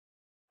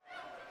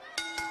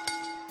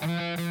The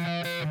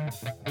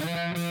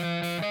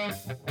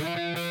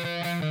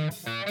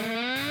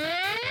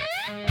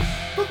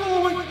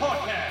following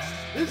podcast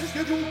is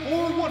scheduled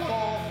for one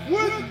fall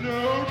with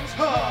no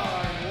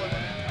time limit.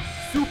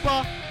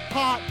 Super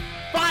hot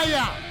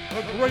fire!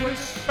 The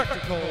greatest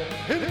spectacle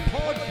in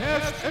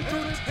podcast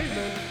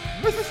entertainment,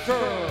 Mr.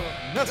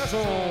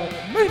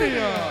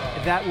 Nestlemania.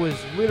 That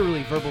was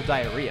literally verbal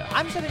diarrhea.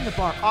 I'm setting the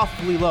bar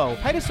awfully low.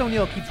 Titus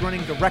O'Neil keeps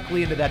running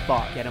directly into that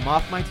bar. Get him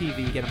off my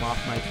TV, get him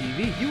off my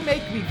TV. You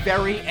make me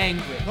very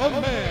angry. The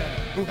man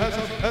who has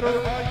a better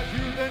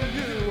IQ than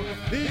you,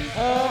 the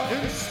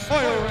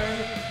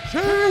awe-inspiring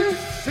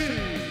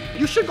JC.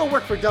 You should go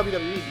work for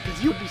WWE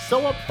because you'd be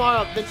so up far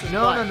up Vince's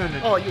butt. No.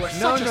 Oh, you are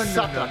such a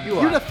sucker. You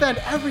You defend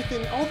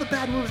everything, all the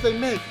bad moves they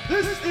make.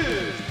 This is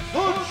the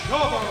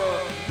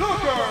Jobber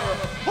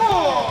Knocker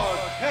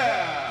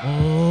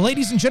Podcast.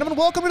 Ladies and gentlemen,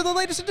 welcome to the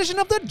latest edition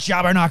of the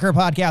Jobber Knocker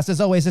Podcast.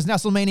 As always, is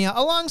Nestlemania.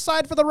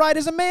 Alongside for the ride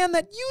is a man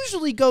that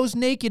usually goes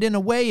naked in a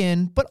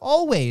weigh-in, but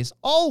always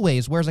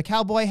wears a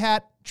cowboy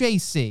hat,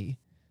 JC.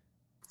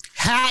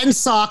 Hat and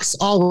socks,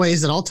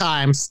 always, at all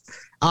times.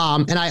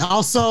 And I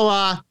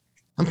also,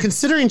 I'm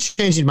considering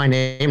changing my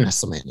name,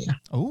 Nestlemania.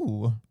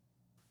 Ooh.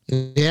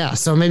 Yeah,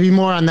 so maybe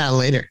more on that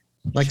later.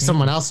 Like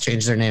someone else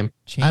changed their name.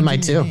 I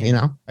might too, you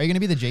know. Are you going to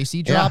be the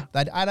JC drop?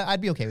 Yeah.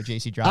 I'd be okay with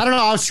JC drop. I don't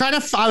know. I was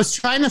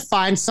trying to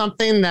find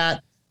something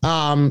that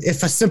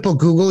if a simple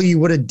Google, you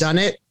would have done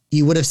it.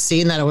 You would have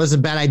seen that it was a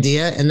bad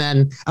idea and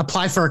then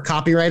apply for a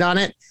copyright on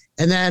it.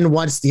 And then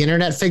once the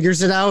internet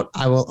figures it out,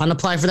 I will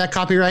unapply for that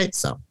copyright.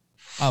 So.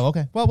 Oh,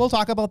 okay. Well, we'll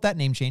talk about that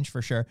name change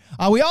for sure.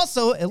 We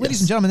also, ladies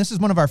and gentlemen, this is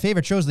one of our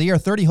favorite shows of the year,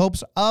 30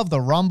 Hopes of the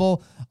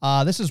Rumble.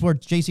 This is where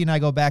JC and I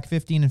go back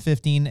 15 and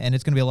 15, and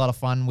it's going to be a lot of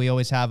fun. We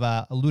always have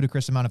a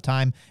ludicrous amount of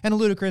time and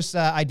ludicrous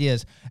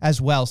ideas as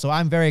well. So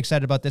I'm very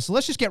excited about this. So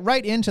let's just get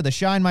right into the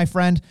shine, my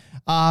friend.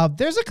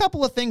 There's a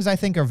couple of things I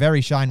think are very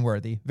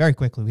shine-worthy. Very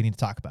quickly, we need to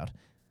talk about.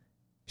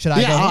 Should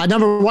I go?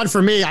 Number one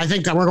for me, I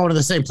think that we're going to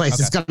the same place.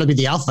 Okay. It's got to be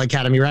the Alpha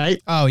Academy, right?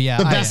 Oh, yeah.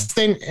 The best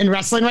thing in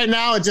wrestling right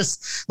now. It's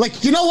just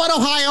like, you know what,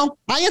 Ohio?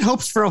 I had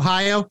hopes for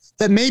Ohio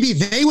that maybe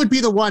they would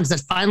be the ones that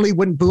finally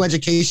wouldn't boo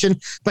education.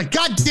 But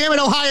God damn it,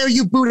 Ohio,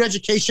 you booed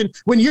education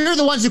when you're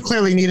the ones who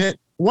clearly need it.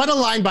 What a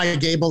line by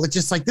Gable. It's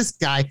just like this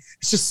guy.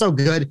 It's just so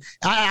good.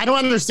 I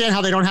don't understand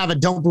how they don't have a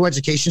Don't Boo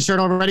Education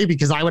shirt already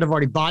because I would have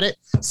already bought it.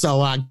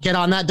 So get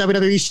on that,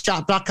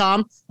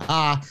 WWEshop.com.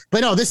 But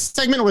no, this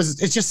segment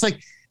it's just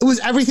like, it was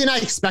everything I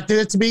expected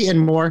it to be and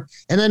more.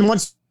 And then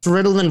once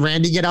Riddle and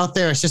Randy get out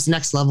there, it's just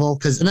next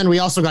level. And then we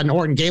also got an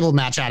Orton Gable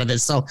match out of it.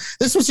 So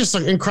this was just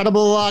an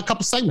incredible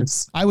couple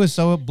segments. I was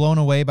so blown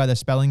away by the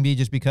spelling bee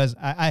just because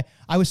I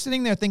was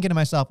sitting there thinking to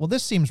myself, well,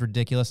 this seems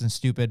ridiculous and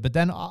stupid. But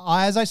then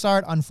as I saw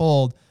it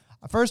unfold,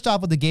 first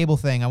off with the Gable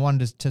thing, I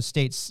wanted to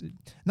state,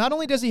 not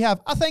only does he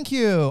have a thank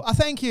you.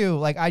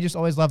 Like I just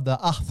always love the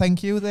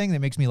thank you thing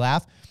that makes me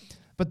laugh.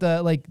 But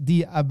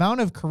the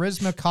amount of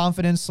charisma,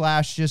 confidence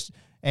 / just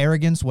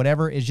arrogance,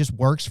 whatever, it just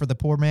works for the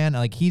poor man.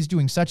 Like he's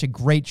doing such a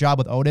great job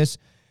with Otis.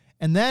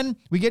 And then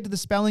we get to the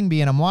spelling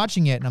bee and I'm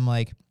watching it and I'm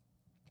like,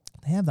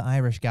 they have the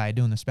Irish guy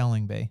doing the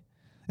spelling bee.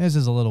 This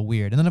is a little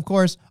weird. And then of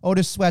course,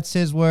 Otis sweats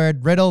his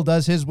word. Riddle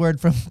does his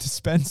word from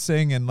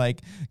dispensing and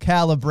like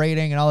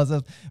calibrating and all this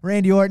stuff.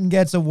 Randy Orton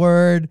gets a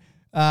word.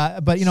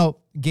 But you know,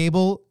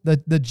 Gable,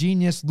 the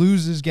genius,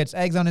 loses, gets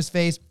eggs on his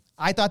face.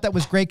 I thought that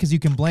was great because you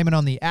can blame it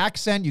on the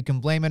accent. You can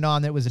blame it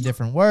on it was a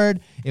different word.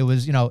 It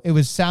was, it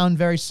was sound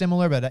very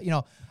similar, but,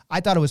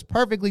 I thought it was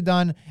perfectly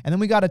done. And then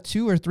we got a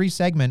 2 or 3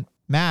 segment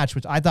match,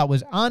 which I thought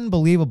was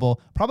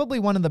unbelievable. Probably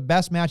one of the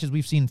best matches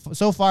we've seen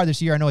so far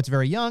this year. I know it's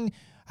very young.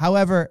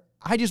 However,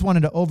 I just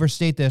wanted to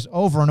overstate this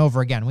over and over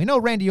again. We know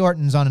Randy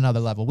Orton's on another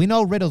level. We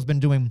know Riddle's been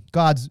doing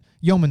God's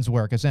yeoman's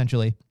work,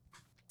 essentially.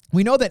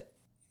 We know that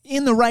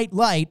in the right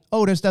light,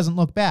 Otis doesn't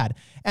look bad.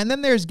 And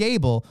then there's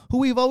Gable, who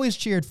we've always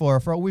cheered for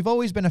we've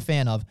always been a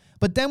fan of.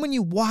 But then when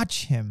you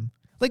watch him,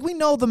 like we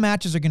know the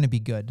matches are going to be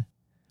good,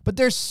 but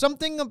there's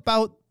something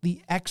about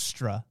the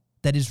extra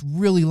that is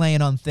really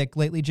laying on thick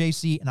lately,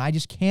 JC, and I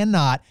just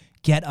cannot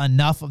get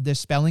enough of this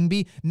spelling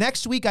bee.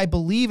 Next week, I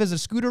believe, is a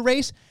scooter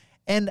race.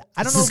 And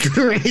I don't know.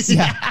 Scooter race,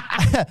 yeah.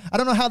 I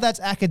don't know how that's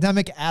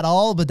academic at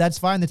all, but that's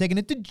fine. They're taking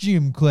it to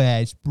gym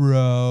class,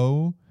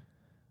 bro.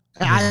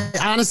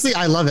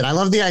 I love it. I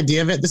love the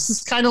idea of it. This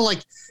is kind of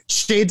like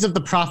shades of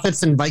the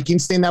Prophets and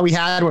Vikings thing that we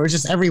had, where it was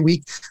just every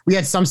week we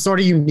had some sort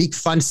of unique,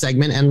 fun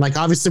segment. And like,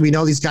 obviously we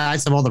know these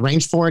guys have all the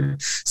range for it.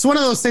 It's one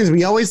of those things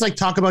we always like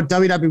talk about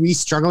WWE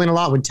struggling a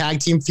lot with tag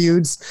team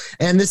feuds.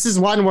 And this is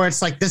one where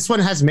it's like, this one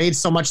has made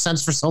so much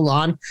sense for so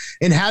long,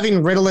 and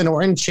having Riddle and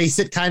Orton chase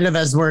it kind of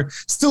as we're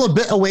still a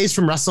bit away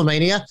from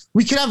WrestleMania,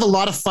 we could have a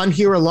lot of fun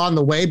here along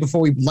the way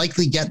before we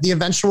likely get the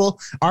eventual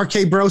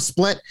RK Bro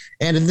split.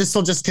 And this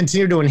will just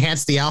continue to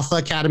enhance the Alpha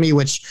Academy,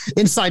 which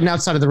inside and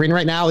outside of the ring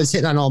right now is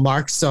hitting on all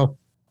marks. So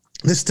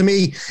this, to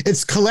me,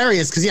 it's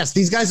hilarious because yes,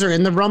 these guys are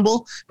in the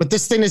Rumble, but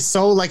this thing is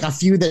so like a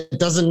feud that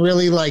doesn't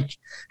really like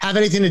have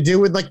anything to do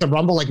with like the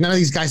Rumble. Like none of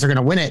these guys are going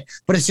to win it,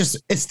 but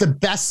it's the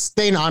best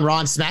thing on Raw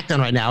and SmackDown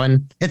right now.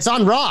 And it's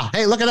on Raw.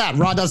 Hey, look at that.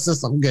 Raw does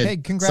this something good. Hey,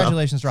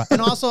 congratulations, Raw.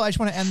 And also I just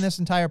want to end this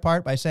entire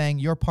part by saying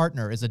your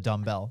partner is a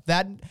dumbbell.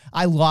 That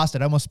I lost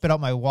it. I almost spit out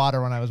my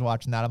water when I was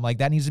watching that. I'm like,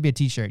 that needs to be a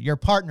t-shirt. Your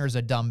partner is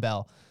a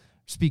dumbbell.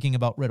 Speaking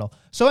about Riddle.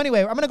 So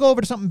anyway, I'm going to go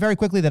over to something very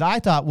quickly that I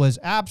thought was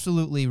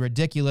absolutely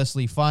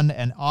ridiculously fun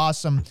and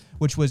awesome,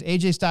 which was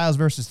AJ Styles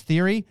versus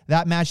Theory.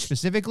 That match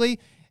specifically.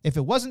 If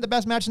it wasn't the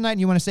best match tonight and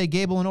you want to say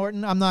Gable and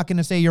Orton, I'm not going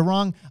to say you're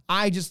wrong.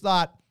 I just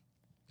thought,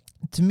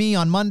 to me,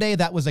 on Monday,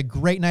 that was a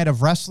great night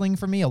of wrestling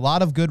for me. A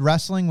lot of good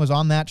wrestling was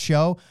on that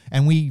show,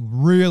 and we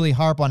really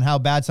harp on how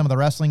bad some of the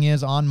wrestling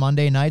is on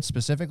Monday nights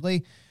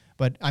specifically.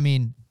 But, I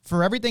mean,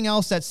 for everything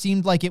else that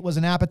seemed like it was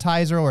an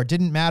appetizer or it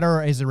didn't matter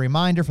or as a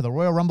reminder for the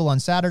Royal Rumble on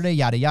Saturday,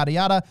 yada, yada,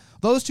 yada,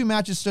 those two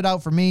matches stood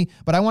out for me.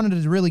 But I wanted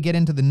to really get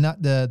into the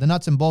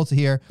nuts and bolts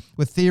here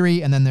with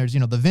Theory. And then there's,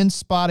 the Vince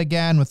spot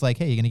again with like,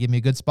 hey, you going to give me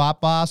a good spot,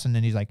 boss? And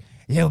then he's like,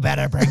 you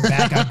better bring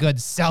back a good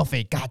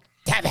selfie. God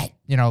damn it.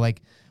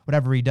 Like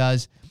whatever he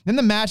does. Then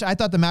the match, I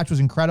thought the match was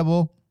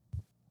incredible.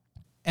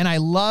 And I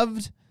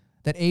loved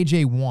that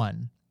AJ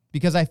won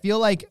because I feel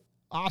like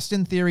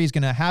Austin Theory is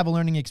going to have a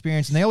learning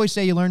experience, and they always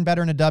say you learn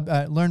better in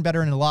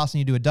a loss than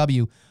you do a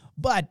W.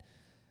 But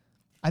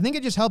I think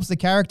it just helps the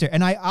character.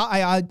 And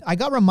I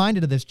got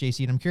reminded of this,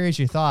 JC, and I'm curious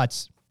your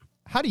thoughts.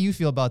 How do you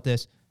feel about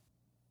this?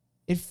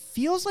 It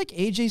feels like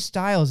AJ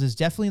Styles is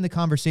definitely in the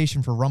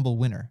conversation for Rumble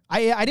winner.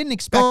 I didn't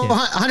expect it.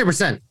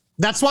 100%.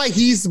 That's why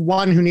he's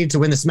one who needs to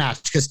win this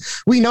match,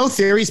 because we know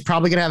Theory's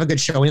probably going to have a good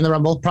showing in the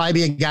Rumble. Probably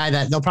be a guy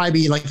that there'll probably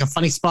be like a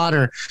funny spot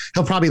or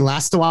he'll probably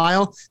last a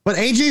while. But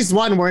AJ's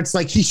one where it's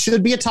like he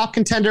should be a top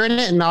contender in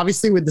it. And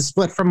obviously with the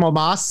split from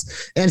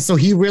Omos. And so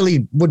he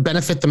really would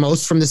benefit the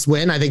most from this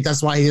win. I think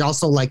that's why he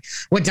also like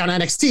went down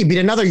NXT, beat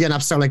another young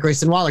upstart like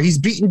Grayson Waller. He's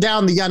beating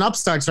down the young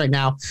upstarts right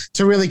now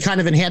to really kind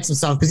of enhance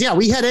himself. Because yeah,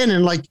 we head in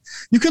and like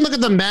you can look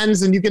at the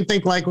men's and you can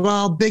think like,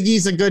 well, Big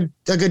E's a good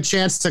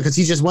chance to, because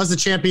he just was the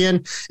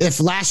champion. If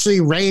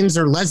Lashley, Reigns,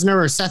 or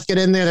Lesnar or Seth get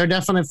in there, they're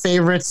definite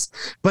favorites.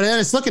 But then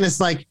it's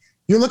like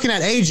you're looking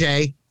at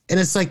AJ, and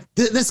it's like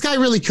this guy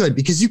really could,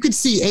 because you could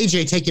see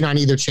AJ taking on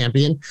either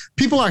champion.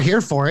 People are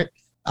here for it.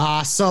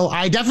 So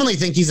I definitely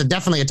think he's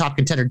definitely a top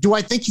contender. Do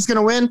I think he's going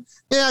to win?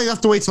 Yeah, you have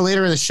to wait till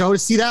later in the show to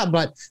see that.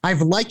 But I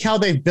like how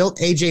they've built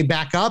AJ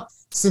back up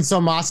since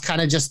Omos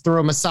kind of just threw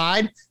him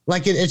aside.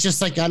 Like it's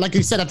just like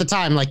you said at the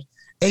time, like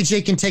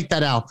AJ can take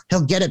that L.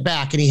 He'll get it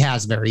back, and he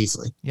has very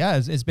easily. Yeah,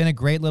 it's been a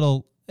great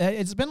little.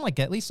 It's been like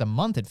at least a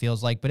month, it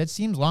feels like, but it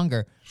seems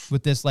longer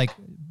with this like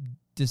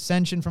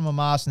dissension from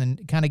Omos and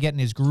then kind of getting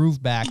his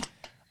groove back.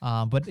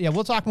 But yeah,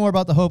 we'll talk more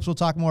about the hopes. We'll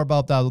talk more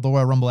about the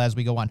Royal Rumble as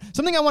we go on.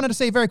 Something I wanted to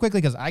say very quickly,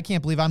 because I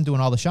can't believe I'm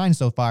doing all the shine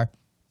so far.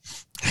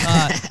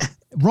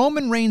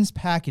 Roman Reigns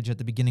package at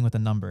the beginning with the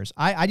numbers.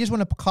 I just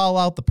want to call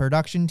out the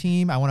production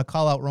team. I want to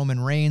call out Roman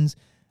Reigns.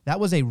 That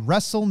was a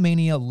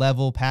WrestleMania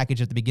level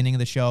package at the beginning of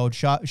the show,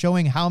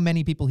 showing how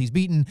many people he's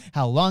beaten,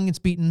 how long it's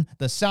beaten,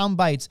 the sound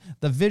bites,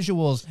 the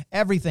visuals,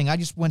 everything. I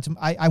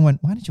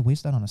went, why did you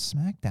waste that on a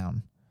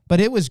SmackDown? But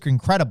it was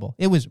incredible.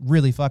 It was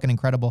really fucking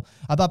incredible.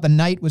 I thought the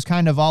night was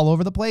kind of all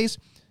over the place,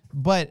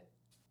 but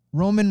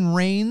Roman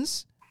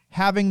Reigns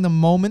having the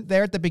moment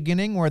there at the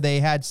beginning where they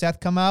had Seth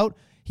come out,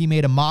 he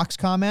made a Mox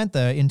comment,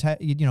 the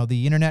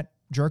internet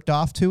jerked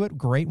off to it.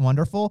 Great,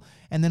 wonderful.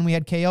 And then we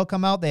had KO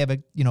come out. They have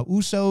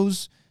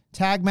Usos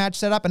tag match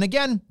set up. And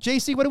again,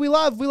 JC, what do we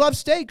love? We love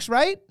stakes,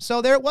 right?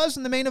 So there it was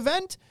in the main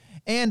event.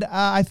 And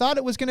I thought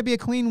it was going to be a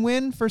clean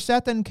win for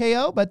Seth and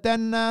KO, but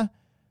then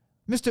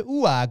Mr.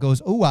 Ooh-ah goes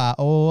ooh-ah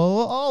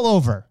all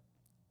over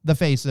the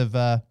face of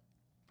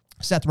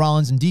Seth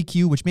Rollins and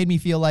DQ, which made me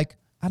feel like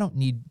I don't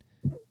need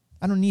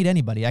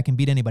anybody. I can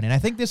beat anybody. And I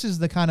think this is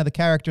the kind of the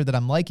character that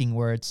I'm liking,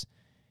 where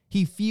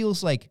he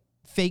feels like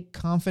fake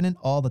confident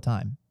all the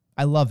time.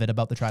 I love it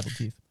about the Tribal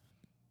Chief.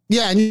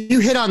 Yeah, and you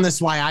hit on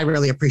this, why I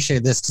really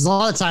appreciate this, because a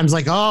lot of times,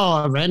 like,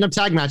 a random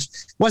tag match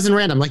wasn't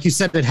random. Like you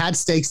said, it had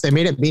stakes. They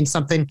made it mean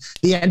something.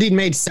 The ending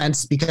made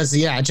sense because,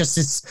 yeah,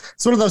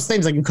 it's one of those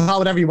things. Like, you can call it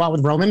whatever you want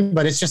with Roman,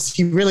 but it's just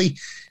he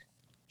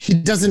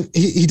doesn't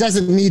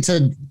need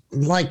to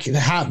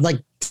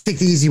take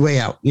the easy way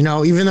out.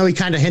 Even though he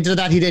kind of hinted at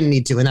that, he didn't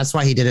need to, and that's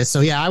why he did it.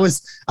 So yeah, I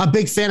was a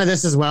big fan of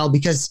this as well,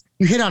 because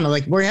you hit on it.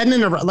 Like, we're heading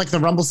into like the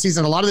Rumble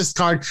season. A lot of this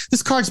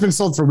card's been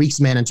sold for weeks,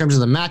 man, in terms of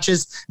the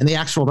matches and the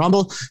actual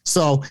Rumble.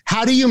 So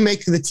how do you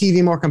make the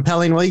TV more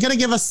compelling? Well, you got to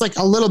give us like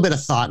a little bit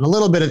of thought and a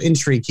little bit of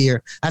intrigue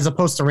here, as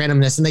opposed to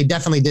randomness. And they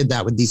definitely did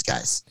that with these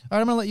guys. All right,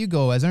 I'm going to let you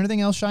go. Is there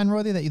anything else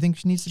shine-worthy that you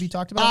think needs to be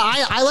talked about?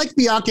 I like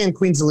Bianca and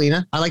Queen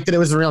Zelina. I like that it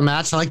was a real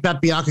match. I like that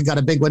Bianca got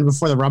a big win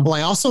before the Rumble.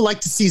 I also like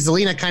to see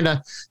Zelina kind of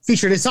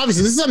featured. It's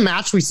obviously, this is a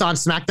match we saw on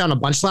SmackDown a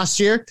bunch last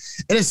year.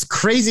 And it's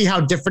crazy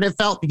how different it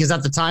felt, because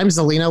at the time,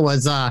 Zelina was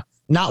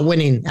not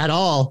winning at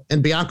all,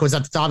 and Bianca was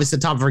at the obviously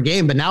the top of her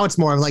game. But now it's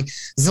more of like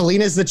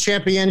Zelina's the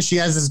champion. She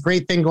has this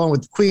great thing going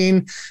with the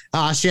Queen.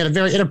 She had a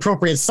very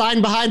inappropriate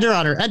sign behind her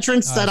on her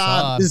entrance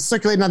that is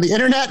circulating on the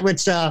internet,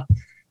 which, yeah,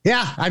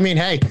 I mean,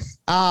 hey,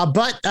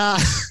 but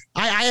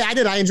I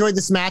did. I enjoyed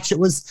this match. It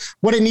was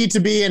what it needed to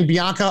be. And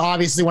Bianca,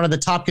 obviously one of the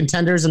top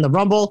contenders in the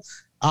Rumble.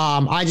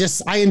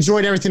 I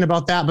enjoyed everything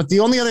about that. But the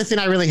only other thing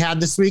I really had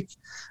this week,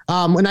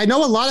 and I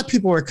know a lot of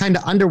people were kind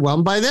of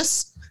underwhelmed by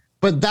this,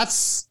 but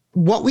that's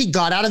what we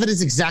got out of it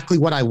is exactly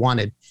what I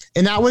wanted.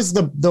 And that was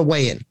the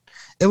weigh-in.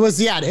 It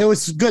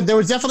was good. There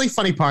was definitely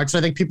funny parts.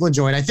 I think people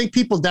enjoyed. I think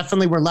people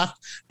definitely were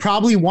left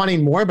probably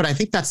wanting more, but I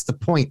think that's the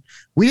point.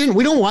 We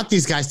don't want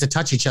these guys to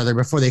touch each other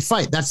before they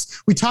fight.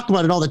 We talk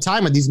about it all the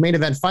time with these main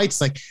event fights.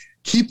 Like,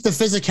 keep the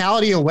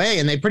physicality away,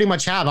 and they pretty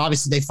much have.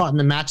 Obviously, they fought in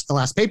the match at the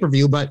last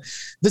pay-per-view, but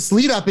this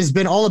lead-up has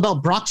been all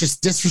about Brock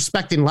just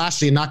disrespecting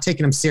Lashley and not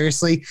taking him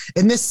seriously.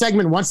 In this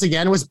segment, once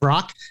again, was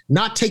Brock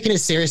not taking it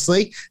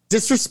seriously,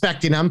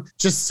 disrespecting him,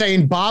 just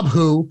saying Bob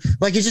who.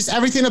 Like, it's just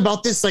everything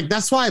about this. Like,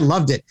 that's why I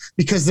loved it,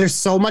 because there's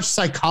so much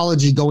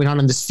psychology going on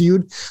in this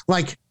feud.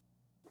 Like,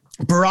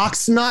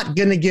 Brock's not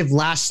going to give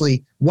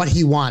Lashley what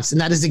he wants,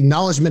 and that is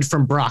acknowledgement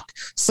from Brock,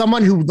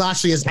 someone who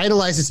Lashley has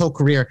idolized his whole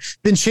career,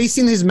 been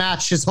chasing his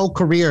match his whole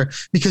career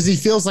because he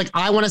feels like,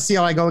 I want to see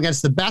how I go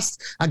against the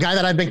best. A guy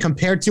that I've been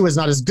compared to is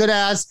not as good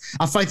as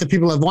a fight that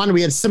people have won.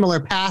 We had similar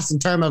paths in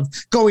terms of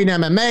going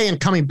MMA and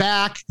coming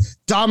back,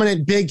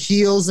 dominant big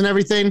heels and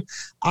everything.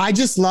 I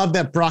just love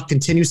that Brock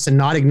continues to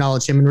not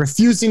acknowledge him and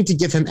refusing to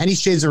give him any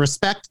shades of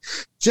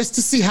respect just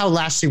to see how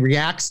Lashley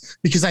reacts,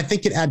 because I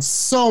think it adds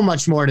so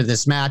much more to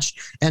this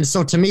match. And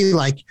so to me,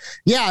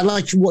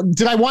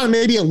 did I want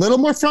maybe a little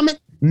more from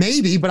it?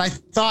 Maybe, but I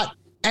thought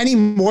any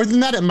more than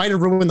that, it might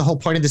have ruined the whole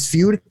point of this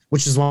feud,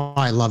 which is why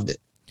I loved it.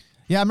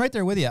 Yeah, I'm right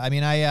there with you. I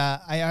mean,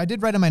 I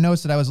did write in my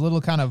notes that I was a little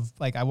kind of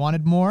like, I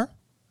wanted more,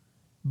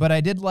 but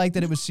I did like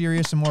that it was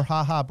serious and more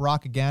haha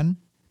Brock again.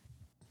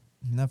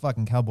 And that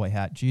fucking cowboy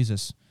hat,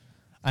 Jesus.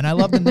 And I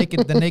love the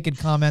naked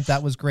comment.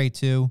 That was great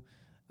too.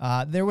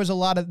 There was a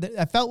lot of,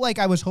 I felt like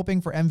I was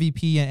hoping for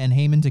MVP and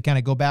Heyman to kind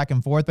of go back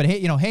and forth, but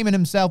Heyman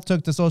himself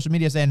took to social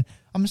media saying,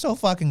 I'm so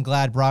fucking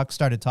glad Brock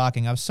started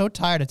talking. I was so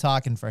tired of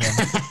talking for him.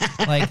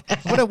 Like,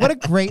 what a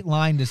great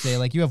line to say.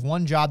 Like, you have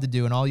one job to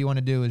do and all you want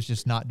to do is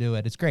just not do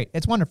it. It's great.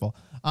 It's wonderful.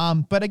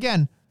 But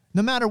again,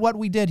 no matter what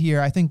we did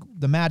here, I think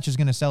the match is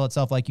going to sell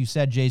itself, like you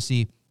said,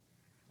 JC,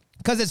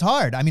 because it's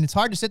hard. I mean, it's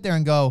hard to sit there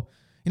and go,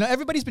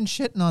 everybody's been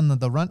shitting on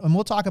the run, and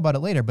we'll talk about it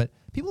later, but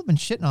people have been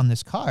shitting on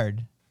this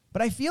card.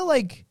 But I feel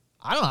like,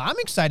 I don't know, I'm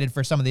excited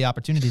for some of the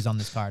opportunities on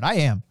this card. I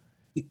am.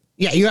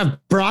 Yeah, you have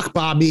Brock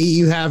Bobby,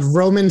 you have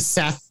Roman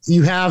Seth,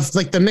 you have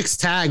like the mixed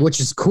tag, which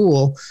is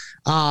cool.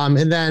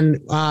 And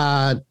then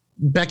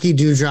Becky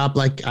Doudrop,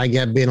 like, I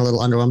get being a little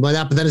underwhelmed by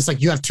that, but then it's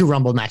like you have two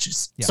Rumble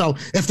matches. Yeah. So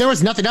if there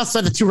was nothing else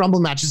outside the two Rumble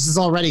matches, this is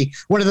already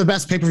one of the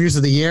best pay-per-views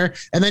of the year.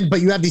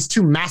 But you have these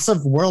two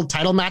massive world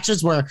title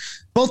matches where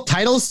both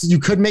titles, you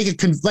could make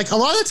it like a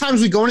lot of the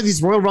times we go into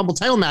these Royal Rumble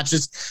title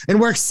matches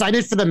and we're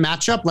excited for the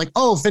matchup, like,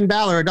 oh, Finn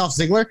Balor or Dolph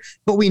Ziggler,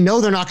 but we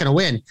know they're not going to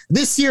win.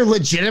 This year,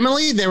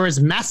 legitimately, there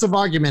was massive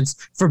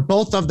arguments for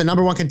both of the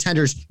number one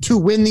contenders to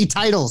win the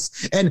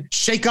titles and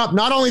shake up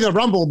not only the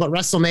Rumble, but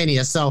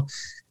WrestleMania. So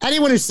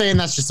anyone who's saying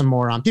that's just a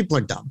moron, people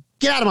are dumb.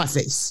 Get out of my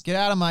face. Get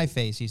out of my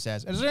face, he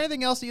says. Is there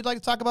anything else that you'd like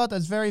to talk about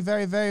that's very,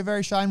 very, very,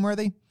 very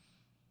shine-worthy?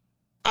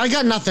 I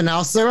got nothing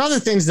else. There are other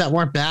things that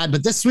weren't bad,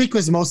 but this week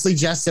was mostly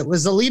just, it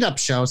was a lead-up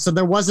show, so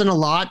there wasn't a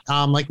lot.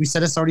 Like we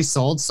said, it's already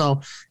sold, so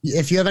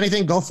if you have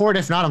anything, go for it.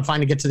 If not, I'm fine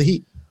to get to the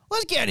heat.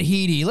 Let's get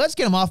heaty. Let's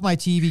get him off my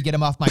TV, get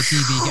him off my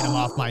TV, get him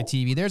off my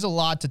TV. There's a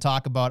lot to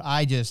talk about.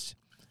 I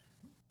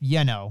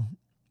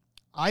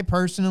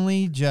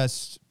personally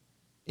just,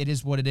 it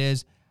is what it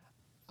is.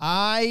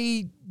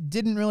 I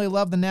didn't really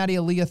love the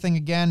Nadia Aaliyah thing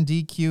again.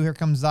 DQ, here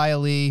comes Xia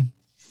Li.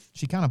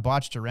 She kind of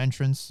botched her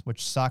entrance,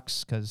 which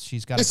sucks because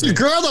she's got. It's a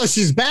girl though.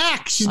 She's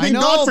back. She's been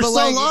gone for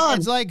so long.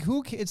 It's like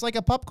it's like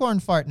a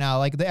popcorn fart now.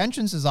 Like, the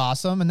entrance is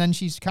awesome, and then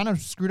she's kind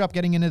of screwed up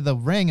getting into the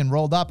ring and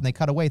rolled up, and they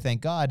cut away. Thank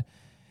God.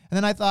 And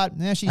then I thought,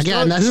 she's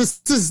again.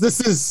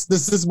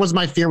 This was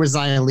my fear with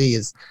Xia Li.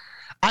 Is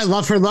I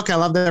love her look. I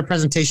love their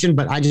presentation,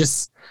 but I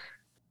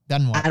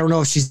don't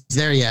know if she's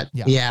there yet.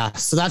 Yeah.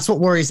 So that's what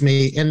worries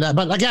me. And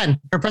but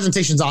again, her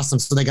presentation's awesome,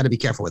 so they got to be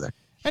careful with her.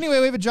 Anyway,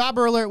 we have a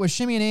jobber alert with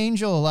Shimmy and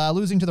Angel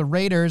losing to the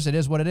Raiders. It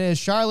is what it is.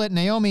 Charlotte and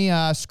Naomi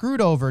screwed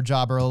over,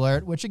 jobber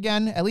alert, which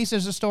again, at least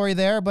there's a story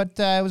there, but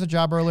it was a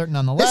jobber alert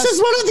nonetheless. This is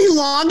one of the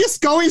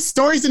longest going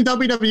stories in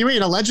WWE,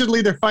 and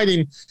allegedly they're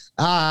fighting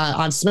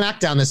on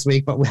SmackDown this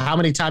week, but how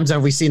many times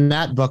have we seen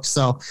that book?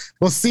 So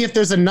we'll see if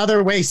there's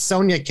another way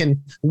Sonya can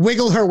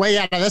wiggle her way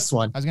out of this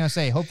one. I was going to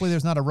say, hopefully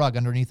there's not a rug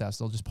underneath us.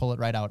 They'll just pull it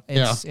right out.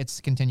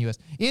 It's continuous.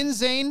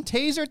 Insane.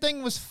 Taser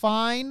thing was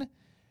fine,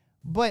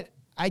 but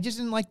I just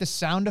didn't like the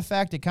sound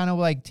effect. It kind of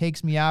like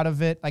takes me out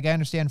of it. Like, I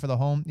understand for the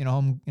home,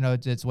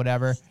 it's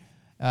whatever.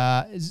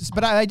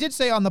 But I did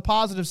say on the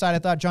positive side, I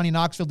thought Johnny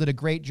Knoxville did a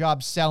great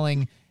job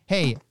selling,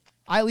 hey,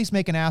 I at least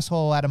make an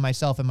asshole out of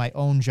myself in my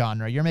own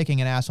genre. You're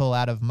making an asshole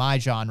out of my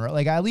genre.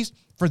 Like, at least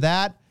for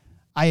that,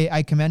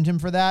 I commend him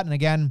for that. And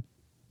again,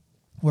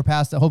 we're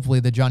past hopefully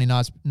the Johnny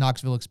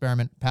Knoxville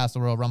experiment past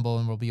the Royal Rumble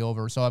and we'll be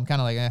over. So I'm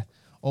kind of like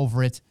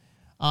over it.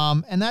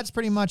 And that's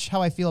pretty much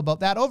how I feel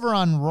about that. Over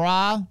on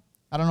Raw,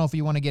 I don't know if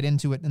you want to get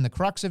into it in the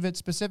crux of it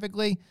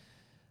specifically.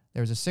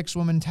 There's a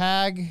 6-woman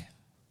tag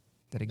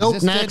that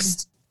existed.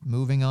 Next.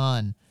 Moving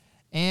on.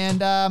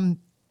 And I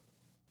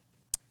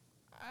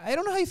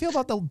don't know how you feel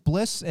about the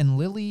Bliss and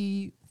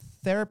Lily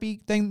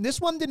therapy thing. This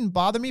one didn't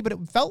bother me, but it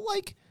felt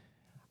like.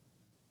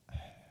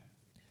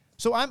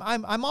 So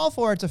I'm all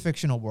for it's a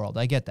fictional world.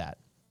 I get that.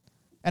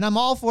 And I'm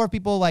all for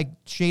people like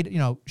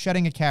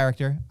shedding a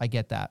character. I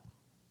get that.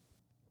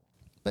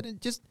 But it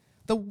just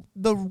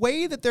the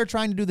way that they're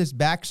trying to do this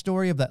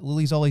backstory of that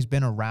Lily's always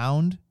been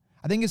around,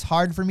 I think is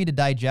hard for me to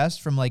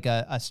digest from like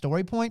a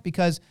story point,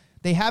 because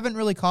they haven't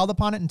really called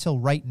upon it until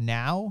right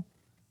now.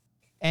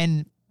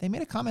 And they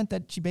made a comment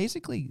that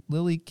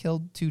Lily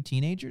killed 2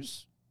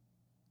 teenagers.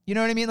 You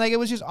know what I mean? Like, it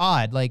was just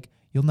odd. Like,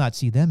 you'll not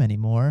see them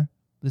anymore.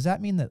 Does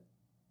that mean that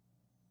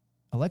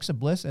Alexa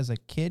Bliss as a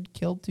kid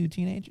killed 2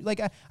 teenagers?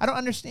 Like, I don't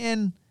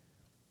understand.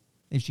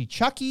 Is she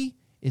Chucky?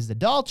 Is the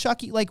doll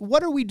Chucky? Like,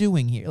 what are we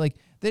doing here? Like,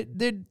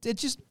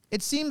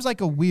 it seems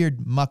like a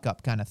weird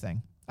muck-up kind of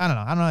thing. I don't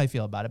know how I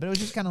feel about it, but it was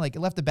just kind of like, it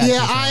left a bad taste.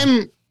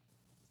 Yeah,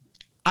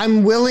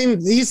 I'm willing.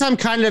 It's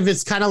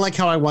kind of like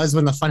how I was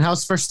when the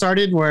Funhouse first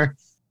started, where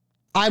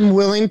I'm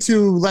willing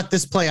to let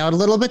this play out a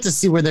little bit to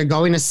see where they're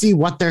going, to see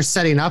what they're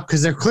setting up,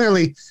 because they're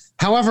clearly,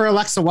 however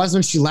Alexa was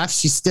when she left,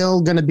 she's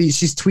still going to be,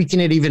 she's tweaking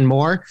it even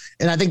more.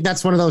 And I think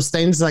that's one of those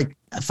things, like,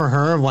 for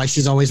her, why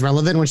she's always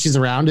relevant when she's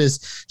around,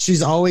 is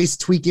she's always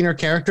tweaking her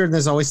character, and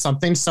there's always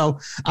something. So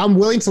I'm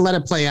willing to let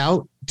it play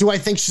out. Do I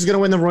think she's going to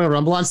win the Royal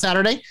Rumble on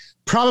Saturday?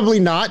 Probably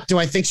not. Do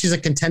I think she's a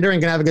contender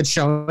and going to have a good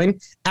showing?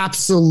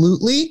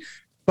 Absolutely.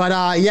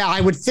 But yeah,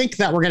 I would think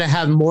that we're going to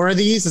have more of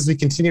these as we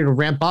continue to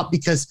ramp up,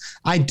 because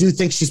I do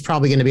think she's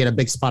probably going to be in a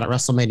big spot at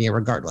WrestleMania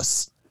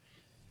regardless.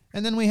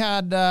 And then we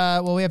had,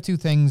 we have 2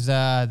 things.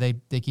 They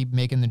keep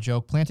making the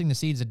joke, planting the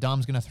seeds that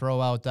Dom's going to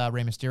throw out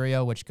Rey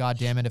Mysterio, which, God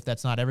damn it, if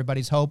that's not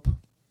everybody's hope,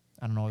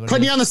 I don't know.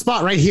 Putting you on the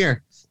spot right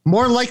here.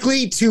 More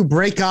likely to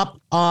break up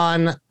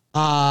on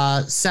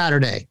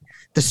Saturday,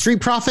 the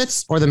Street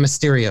Profits or the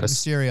Mysterios?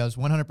 Mysterios,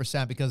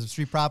 100%, because the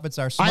Street Profits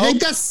are smoked.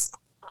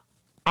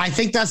 I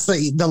think that's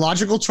the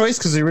logical choice,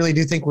 because we really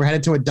do think we're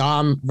headed to a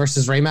Dom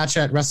versus Rey match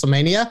at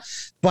WrestleMania.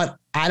 But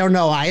I don't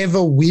know. I have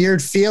a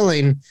weird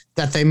feeling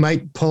that they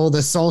might pull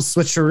the soul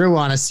switcheroo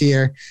on us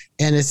here,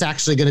 and it's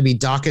actually going to be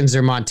Dawkins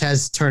or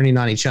Montez turning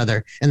on each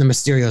other, and the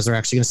Mysterios are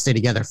actually going to stay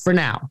together for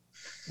now.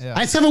 Yeah.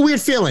 I just have a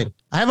weird feeling.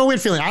 I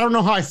don't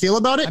know how I feel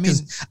about it,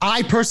 because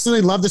I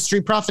personally love the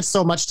Street Profits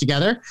so much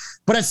together.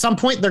 But at some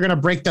point, they're going to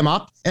break them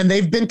up. And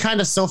they've been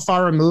kind of so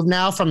far removed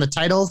now from the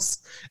titles.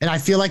 And I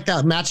feel like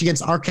that match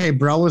against RK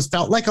Bro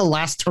felt like a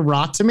last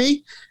hurrah to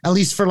me, at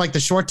least for like the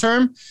short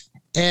term.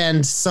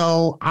 And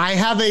so I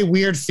have a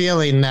weird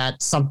feeling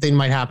that something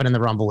might happen in the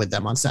Rumble with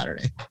them on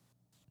Saturday.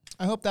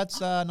 I hope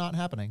that's not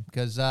happening,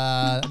 because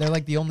they're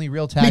like the only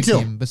real tag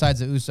team besides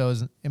the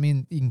Usos. I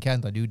mean, you can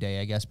count the New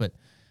Day, I guess, but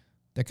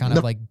they're kind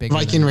of like big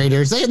Viking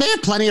Raiders. They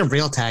have plenty of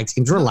real tag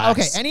teams. Relax.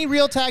 Okay, any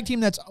real tag team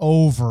that's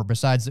over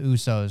besides the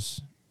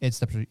Usos, it's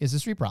the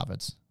Street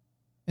Profits.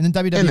 And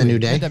then WWE. And the New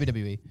Day.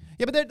 WWE.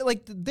 Yeah,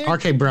 but they're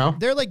RK Bro.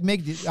 They're like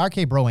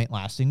RK Bro ain't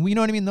lasting. You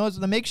know what I mean? Those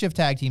the makeshift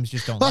tag teams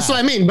just don't. That's what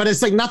I mean. But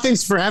it's like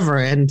nothing's forever,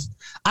 and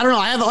I don't know.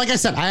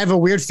 I have a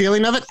weird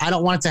feeling of it. I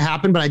don't want it to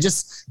happen, but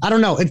I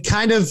don't know. It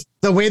kind of,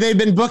 the way they've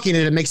been booking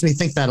it, it makes me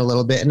think that a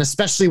little bit, and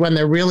especially when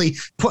they're really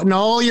putting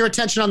all your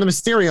attention on the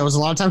Mysterios. A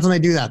lot of times when they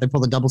do that, they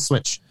pull the double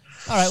switch.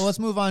 All right, well, let's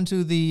move on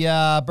to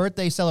the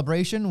birthday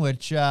celebration,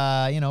 which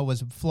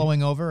was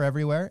flowing over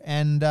everywhere,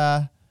 and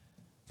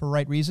for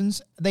right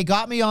reasons. They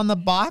got me on the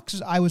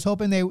box. I was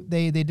hoping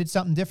they did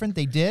something different.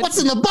 They did.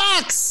 What's in the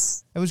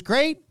box? It was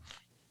great.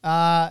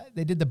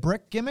 They did the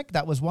brick gimmick.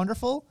 That was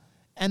wonderful.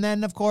 And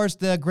then, of course,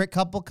 the Grit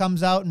couple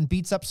comes out and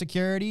beats up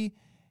security.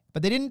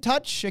 But they didn't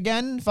touch.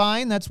 Again,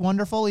 fine. That's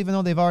wonderful, even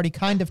though they've already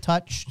kind of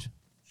touched.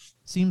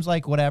 Seems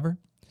like whatever.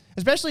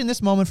 Especially in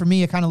this moment, for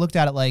me, I kind of looked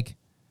at it like,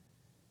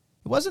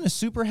 it wasn't a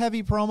super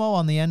heavy promo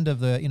on the end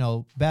of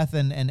the, Beth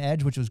and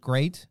Edge, which was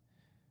great.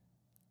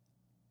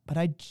 But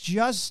I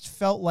just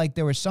felt like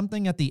there was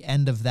something at the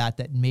end of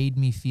that made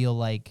me feel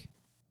like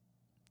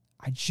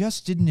I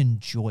just didn't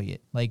enjoy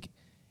it. Like,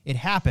 it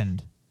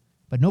happened,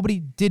 but nobody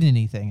did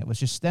anything. It was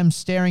just them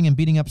staring and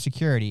beating up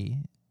security.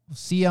 We'll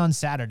see you on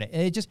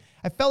Saturday.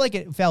 I felt like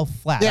it fell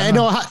flat. Yeah, I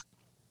know.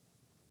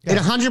 It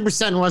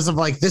 100% was of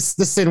like this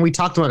thing we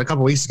talked about a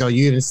couple weeks ago.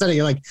 You even said it.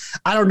 You're like,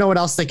 I don't know what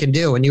else they can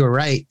do. And you were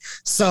right.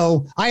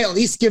 So I at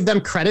least give them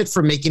credit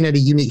for making it a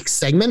unique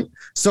segment.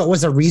 So it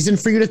was a reason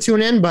for you to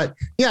tune in. But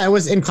yeah, it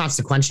was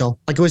inconsequential.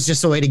 Like, it was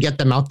just a way to get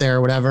them out there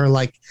or whatever.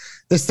 Like,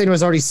 this thing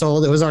was already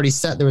sold. It was already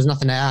set. There was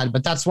nothing to add.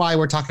 But that's why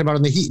we're talking about it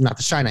in the heat, not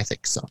the shine, I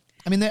think. So,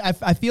 I mean,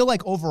 I feel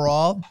like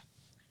overall,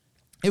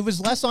 it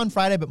was less on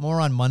Friday, but more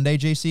on Monday,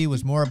 JC,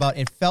 was more about,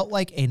 it felt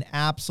like an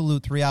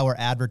absolute 3-hour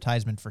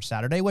advertisement for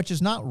Saturday, which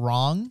is not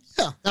wrong.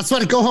 Yeah, that's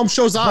what go-home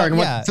shows are, and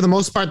what, for the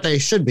most part, they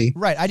should be.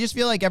 Right. I just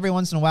feel like every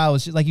once in a while,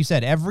 it's just, like you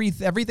said,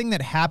 everything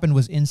that happened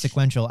was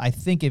insequential. I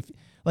think if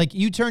Like,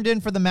 you turned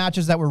in for the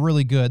matches that were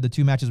really good, the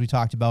 2 matches we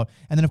talked about,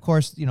 and then, of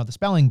course, you know, the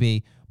spelling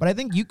bee. But I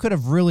think you could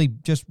have really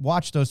just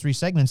watched those 3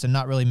 segments and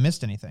not really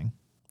missed anything.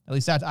 At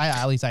least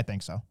I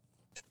think so.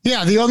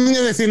 Yeah, the only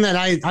other thing that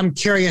I'm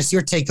curious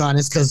your take on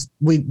is because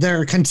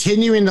they're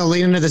continuing to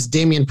lean into this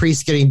Damian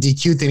Priest getting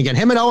DQ thing again.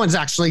 Him and Owens,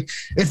 actually,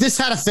 if this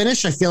had a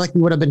finish, I feel like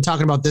we would have been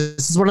talking about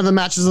this as one of the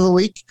matches of the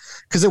week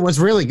because it was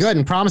really good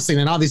and promising.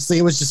 And obviously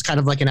it was just kind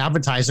of like an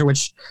advertiser,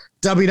 which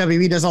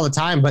WWE does all the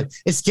time. But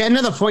it's getting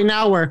to the point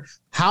now where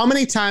how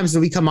many times do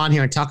we come on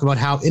here and talk about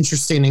how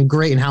interesting and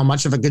great and how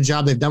much of a good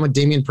job they've done with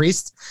Damian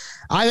Priest?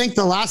 I think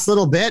the last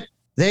little bit,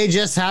 they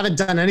just haven't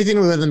done anything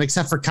with him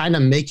except for kind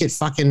of make it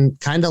fucking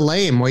kind of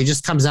lame where he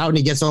just comes out and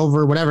he gets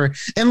over whatever.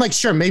 And like,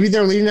 sure, maybe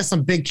they're leading to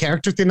some big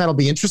character thing that'll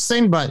be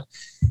interesting, but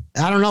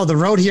I don't know. The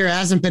road here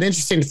hasn't been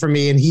interesting for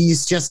me. And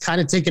he's just kind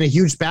of taken a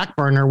huge back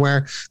burner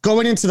where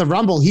going into the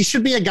Rumble, he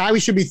should be a guy we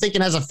should be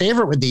thinking as a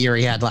favorite with the year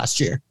he had last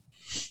year.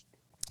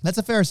 That's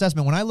a fair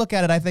assessment. When I look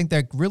at it, I think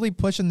they're really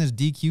pushing this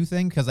DQ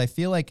thing because I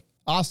feel like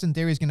Austin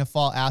Theory is going to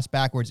fall ass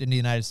backwards into the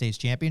United States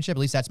Championship. At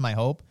least that's my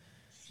hope.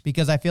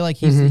 Because I feel like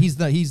he's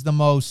the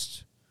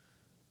most,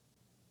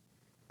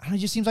 I don't know, it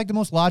just seems like the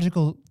most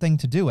logical thing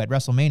to do at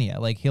WrestleMania.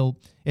 Like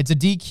it's a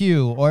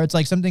DQ or it's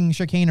like something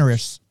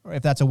chicanery-ish,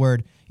 if that's a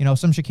word. You know,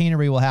 some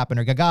chicanery will happen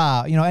or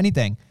gaga, you know,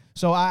 anything.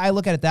 So I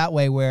look at it that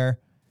way where,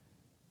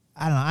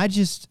 I don't know,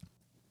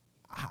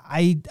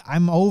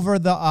 I'm over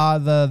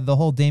the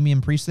whole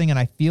Damian Priest thing, and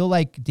I feel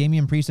like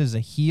Damian Priest as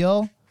a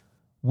heel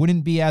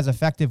wouldn't be as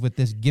effective with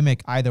this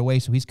gimmick either way.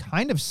 So he's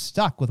kind of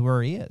stuck with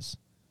where he is.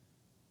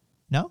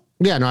 No?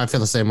 Yeah, no, I feel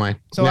the same way.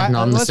 So yeah,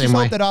 I'm let's the same just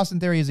way. hope that Austin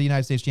Theory is a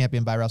United States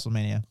champion by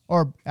WrestleMania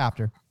or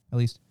after, at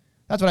least.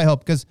 That's what I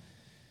hope because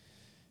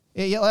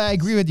I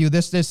agree with you.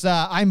 This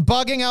I'm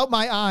bugging out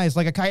my eyes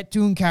like a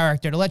cartoon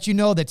character to let you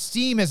know that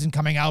steam isn't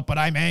coming out, but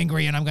I'm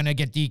angry and I'm going to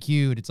get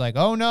DQ'd. It's like,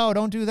 oh no,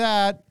 don't do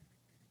that.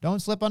 Don't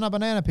slip on a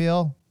banana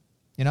peel.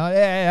 You know,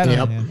 I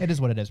don't know. It is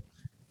what it is.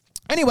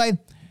 Anyway,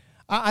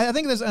 I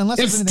think there's, unless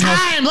it's there's anything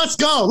time. else.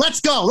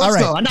 Let's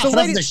go. Enough of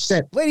this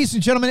shit. Ladies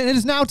and gentlemen, it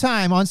is now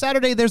time. On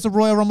Saturday, there's the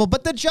Royal Rumble,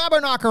 but the Jobber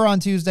Knocker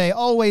on Tuesday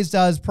always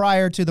does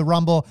prior to the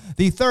Rumble.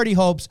 The 30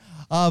 hopes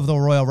of the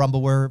Royal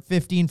Rumble were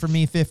 15 for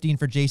me, 15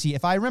 for JC.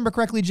 If I remember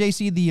correctly,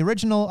 JC, the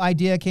original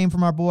idea came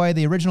from our boy,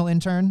 the original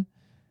intern,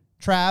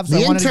 Trav. So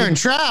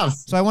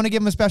Trav. So I want to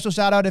give him a special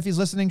shout out if he's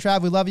listening.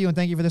 Trav, we love you and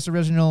thank you for this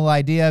original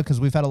idea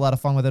because we've had a lot of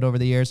fun with it over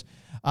the years.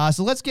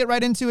 So let's get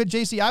right into it.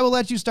 JC, I will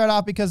let you start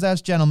off because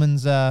that's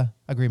gentleman's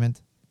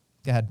agreement.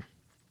 Go ahead.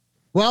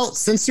 Well,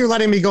 since you're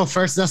letting me go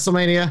first,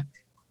 WrestleMania,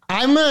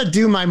 I'm going to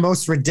do my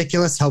most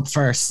ridiculous hope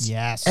first.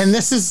 Yes. And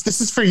this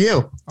is for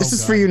you. This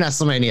is for you,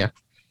 WrestleMania.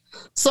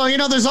 So, you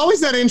know, there's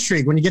always that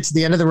intrigue when you get to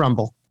the end of the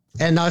Rumble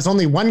and there's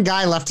only one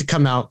guy left to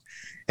come out.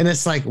 And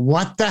it's like,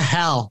 what the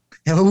hell?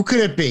 And who could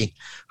it be?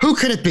 Who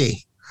could it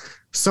be?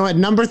 So at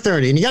number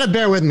 30, and you got to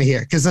bear with me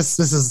here because this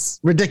is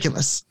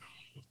ridiculous.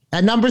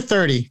 At number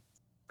 30,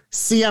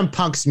 CM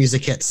Punk's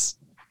music hits.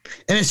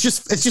 And it's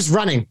just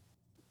running.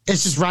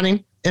 It's just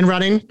running and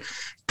running,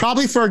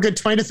 probably for a good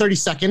 20 to 30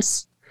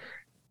 seconds.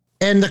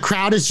 And the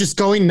crowd is just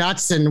going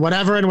nuts and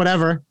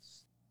whatever.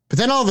 But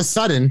then all of a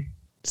sudden,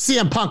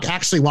 CM Punk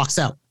actually walks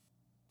out.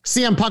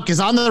 CM Punk is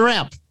on the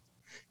ramp,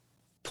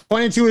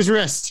 pointing to his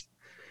wrist.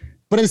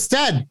 But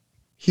instead,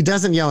 he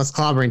doesn't yell it's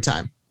clobbering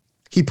time.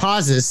 He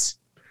pauses,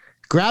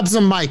 grabs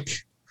a mic,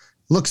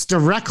 looks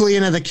directly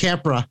into the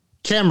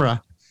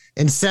camera,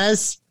 and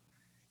says,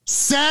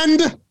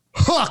 "Send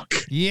Hook."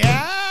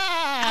 Yeah.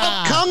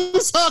 Out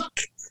comes Hook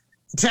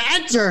to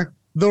enter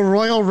the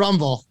Royal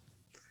Rumble.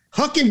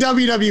 Hook in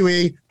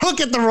WWE,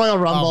 Hook at the Royal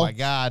Rumble. Oh my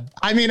God.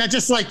 I mean, I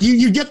just like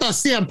you get the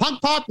CM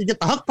Punk pop, you get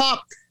the Hook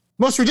pop.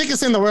 Most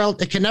ridiculous thing in the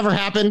world. It can never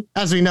happen,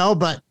 as we know,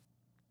 but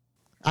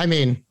I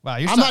mean, wow,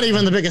 I'm not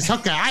even the biggest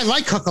Hook guy. I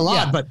like Hook a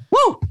lot, but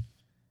woo!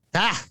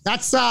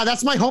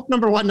 That's my hope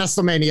number one,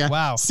 WrestleMania.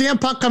 Wow. CM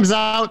Punk comes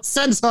out,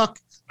 sends Hook,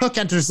 Hook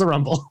enters the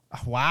Rumble.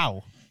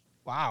 Wow.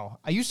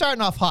 Are you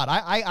starting off hot?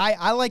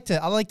 I like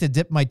to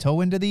dip my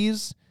toe into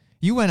these.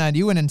 You went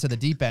into the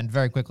deep end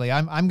very quickly.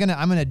 I'm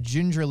gonna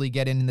gingerly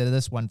get into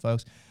this one,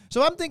 folks.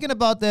 So I'm thinking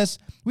about this.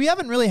 We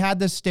haven't really had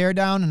this stare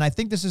down, and I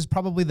think this is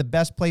probably the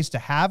best place to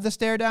have the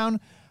stare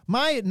down.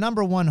 My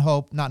number one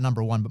hope, not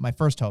number one, but my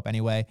first hope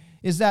anyway,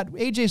 is that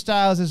AJ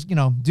Styles is,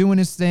 doing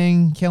his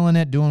thing, killing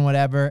it, doing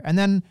whatever. And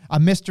then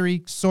a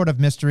sort of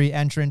mystery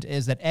entrant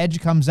is that Edge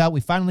comes out.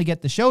 We finally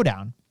get the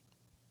showdown.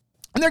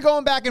 And they're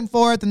going back and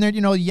forth and they're,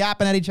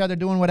 yapping at each other,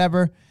 doing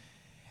whatever.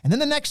 And then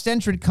the next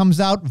entrant comes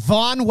out,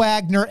 Von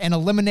Wagner, and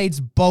eliminates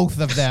both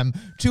of them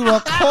to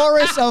a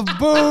chorus of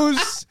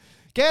boos.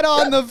 Get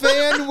on the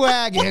Van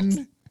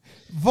Wagon.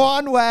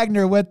 Von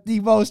Wagner with the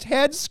most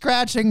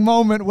head-scratching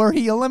moment where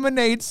he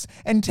eliminates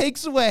and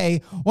takes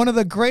away one of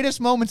the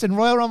greatest moments in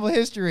Royal Rumble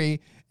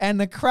history, and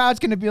the crowd's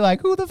going to be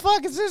like, who the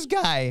fuck is this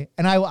guy?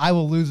 And I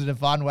will lose it if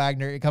Von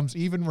Wagner comes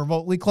even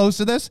remotely close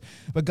to this,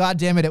 but God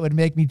damn it, it would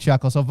make me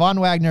chuckle. So Von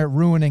Wagner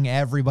ruining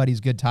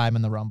everybody's good time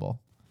in the Rumble.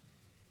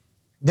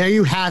 There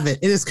you have it.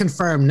 It is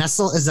confirmed.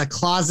 Nestle is a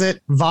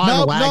closet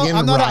Von Wagon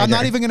I'm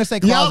not even going to say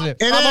closet.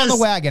 Yep, I'm on the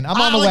wagon.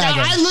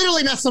 I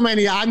literally,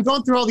 Nestlemania, I'm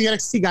going through all the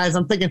NXT guys.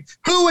 I'm thinking,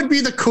 who would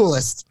be the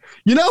coolest?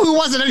 You know who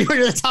wasn't anywhere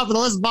near the top of the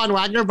list? Von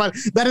Wagner, but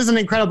that is an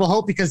incredible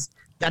hope because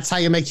that's how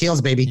you make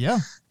heels, baby. Yeah.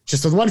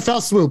 Just with one fell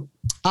swoop.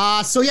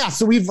 So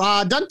we've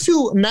done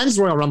 2 men's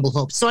Royal Rumble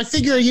hopes. So I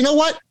figure, you know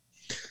what?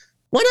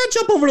 Why not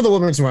jump over to the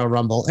women's Royal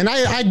Rumble? And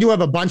I do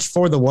have a bunch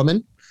for the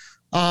woman.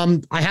 I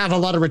have a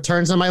lot of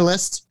returns on my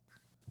list.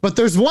 But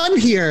there's one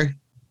here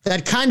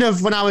that kind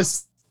of, when I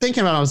was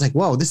thinking about it, I was like,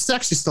 whoa, this is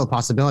actually still a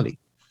possibility.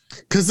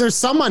 Because there's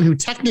someone who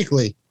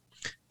technically,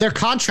 their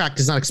contract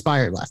is not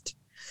expired left.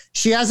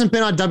 She hasn't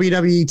been on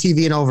WWE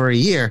TV in over a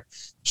year.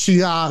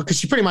 Because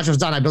she pretty much was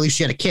done. I believe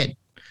she had a kid.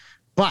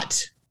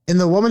 But in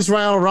the Women's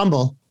Royal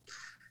Rumble,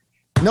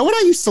 you know what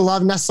I used to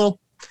love, Nestle?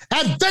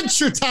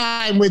 Adventure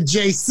Time with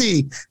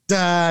JC.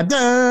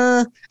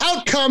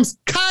 Out comes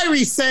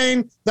Kairi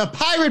Sane, the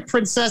Pirate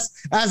Princess,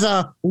 as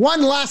a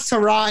one last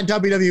hurrah in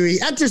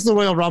WWE, enters the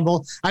Royal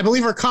Rumble. I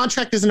believe her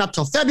contract isn't up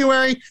till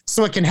February,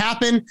 so it can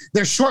happen.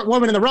 They're short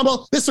women in the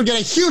Rumble. This will get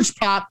a huge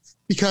pop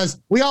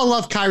because we all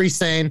love Kairi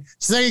Sane.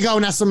 So there you go,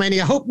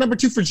 Nestlemania. Hope number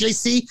 2 for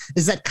JC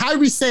is that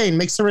Kairi Sane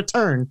makes a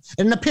return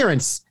and an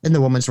appearance in the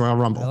Women's Royal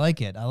Rumble. I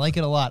like it. I like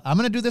it a lot. I'm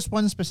going to do this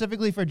one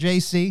specifically for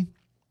JC.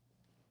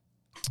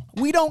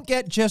 We don't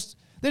get just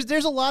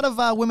there's a lot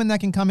of women that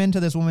can come into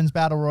this women's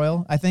battle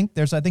royal. I think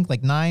there's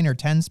like 9 or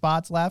 10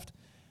 spots left.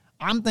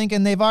 I'm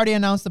thinking they've already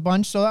announced a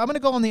bunch, so I'm going to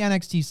go on the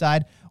NXT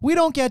side. We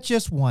don't get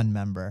just 1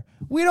 member.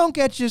 We don't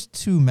get just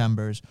 2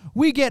 members.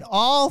 We get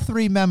all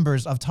 3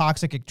 members of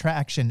Toxic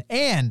Attraction,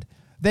 and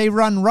they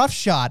run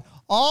roughshod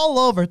all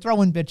over,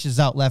 throwing bitches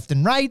out left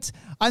and right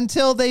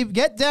until they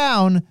get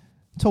down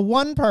to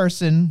 1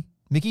 person,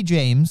 Mickie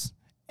James,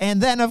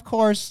 and then, of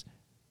course,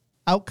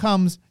 out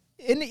comes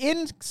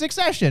in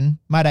succession,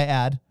 might I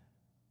add,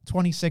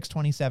 26,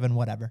 27,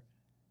 whatever.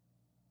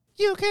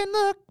 You can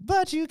look,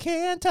 but you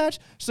can't touch.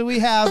 So we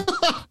have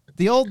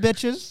the old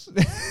bitches,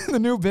 the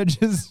new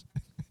bitches,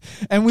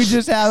 and we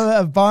just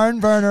have a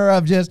barn burner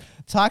of just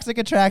Toxic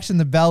Attraction.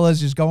 The Bellas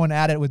just going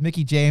at it with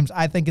Mickie James.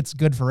 I think it's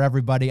good for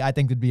everybody. I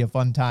think it'd be a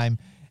fun time.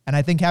 And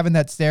I think having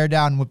that stare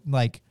down with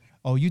like,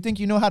 oh, you think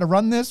you know how to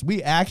run this?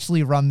 We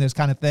actually run this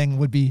kind of thing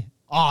would be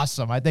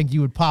awesome. I think you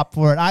would pop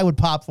for it. I would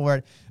pop for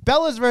it.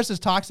 Bellas versus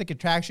Toxic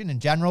Attraction in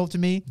general, to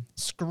me,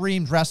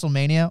 screams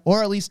WrestleMania,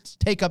 or at least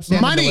take up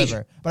Stand and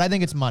Deliver. But I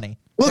think it's money.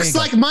 Looks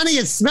like money.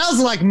 It smells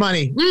like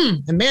money.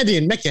 And Mandy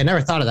and Mickie, I never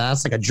thought of that.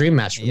 That's like a dream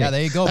match for me. Yeah,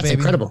 there you go, That's baby.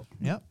 incredible.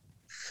 Yep.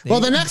 Well,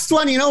 the next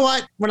one, you know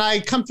what? When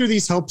I come through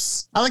these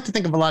hopes, I like to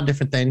think of a lot of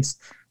different things.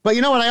 But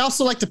you know what? I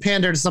also like to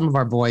pander to some of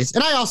our boys.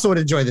 And I also would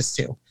enjoy this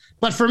too.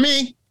 But for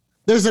me,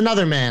 there's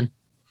another man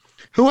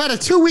who had a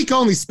 2-week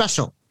only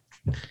special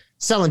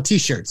selling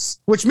T-shirts,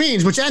 which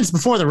ends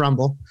before the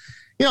Rumble.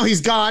 You know,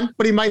 he's gone,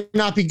 but he might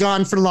not be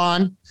gone for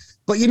long.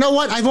 But you know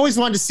what? I've always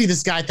wanted to see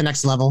this guy at the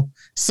next level.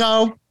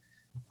 So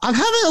I'm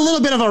having a little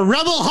bit of a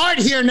rebel heart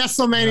here,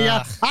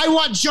 Nestlemania. I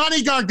want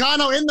Johnny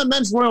Gargano in the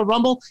Men's Royal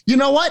Rumble. You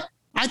know what?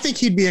 I think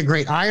he'd be a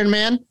great Iron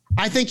Man.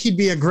 I think he'd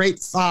be a great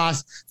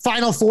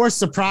Final Four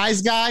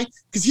surprise guy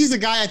because he's a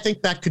guy I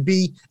think that could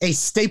be a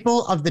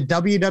staple of the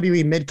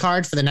WWE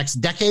mid-card for the next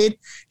decade.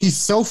 He's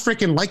so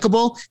freaking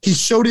likable. He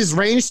showed his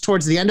range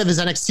towards the end of his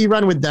NXT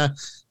run with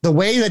the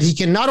way that he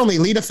can not only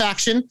lead a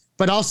faction,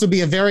 but also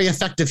be a very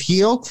effective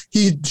heel.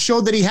 He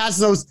showed that he has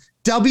those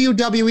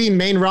WWE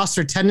main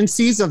roster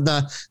tendencies of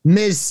the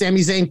Miz,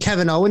 Sami Zayn,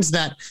 Kevin Owens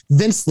that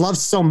Vince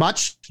loves so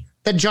much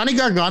that Johnny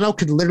Gargano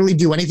could literally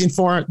do anything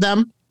for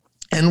them.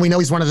 And we know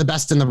he's one of the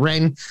best in the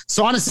ring.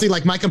 So honestly,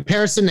 like my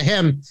comparison to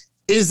him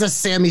is a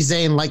Sami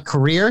Zayn-like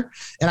career.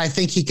 And I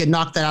think he could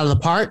knock that out of the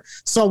park.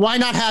 So why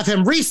not have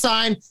him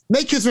re-sign,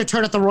 make his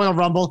return at the Royal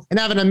Rumble, and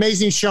have an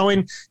amazing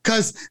showing?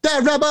 Because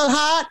that rebel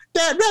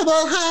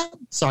hot.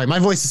 Sorry, my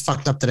voice is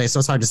fucked up today, so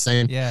it's hard to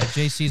say. Yeah,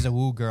 JC's a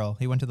woo girl.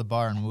 He went to the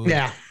bar and wooed.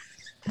 Yeah.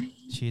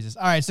 Jesus.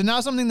 All right, so now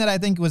something that I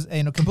think was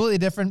completely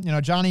different.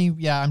 Johnny,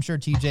 yeah, I'm sure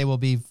TJ will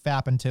be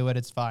fapping to it.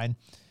 It's fine.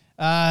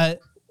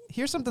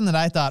 Here's something that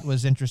I thought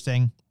was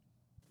interesting.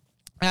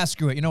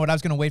 Screw it. You know what? I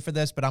was going to wait for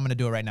this, but I'm going to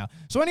do it right now.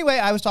 So anyway,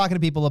 I was talking to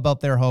people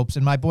about their hopes,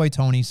 and my boy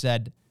Tony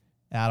said,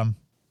 Adam,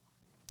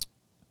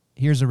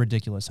 here's a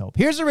ridiculous hope.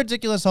 Here's a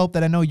ridiculous hope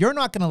that I know you're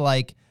not going to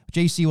like,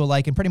 JC will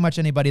like, and pretty much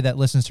anybody that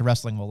listens to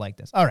wrestling will like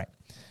this. All right.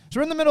 So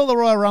we're in the middle of the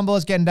Royal Rumble.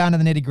 It's getting down to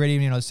the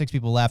nitty-gritty. 6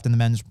 people left in the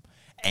men's.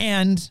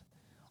 And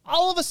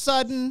all of a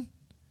sudden,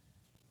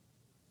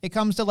 it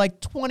comes to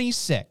like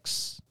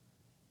 26.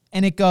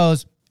 And it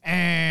goes,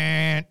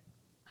 and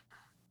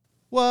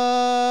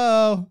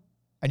whoa.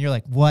 And you're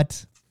like,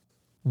 what?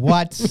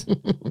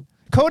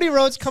 Cody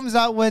Rhodes comes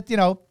out with,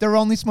 they're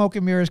only smoke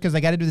and mirrors because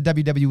they got to do the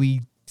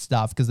WWE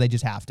stuff because they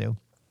just have to.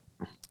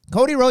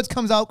 Cody Rhodes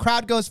comes out,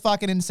 crowd goes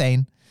fucking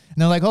insane. And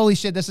they're like, holy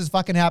shit, this is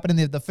fucking happening.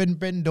 The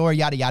forbidden door,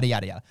 yada, yada,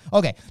 yada, yada.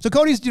 Okay, so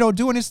Cody's,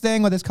 doing his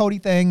thing with his Cody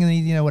thing and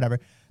he, whatever.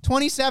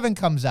 27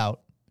 comes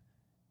out.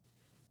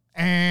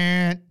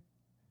 And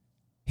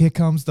here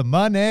comes the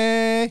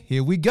money.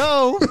 Here we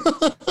go.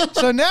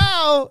 So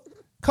now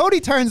Cody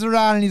turns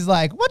around and he's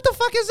like, what the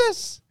fuck is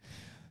this?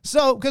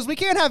 So, because we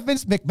can't have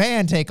Vince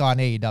McMahon take on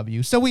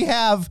AEW. So we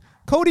have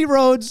Cody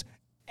Rhodes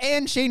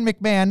and Shane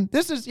McMahon.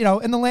 This is,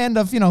 in the land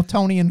of,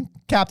 Tony and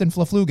Captain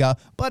Flafluga.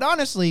 But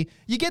honestly,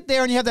 you get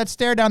there and you have that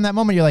stare down that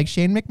moment. You're like,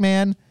 Shane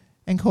McMahon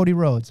and Cody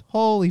Rhodes.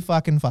 Holy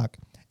fucking fuck.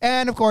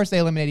 And of course, they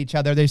eliminate each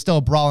other. They're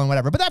still brawling,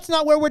 whatever. But that's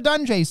not where we're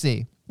done,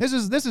 JC. This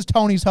is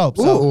Tony's hope.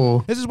 So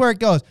Ooh. This is where it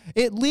goes.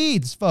 It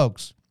leads,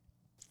 folks.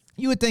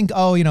 You would think, Shane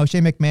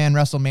McMahon,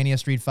 WrestleMania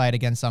street fight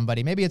against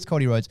somebody. Maybe it's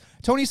Cody Rhodes.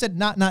 Tony said,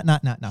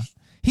 no.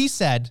 He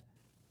said,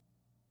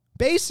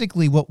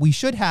 basically what we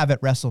should have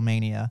at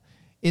WrestleMania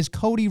is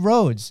Cody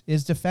Rhodes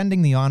is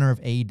defending the honor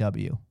of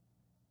AEW.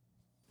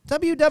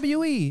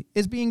 WWE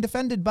is being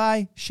defended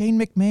by Shane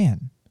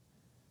McMahon.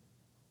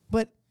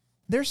 But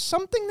there's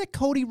something that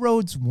Cody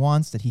Rhodes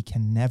wants that he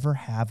can never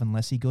have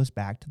unless he goes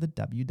back to the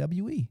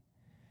WWE.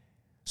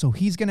 So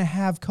he's going to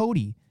have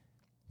Cody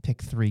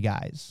pick 3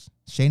 guys.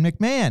 Shane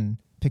McMahon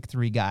pick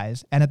 3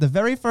 guys. And at the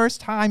very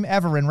first time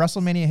ever in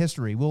WrestleMania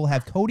history, we'll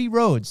have Cody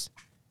Rhodes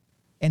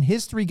and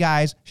his 3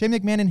 guys, Shane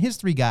McMahon and his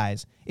 3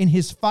 guys, in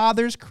his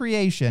father's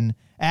creation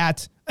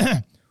at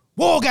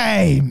War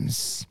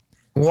Games.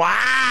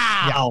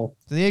 Wow. Yeah. So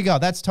there you go.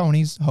 That's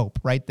Tony's hope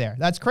right there.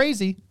 That's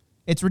crazy.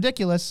 It's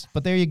ridiculous,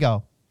 but there you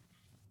go.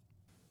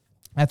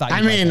 I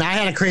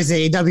had a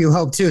crazy AEW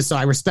hope too, so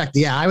I respect.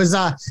 Yeah, I was.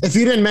 If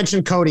you didn't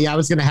mention Cody, I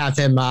was going to have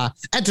him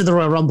enter the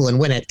Royal Rumble and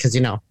win it because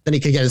then he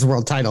could get his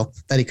world title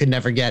that he could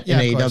never get in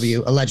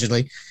AEW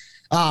allegedly.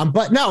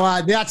 But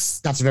no,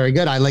 that's very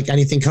good. I like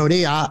anything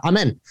Cody. I'm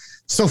in.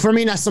 So for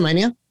me,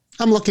 WrestleMania,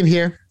 I'm looking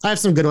here. I have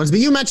some good ones, but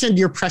you mentioned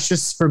your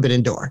precious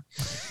Forbidden Door.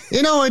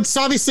 It's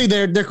obviously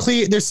they're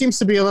clear. There seems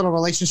to be a little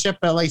relationship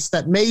at least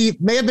that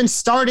may have been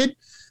started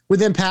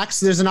with Impact.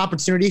 So there's an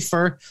opportunity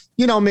for,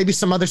 maybe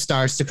some other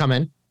stars to come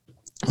in.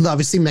 With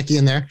obviously Mickey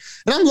in there.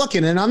 And I'm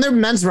looking, and on their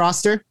men's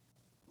roster,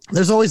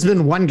 there's always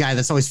been one guy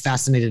that's always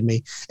fascinated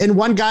me. And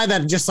one guy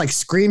that just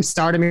screams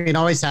star to me and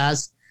always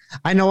has.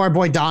 I know our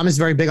boy Dom is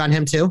very big on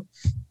him too.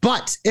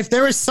 But if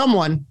there is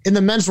someone in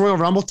the men's Royal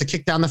Rumble to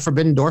kick down the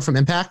Forbidden Door from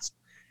Impact,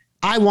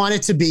 I want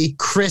it to be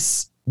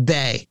Chris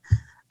Bay.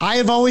 I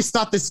have always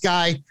thought this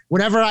guy,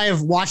 whenever I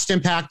have watched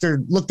Impact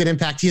or looked at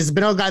Impact, he has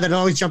been a guy that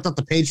always jumped off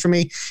the page for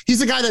me.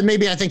 He's a guy that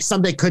maybe I think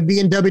someday could be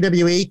in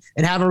WWE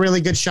and have a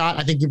really good shot.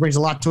 I think he brings a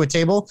lot to a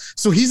table.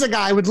 So he's a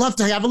guy I would love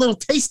to have a little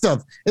taste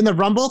of in the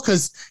Rumble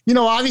because,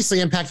 obviously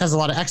Impact has a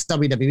lot of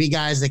ex-WWE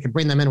guys. They could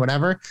bring them in,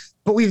 whatever.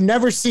 But we've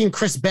never seen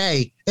Chris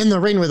Bay in the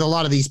ring with a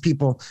lot of these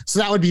people. So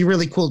that would be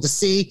really cool to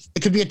see.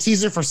 It could be a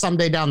teaser for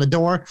someday down the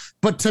door.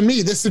 But to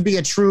me, this would be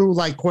a true,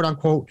 quote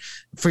unquote,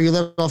 for you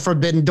little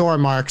Forbidden Door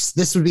marks.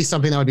 This would be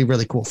something that would be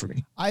really cool for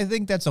me. I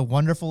think that's a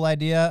wonderful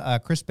idea.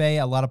 Chris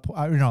Bay,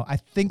 I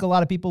think a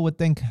lot of people would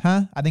think,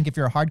 I think if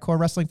you're a hardcore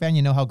wrestling fan,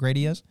 you know how great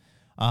he is.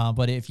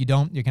 But if you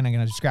don't, you're kind of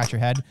going to scratch your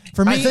head.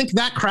 For me, I think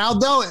that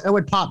crowd, though, it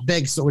would pop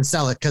big, so it would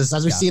sell it. Because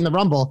as we see in the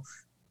Rumble,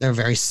 they're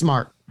very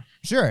smart.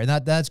 Sure, and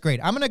that's great.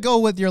 I'm going to go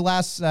with your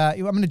last. I'm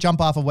going to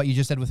jump off of what you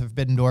just said with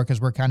Forbidden Door because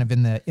we're kind of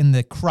in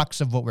the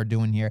crux of what we're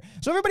doing here.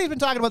 So everybody's been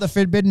talking about the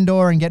Forbidden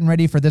Door and getting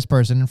ready for this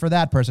person and for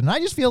that person. And I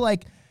just feel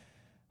like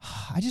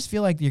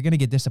you're going to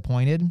get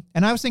disappointed.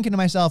 And I was thinking to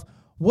myself,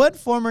 what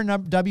former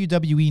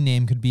WWE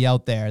name could be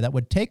out there that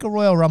would take a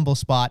Royal Rumble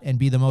spot and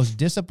be the most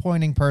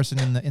disappointing person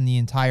in the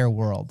entire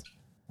world?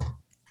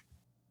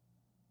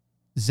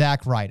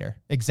 Zack Ryder.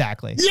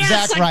 Exactly.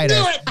 Yes, Zack Ryder.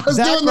 I knew it. I was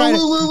Zack doing the Ryder.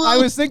 woo-woo-woo. I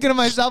was thinking to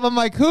myself, I'm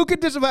like, who could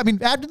disappoint? I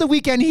mean, after the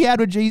weekend he had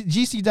with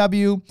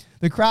GCW,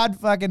 the crowd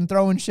fucking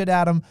throwing shit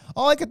at him,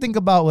 all I could think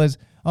about was,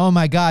 oh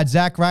my God,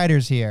 Zack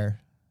Ryder's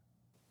here.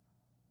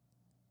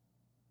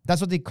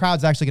 That's what the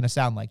crowd's actually going to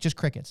sound like. Just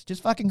crickets.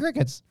 Just fucking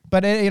crickets.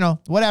 But,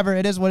 whatever.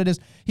 It is what it is.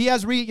 He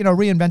has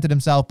reinvented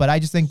himself, but I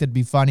just think that'd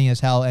be funny as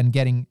hell and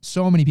getting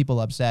so many people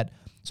upset.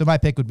 So my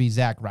pick would be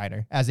Zack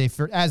Ryder as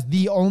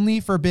the only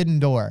Forbidden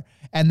Door.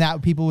 And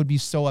that people would be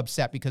so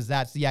upset because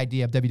that's the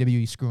idea of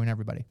WWE screwing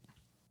everybody.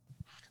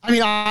 I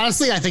mean,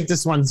 honestly, I think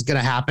this one's going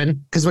to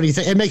happen because what do you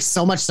think? It makes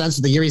so much sense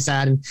with the year he's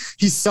had. And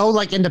he's so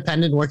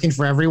independent working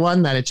for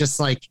everyone that it just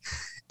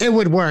it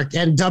would work.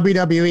 And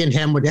WWE and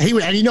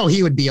him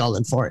he would be all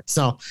in for it.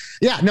 So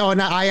yeah, no. And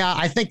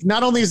I think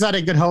not only is that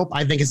a good hope,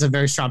 I think it's a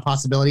very strong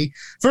possibility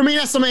for me.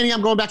 WrestleMania,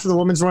 I'm going back to the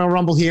Women's Royal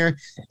Rumble here.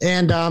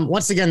 And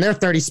once again, their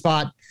 30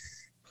 spot.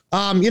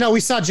 We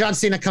saw John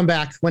Cena come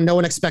back when no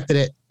one expected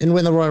it and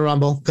win the Royal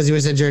Rumble because he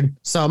was injured.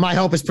 So my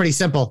hope is pretty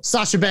simple.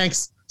 Sasha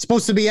Banks,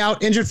 supposed to be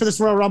out, injured for this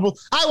Royal Rumble.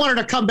 I want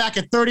her to come back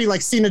at 30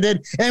 like Cena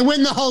did and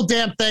win the whole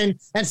damn thing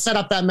and set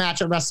up that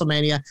match at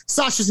WrestleMania.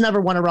 Sasha's never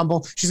won a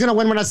Rumble. She's going to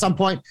win one at some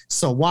point.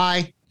 So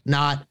why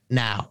not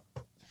now?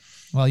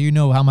 Well, you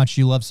know how much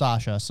you love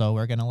Sasha, so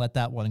we're going to let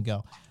that one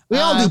go. We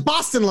all do.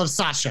 Boston loves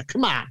Sasha.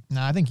 Come on.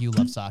 No, I think you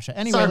love Sasha.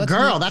 Anyway, that's our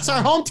girl. That's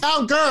our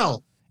hometown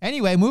girl.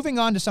 Anyway, moving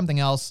on to something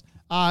else.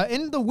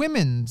 In the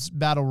women's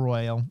battle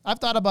royal, I've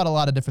thought about a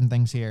lot of different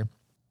things here.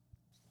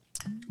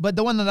 But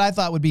the one that I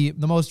thought would be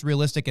the most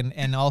realistic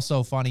and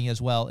also funny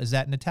as well is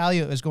that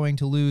Natalya is going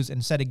to lose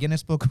and set a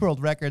Guinness Book of World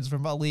Records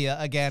from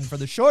Aaliyah again for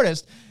the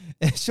shortest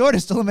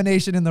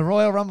elimination in the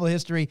Royal Rumble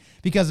history,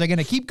 because they're going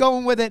to keep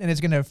going with it and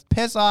it's going to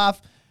piss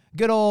off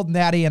good old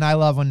Natty. And I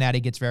love when Natty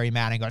gets very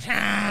mad and goes,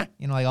 ah,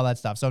 like all that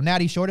stuff. So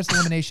Natty, shortest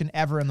elimination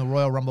ever in the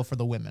Royal Rumble for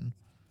the women.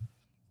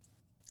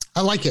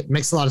 I like it.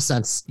 Makes a lot of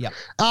sense. Yeah.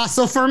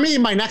 So for me,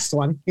 my next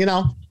one,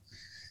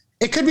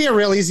 it could be a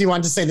real easy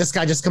one to say this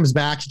guy just comes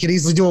back. He could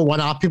easily do a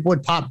one-off. People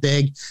would pop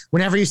big.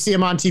 Whenever you see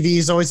him on TV,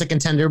 he's always a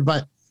contender.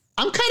 But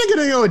I'm kind of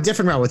going to go a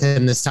different route with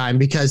him this time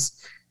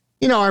because,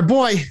 our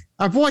boy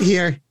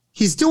here,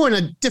 he's doing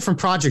a different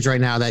project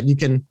right now that you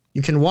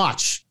can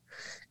watch.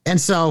 And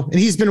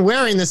he's been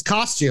wearing this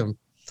costume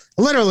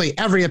literally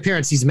every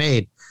appearance he's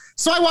made.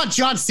 So I want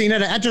John Cena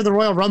to enter the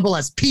Royal Rumble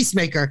as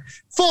Peacemaker,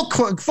 full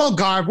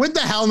garb with the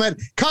helmet,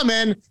 come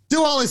in,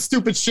 do all his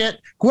stupid shit.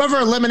 Whoever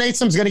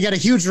eliminates him is going to get a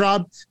huge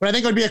rub. But I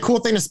think it would be a cool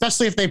thing,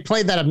 especially if they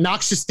played that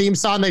obnoxious theme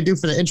song they do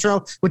for the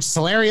intro, which is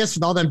hilarious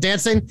with all them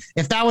dancing.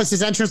 If that was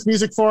his entrance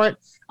music for it,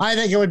 I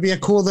think it would be a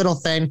cool little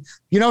thing.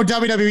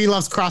 WWE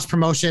loves cross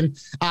promotion.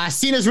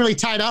 Cena's really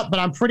tied up, but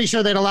I'm pretty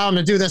sure they'd allow him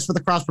to do this for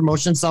the cross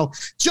promotion. So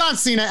John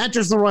Cena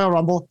enters the Royal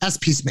Rumble as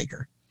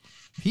Peacemaker.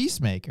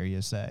 Peacemaker,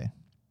 you say?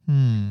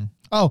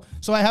 Oh,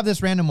 so I have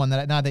this random one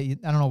that I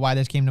don't know why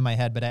this came to my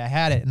head, but I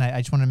had it and I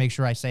just want to make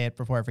sure I say it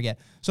before I forget.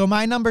 So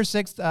my number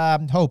 6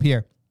 hope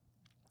here.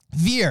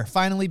 Veer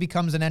finally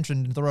becomes an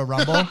entrant into the Royal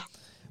Rumble,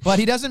 but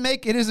he doesn't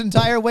make it his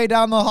entire way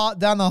down the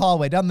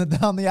hallway, down the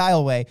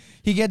aisleway.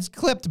 He gets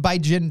clipped by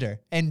Jinder,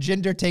 and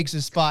Jinder takes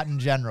his spot in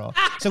general.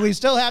 So we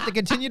still have to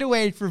continue to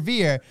wait for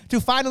Veer to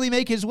finally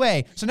make his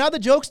way. So now the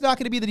joke's not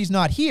going to be that he's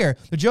not here.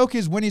 The joke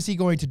is, when is he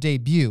going to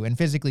debut and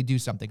physically do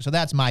something? So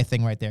that's my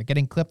thing right there,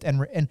 getting clipped,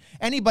 and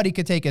anybody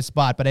could take his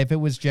spot, but if it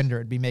was Jinder,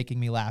 it'd be making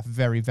me laugh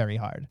very, very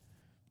hard.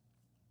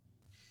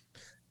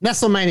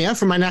 Nestlemania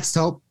for my next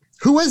hope.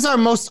 Who is our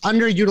most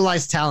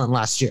underutilized talent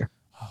last year?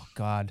 Oh,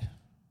 God.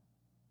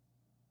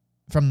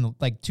 From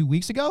 2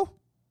 weeks ago?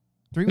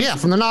 3 weeks ago?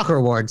 From the Knocker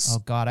Awards.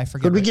 Oh, God, I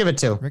forget. Who'd we give it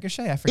to?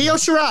 Ricochet, I forget. Io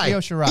Shirai. Io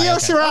Shirai. Io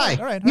Okay. Shirai.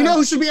 All right. You know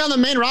who should be on the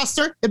main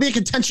roster? It'd be a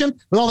contention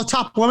with all the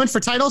top women for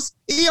titles?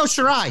 Io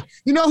Shirai.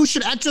 You know who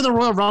should enter the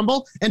Royal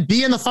Rumble and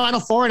be in the Final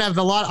Four and have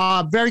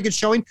a very good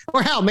showing?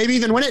 Or hell, maybe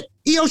even win it?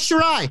 Io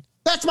Shirai.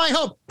 That's my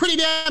hope. Pretty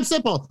damn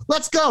simple.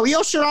 Let's go. Io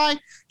Shirai.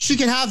 She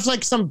can have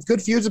some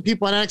good feuds with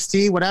people in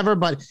NXT, whatever,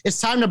 but it's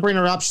time to bring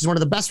her up. She's one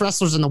of the best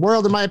wrestlers in the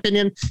world, in my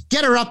opinion.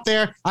 Get her up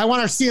there. I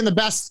want her seeing the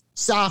best,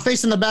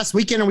 facing the best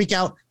week in and week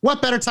out. What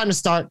better time to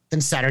start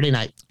than Saturday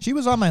night? She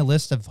was on my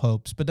list of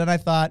hopes, but then I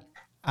thought,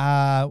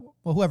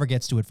 whoever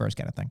gets to it first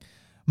kind of thing.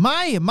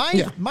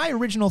 My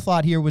original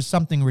thought here was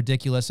something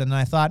ridiculous, and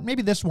I thought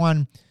maybe this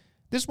one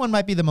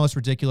might be the most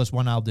ridiculous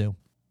one I'll do.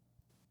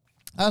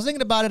 I was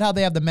thinking about it, how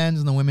they have the men's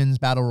and the women's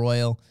battle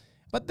royal,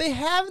 but they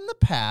have in the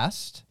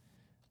past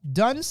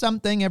done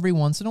something every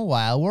once in a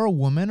while where a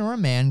woman or a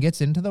man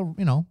gets into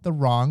the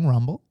wrong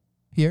rumble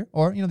here,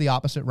 or the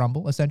opposite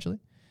rumble essentially.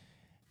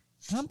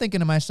 And I'm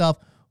thinking to myself,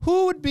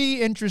 who would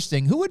be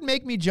interesting? Who would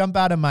make me jump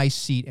out of my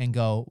seat and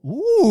go,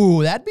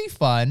 ooh, that'd be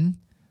fun?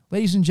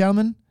 Ladies and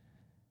gentlemen,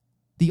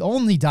 the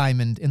only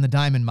diamond in the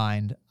diamond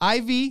mine,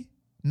 Ivy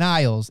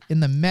Niles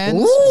in the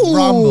men's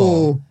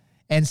rumble,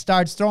 and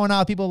starts throwing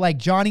out people like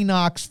Johnny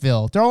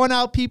Knoxville, throwing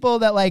out people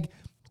that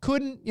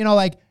couldn't,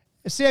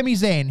 Sami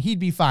Zayn, he'd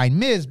be fine.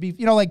 Miz,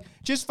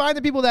 just find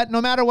the people that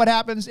no matter what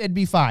happens, it'd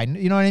be fine.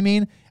 You know what I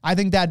mean? I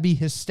think that'd be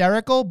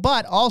hysterical,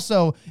 but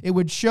also it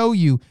would show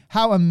you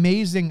how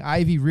amazing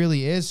Ivy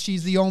really is.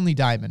 She's the only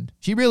diamond.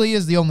 She really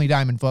is the only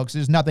diamond, folks.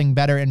 There's nothing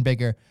better and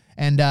bigger.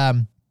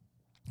 And,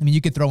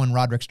 you could throw in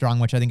Roderick Strong,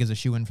 which I think is a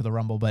shoo-in for the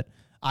Rumble, but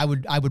I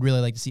would really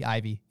like to see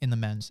Ivy in the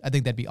men's. I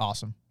think that'd be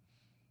awesome.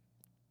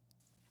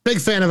 Big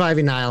fan of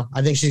Ivy Nile.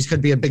 I think she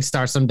could be a big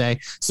star someday.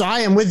 So I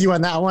am with you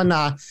on that one.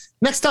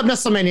 Next up,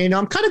 Nestlemania.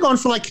 I'm kind of going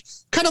for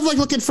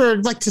looking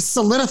for to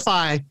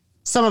solidify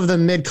some of the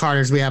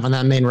mid-carders we have on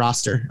that main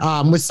roster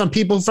with some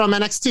people from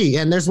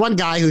NXT. And there's one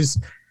guy he's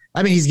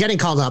getting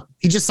called up.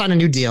 He just signed a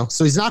new deal,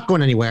 so he's not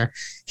going anywhere.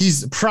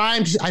 He's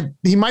primed.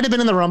 He might have been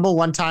in the Rumble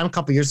one time a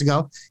couple years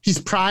ago. He's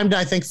primed,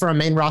 I think, for a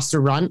main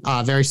roster run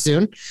very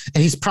soon.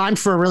 And he's primed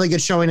for a really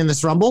good showing in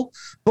this Rumble.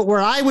 But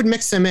where I would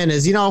mix him in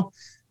is,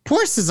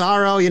 poor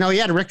Cesaro, he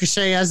had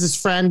Ricochet as his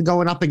friend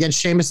going up against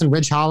Sheamus and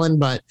Ridge Holland,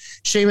 but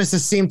Sheamus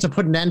has seemed to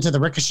put an end to the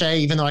Ricochet,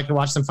 even though I could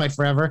watch them fight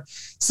forever.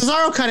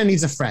 Cesaro kind of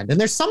needs a friend. And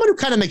there's someone who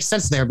kind of makes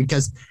sense there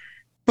because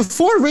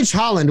before Ridge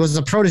Holland was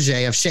a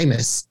protege of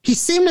Sheamus, he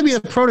seemed to be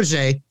the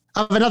protege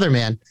of another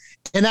man.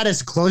 And that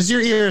is, close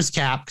your ears,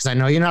 Cap, because I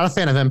know you're not a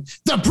fan of him,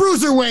 the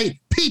Bruiserweight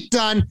Pete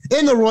Dunne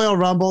in the Royal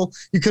Rumble.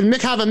 You can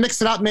have him mix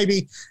it up,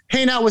 maybe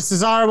hang out with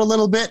Cesaro a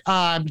little bit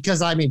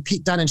because,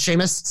 Pete Dunne and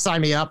Sheamus,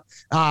 sign me up.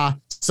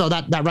 So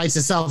that writes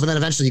itself, and then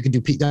eventually you could do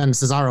Pete Dunne and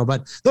Cesaro.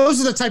 But those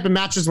are the type of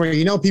matches where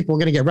people are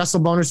going to get wrestle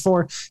boners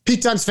for.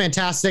 Pete Dunne's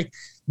fantastic.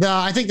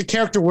 I think the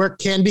character work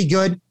can be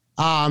good.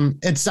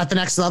 It's at the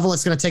next level.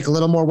 It's going to take a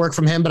little more work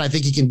from him, but I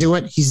think he can do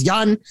it. He's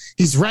young.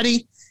 He's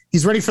ready.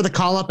 He's ready for the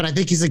call up, and I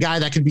think he's a guy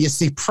that could be a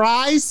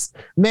surprise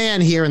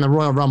man here in the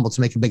Royal Rumble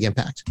to make a big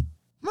impact.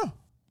 Huh.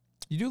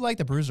 You do like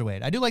the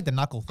bruiserweight. I do like the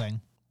knuckle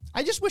thing.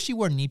 I just wish he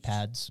wore knee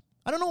pads.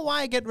 I don't know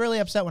why I get really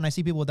upset when I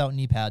see people without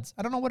knee pads.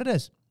 I don't know what it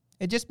is.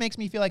 It just makes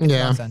me feel like it's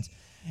nonsense.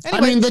 Anyway,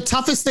 I mean, the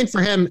toughest thing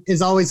for him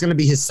is always going to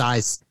be his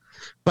size.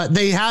 But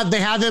they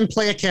have him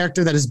play a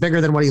character that is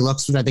bigger than what he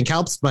looks, which I think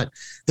helps. But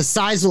the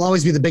size will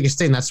always be the biggest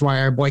thing. That's why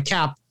our boy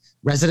Cap,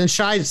 resident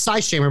size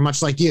shamer,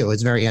 much like you,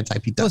 is very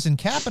anti-Pete Dunne. Listen,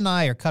 Cap and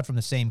I are cut from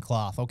the same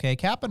cloth, okay?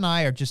 Cap and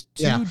I are just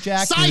two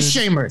jack size dudes.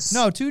 shamers.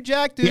 No, two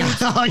jack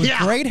dudes with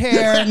great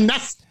hair and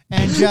just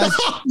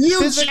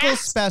physical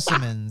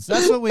specimens.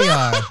 That's what we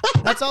are.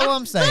 That's all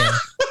I'm saying.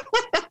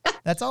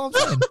 That's all I'm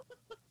saying.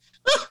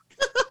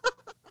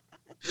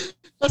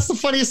 That's the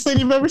funniest thing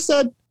you've ever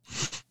said.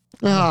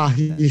 Oh,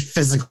 you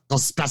physical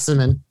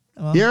specimen.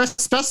 Well, you're a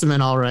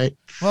specimen, all right.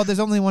 Well, there's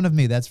only one of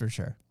me, that's for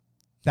sure.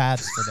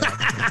 That's for damn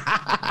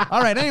sure.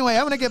 All right, anyway,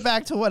 I'm going to get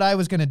back to what I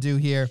was going to do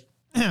here.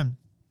 I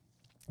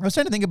was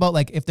trying to think about,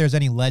 like, if there's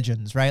any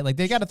legends, right? Like,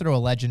 they got to throw a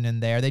legend in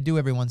there. They do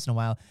every once in a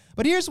while.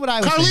 But here's what I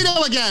was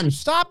Carlito again.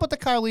 Stop with the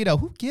Carlito.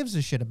 Who gives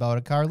a shit about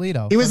a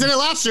Carlito? He was in it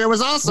last year. It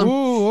was awesome.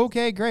 Ooh,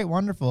 okay, great,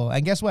 wonderful.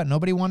 And guess what?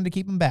 Nobody wanted to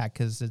keep him back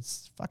because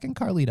it's fucking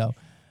Carlito.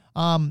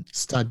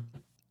 Stud.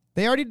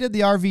 They already did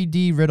the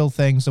RVD Riddle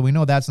thing, so we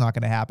know that's not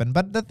going to happen.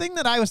 But the thing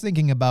that I was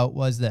thinking about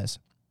was this.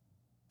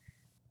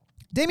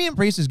 Damian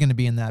Priest is going to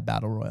be in that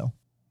Battle Royal.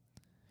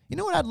 You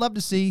know what I'd love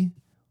to see?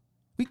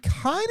 We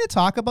kind of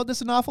talk about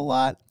this an awful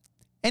lot,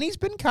 and he's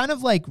been kind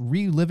of like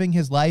reliving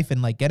his life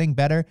and like getting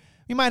better.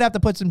 We might have to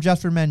put some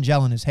Just for Men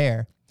gel in his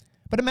hair.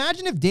 But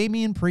imagine if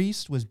Damian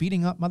Priest was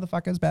beating up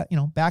motherfuckers back,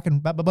 back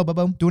and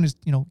boom, doing his,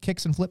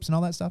 kicks and flips and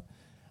all that stuff.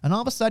 And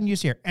all of a sudden you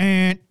just hear,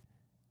 and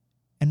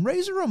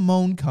Razor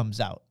Ramon comes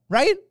out.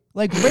 Right?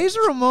 Like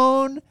Razor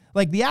Ramon,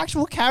 like the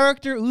actual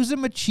character, Uzo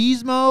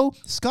Machismo,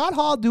 Scott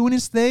Hall doing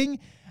his thing,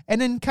 and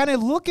then kind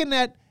of looking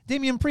at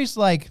Damian Priest,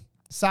 like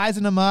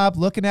sizing him up,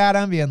 looking at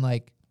him, being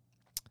like,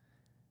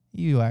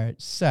 you are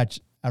such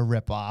a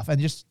ripoff, and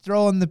just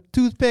throwing the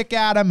toothpick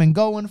at him and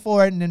going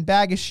for it and then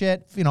bag of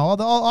shit,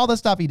 all the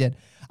stuff he did.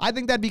 I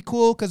think that'd be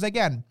cool because,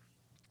 again,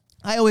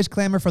 I always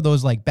clamor for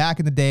those, like, back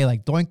in the day,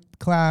 like Doink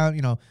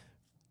Clown,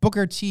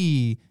 Booker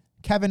T,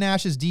 Kevin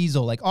Nash's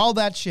Diesel, like all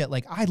that shit.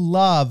 Like I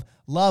love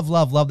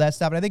that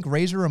stuff. And I think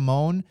Razor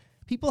Ramon,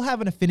 people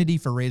have an affinity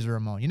for Razor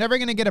Ramon. You're never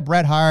going to get a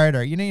Bret Hart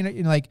or,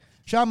 like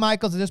Shawn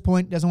Michaels at this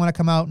point doesn't want to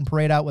come out and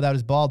parade out without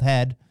his bald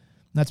head.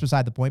 That's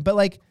beside the point. But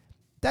like,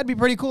 that'd be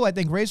pretty cool. I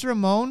think Razor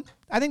Ramon,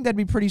 I think that'd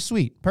be pretty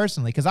sweet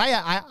personally. Because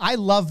I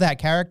love that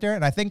character.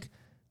 And I think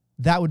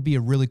that would be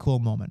a really cool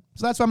moment.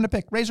 So that's what I'm going to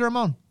pick. Razor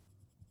Ramon.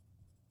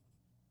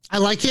 I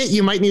like it.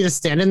 You might need a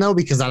stand-in though,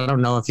 because I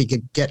don't know if he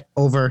could get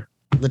over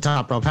the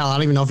top rope. Hell, I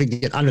don't even know if he can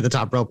get under the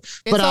top rope.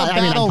 It's a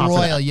battle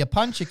royal. You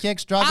punch, you kick,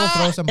 struggle,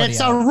 throw somebody out. It's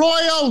a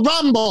Royal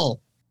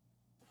Rumble.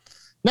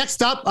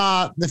 Next up,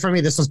 for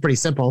me, this was pretty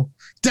simple.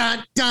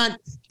 Dun, dun,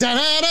 dun,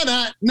 dun, dun,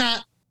 dun, dun.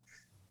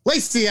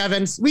 Lacey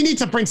Evans. We need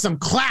to bring some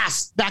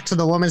class back to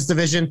the women's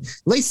division.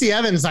 Lacey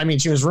Evans, I mean,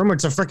 she was rumored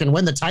to freaking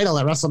win the title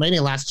at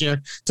WrestleMania last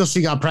year till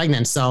she got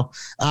pregnant. So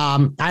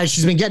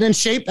she's been getting in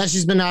shape as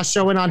she's been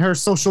showing on her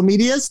social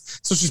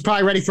medias. So she's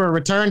probably ready for a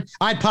return.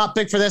 I'd pop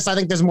big for this. I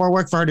think there's more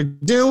work for her to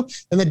do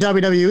in the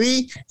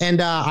WWE.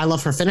 And I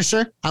love her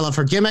finisher. I love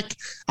her gimmick.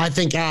 I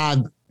think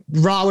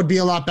Raw would be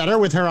a lot better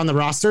with her on the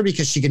roster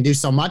because she can do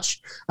so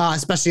much,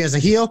 especially as a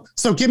heel.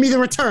 So give me the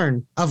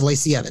return of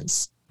Lacey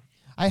Evans.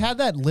 I had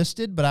that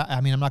listed, but I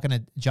mean, I'm not going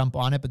to jump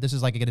on it, but this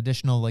is like an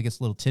additional, like, this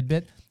little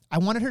tidbit. I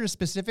wanted her to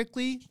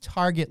specifically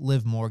target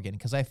Liv Morgan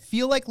because I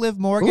feel like Liv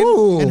Morgan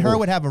and her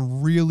would have a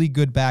really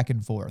good back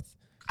and forth.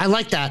 I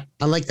like that.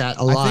 I like that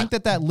a lot. I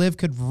think that Liv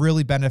could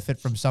really benefit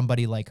from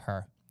somebody like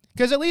her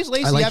because at least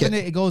Lacey Evans,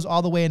 it goes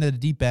all the way into the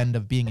deep end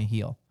of being a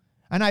heel.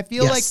 And I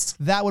feel like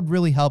that would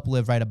really help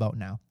Liv right about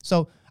now.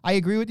 So I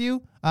agree with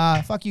you.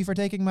 Fuck you for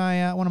taking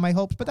my one of my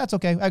hopes, but that's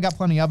okay. I've got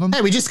plenty of them.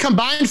 Hey, we just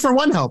combined for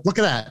one hope. Look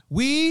at that.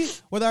 We,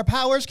 with our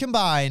powers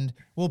combined,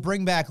 will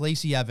bring back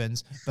Lacey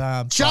Evans.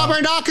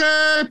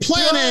 Jobberknocker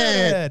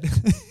Planet.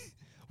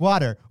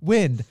 Water,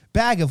 wind,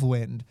 bag of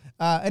wind.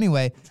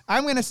 Anyway,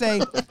 I'm going to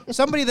say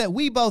somebody that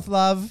we both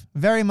love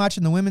very much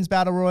in the Women's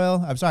Battle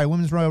Royal. I'm sorry,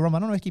 Women's Royal Rumble. I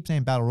don't know if I keep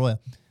saying Battle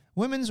Royal.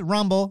 Women's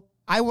Rumble.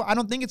 I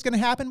don't think it's going to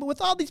happen, but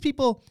with all these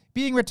people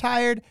being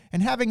retired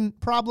and having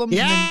problems.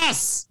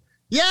 Yes.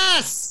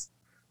 Yes.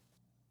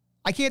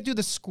 I can't do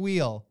the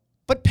squeal,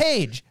 but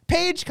Paige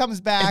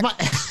comes back.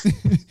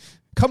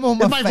 Come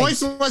on, if my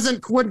voice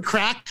wouldn't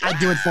crack, I'd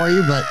do it for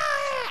you, but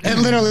it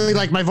literally,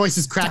 like, my voice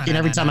is cracking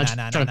every time I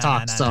try to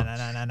talk. So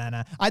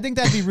I think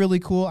that'd be really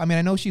cool. I mean,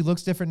 I know she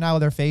looks different now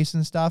with her face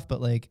and stuff, but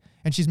like,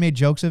 and she's made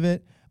jokes of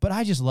it, but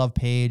I just love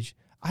Paige.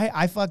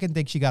 I fucking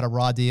think she got a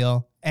Raw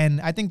deal.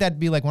 And I think that'd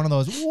be like one of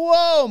those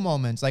whoa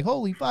moments, like,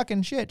 holy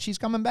fucking shit, she's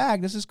coming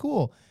back. This is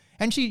cool.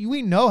 And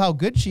we know how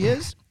good she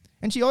is.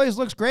 And she always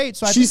looks great.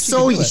 So she's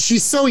so young.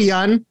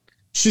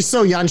 She's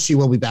so young. She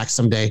will be back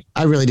someday.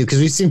 I really do. Because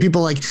we've seen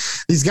people like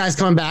these guys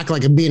coming back,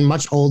 like being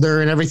much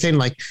older and everything.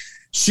 Like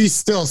she's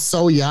still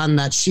so young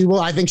that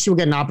I think she will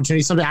get an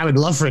opportunity someday. I would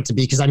love for it to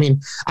be, because I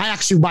mean,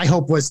 my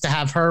hope was to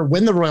have her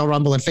win the Royal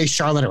Rumble and face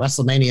Charlotte at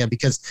WrestleMania,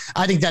 because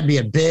I think that'd be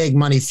a big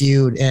money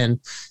feud. And,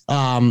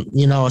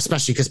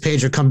 especially because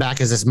Paige would come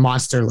back as this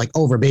monster, like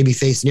over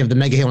babyface, and you have the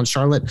Mega Heel and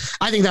Charlotte.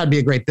 I think that'd be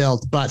a great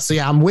build. But so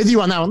yeah, I'm with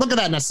you on that one. Look at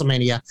that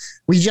WrestleMania.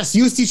 We just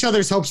used each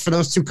other's hopes for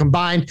those two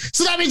combined.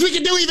 So that means we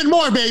can do even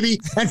more, baby.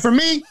 And for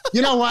me,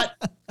 you know what?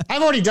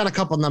 I've already done a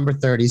couple number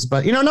 30s,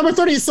 but number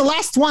 30 is the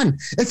last one.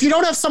 If you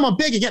don't have someone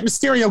big, you get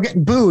Mysterio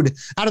getting booed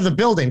out of the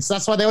building. So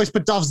that's why they always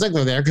put Dolph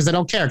Ziggler there, because they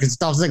don't care, because it's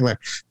Dolph Ziggler.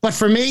 But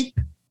for me,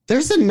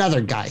 there's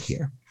another guy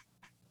here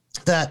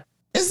that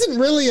isn't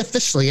really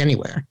officially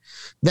anywhere.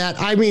 There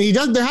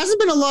hasn't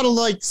been a lot of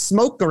like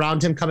smoke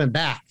around him coming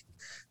back,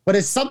 but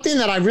it's something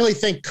that I really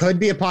think could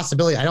be a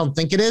possibility. I don't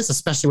think it is,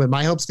 especially what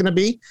my hope's going to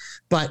be.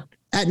 But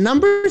at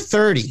number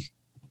 30,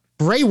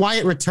 Bray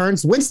Wyatt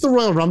returns, wins the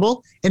Royal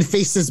Rumble, and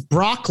faces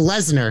Brock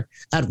Lesnar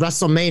at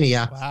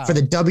WrestleMania for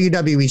the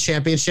WWE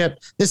Championship.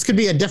 This could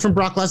be a different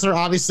Brock Lesnar.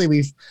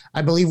 Obviously,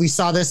 I believe we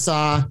saw this.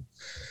 Have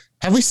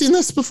we seen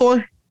this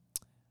before?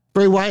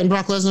 Bray Wyatt and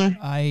Brock Lesnar?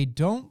 I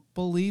don't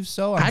believe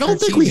so. I don't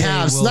think we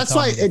have. So that's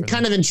why it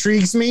kind of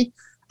intrigues me.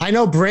 I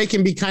know Bray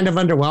can be kind of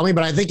underwhelming,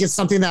 but I think it's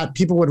something that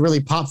people would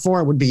really pop for.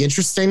 It would be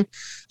interesting.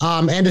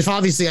 And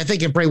I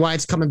think if Bray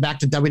Wyatt's coming back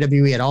to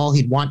WWE at all,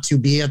 he'd want to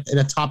be a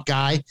top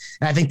guy.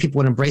 And I think people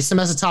would embrace him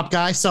as a top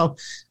guy. So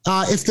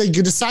if they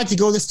decide to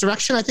go this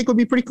direction, I think it would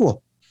be pretty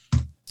cool.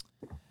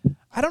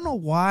 I don't know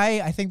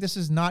why I think this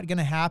is not going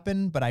to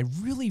happen, but I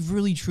really,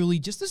 really, truly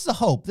this is a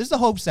hope. This is the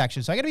hope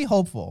section. So I got to be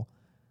hopeful.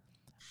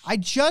 I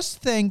just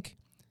think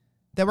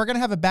that we're going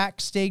to have a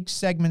backstage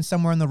segment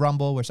somewhere in the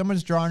Rumble where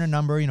someone's drawing a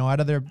number, out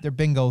of their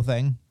bingo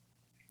thing.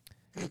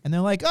 And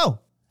they're like, oh,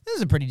 this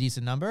is a pretty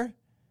decent number.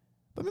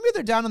 But maybe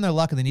they're down on their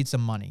luck and they need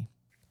some money.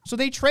 So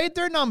they trade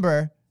their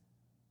number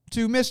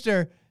to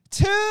Mr.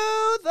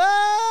 To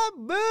the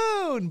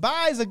Moon.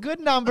 Buys a good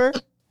number.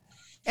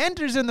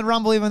 Enters in the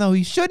Rumble even though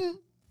he shouldn't.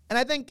 And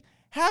I think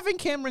having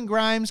Cameron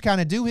Grimes kind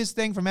of do his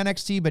thing from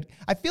NXT, but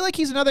I feel like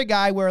he's another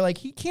guy where like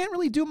he can't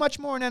really do much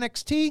more in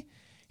NXT.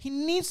 He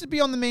needs to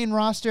be on the main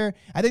roster.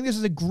 I think this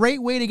is a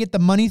great way to get the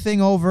money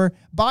thing over.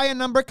 Buy a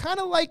number, kind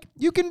of like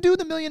you can do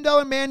the $1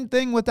 Million Man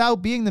thing without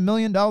being the $1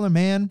 Million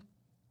Man.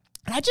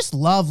 And I just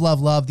love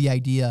the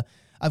idea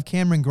of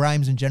Cameron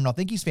Grimes in general. I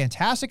think he's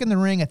fantastic in the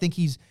ring. I think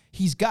he's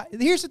got,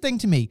 here's the thing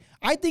to me.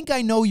 I think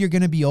I know you're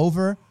going to be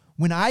over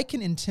when I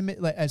can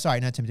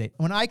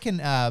when I can,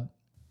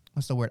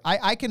 what's the word?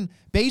 I can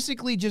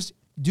basically just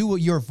do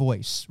your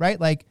voice, right?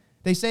 Like,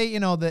 they say,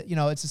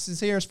 it's a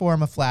sincerest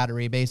form of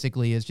flattery,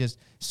 basically, is just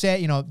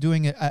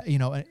doing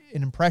an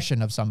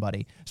impression of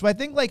somebody. So I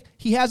think like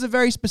he has a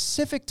very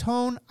specific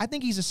tone. I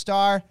think he's a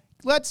star.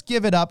 Let's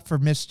give it up for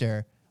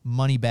Mr.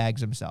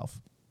 Moneybags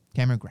himself,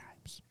 Cameron Grimes.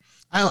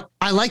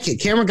 I like it.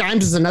 Cameron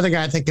Grimes is another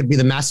guy I think could be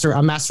a master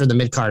of the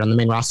mid card on the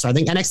main roster. I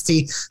think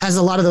NXT has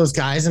a lot of those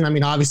guys, and I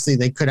mean, obviously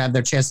they could have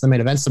their chance in the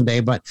main event someday.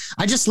 But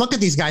I just look at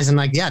these guys and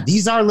like, yeah,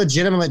 these are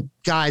legitimate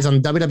guys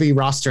on the WWE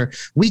roster.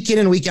 Week in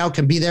and week out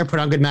can be there, put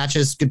on good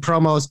matches, good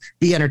promos,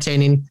 be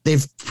entertaining.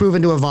 They've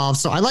proven to evolve,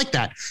 so I like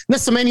that.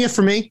 WrestleMania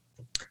for me,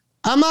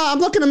 I'm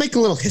looking to make a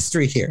little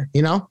history here.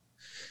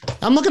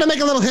 I'm looking to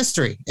make a little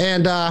history,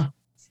 and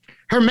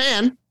her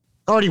man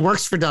already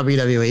works for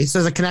WWE, so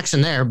there's a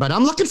connection there. But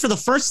I'm looking for the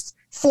first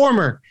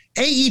former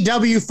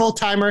AEW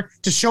full-timer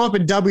to show up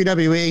in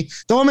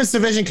WWE. The women's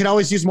division could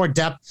always use more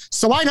depth.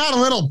 So why not a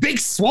little Big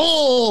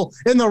Swole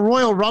in the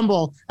Royal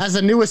Rumble as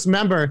the newest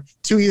member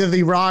to either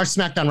the Raw or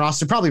SmackDown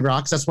roster? Probably Raw,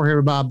 because that's where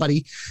her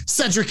buddy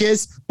Cedric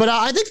is. But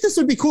I think this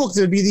would be cool because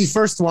it would be the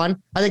first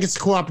one. I think it's a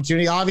cool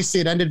opportunity.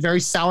 Obviously, it ended very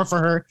sour for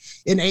her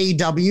in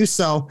AEW.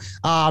 So,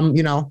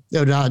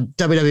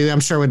 WWE, I'm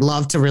sure, would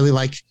love to really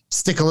like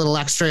stick a little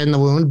extra in the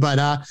wound. But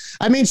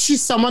I mean,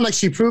 she's someone like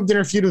she proved in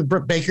her feud with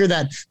Britt Baker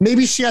that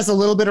maybe she has a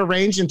little bit of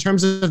range in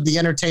terms of the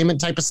entertainment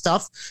type of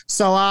stuff.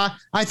 So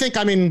I think,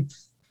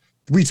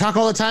 we talk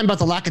all the time about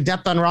the lack of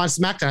depth on Raw and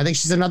SmackDown. I think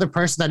she's another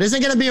person that isn't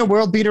going to be a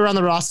world beater on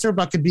the roster,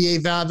 but could be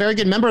a very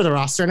good member of the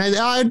roster. And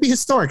it'd be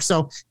historic.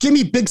 So give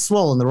me Big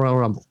Swole in the Royal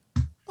Rumble.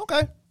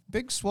 Okay.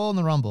 Big Swole in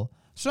the Rumble.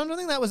 So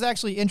something that was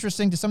actually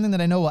interesting to something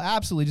that I know will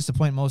absolutely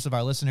disappoint most of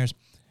our listeners.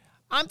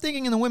 I'm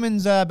thinking in the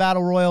women's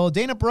battle royal,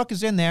 Dana Brooke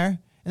is in there.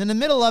 And in the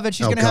middle of it,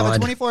 she's going to have a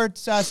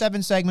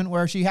 24/7 segment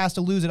where she has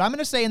to lose it. I'm going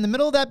to say in the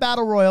middle of that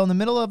battle royal, in the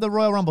middle of the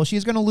Royal Rumble,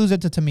 she's going to lose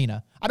it to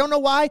Tamina. I don't know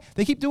why.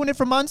 They keep doing it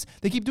for months.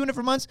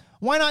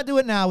 Why not do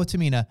it now with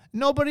Tamina?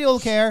 Nobody will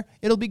care.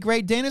 It'll be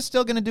great. Dana's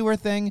still going to do her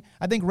thing.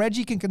 I think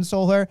Reggie can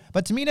console her.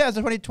 But Tamina as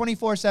a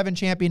 24/7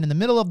 champion in the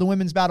middle of the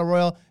women's battle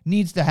royal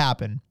needs to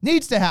happen.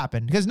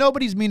 Because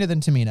nobody's meaner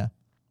than Tamina.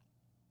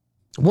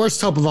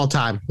 Worst hope of all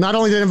time. Not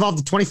only did it involve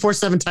the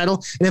 24/7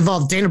 title, it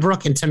involved Dana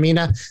Brooke and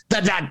Tamina.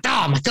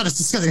 Oh my God, it's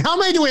disgusting. How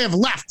many do we have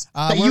left?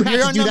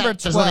 You're on number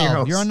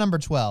 12. You're on number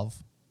 12.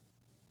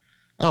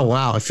 Oh,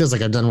 wow. It feels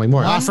like I've done way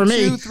more. For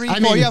me, 2, 3,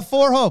 4. You have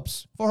 4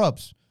 hopes. 4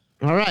 hopes.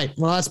 All right.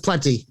 Well, that's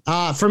plenty.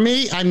 For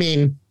me,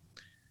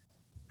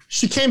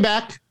 she came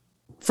back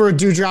for a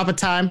dewdrop of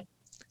time.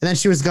 and then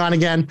she was gone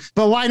again.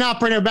 But why not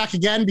bring her back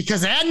again?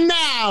 Because, and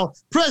now,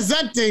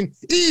 presenting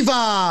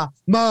Eva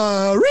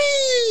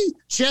Marie.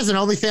 She has an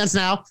OnlyFans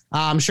now.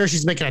 I'm sure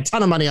she's making a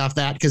ton of money off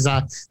that because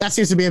that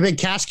seems to be a big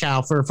cash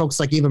cow for folks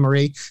like Eva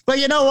Marie. But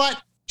you know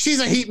what? She's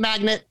a heat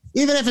magnet.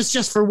 Even if it's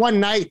just for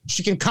one night,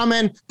 she can come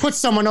in, put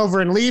someone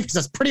over and leave because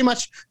that's pretty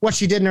much what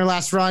she did in her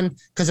last run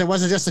because it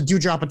wasn't just a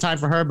dewdrop of time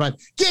for her. But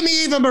give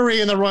me Eva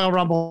Marie in the Royal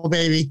Rumble,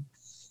 baby.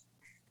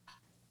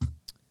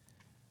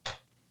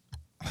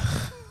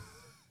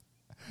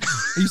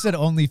 You said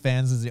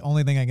OnlyFans is the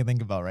only thing I can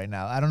think about right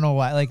now. I don't know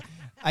why. Like,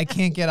 I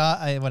can't get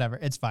whatever.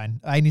 It's fine.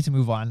 I need to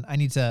move on. I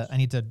need to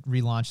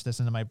relaunch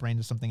this into my brain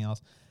to something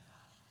else.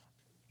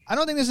 I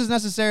don't think this is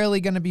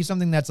necessarily going to be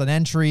something that's an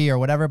entry or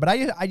whatever, but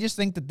I just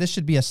think that this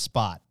should be a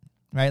spot,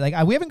 right? Like,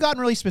 we haven't gotten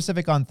really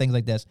specific on things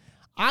like this.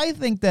 I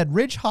think that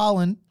Ridge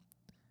Holland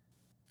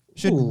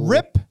should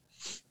rip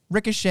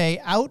Ricochet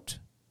out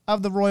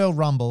of the Royal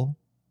Rumble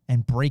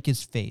and break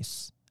his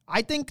face.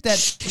 I think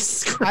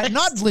that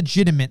not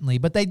legitimately,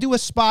 but they do a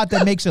spot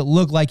that makes it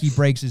look like he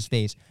breaks his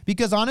face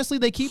because honestly,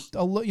 they keep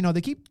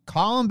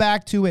calling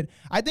back to it.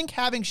 I think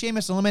having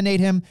Sheamus eliminate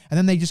him and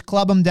then they just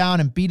club him down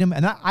and beat him.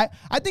 And I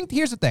think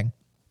here's the thing.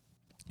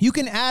 You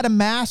can add a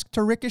mask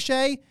to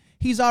Ricochet.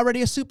 He's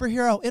already a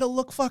superhero. It'll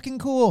look fucking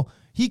cool.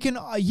 He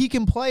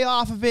can play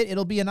off of it.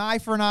 It'll be an eye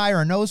for an eye or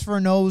a nose for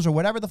a nose or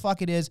whatever the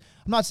fuck it is.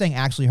 I'm not saying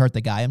actually hurt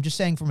the guy. I'm just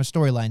saying from a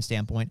storyline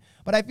standpoint.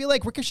 But I feel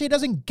like Ricochet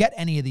doesn't get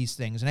any of these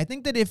things. And I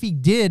think that if he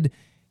did,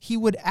 he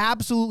would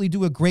absolutely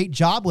do a great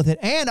job with it.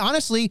 And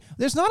honestly,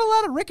 there's not a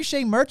lot of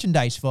Ricochet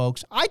merchandise,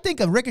 folks. I think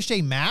a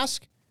Ricochet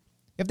mask,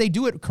 if they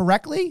do it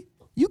correctly,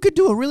 you could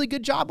do a really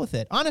good job with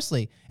it,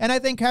 honestly. And I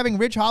think having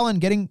Ridge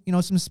Holland getting,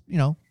 some,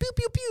 pew,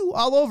 pew, pew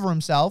all over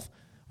himself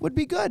would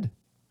be good.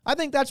 I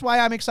think that's why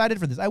I'm excited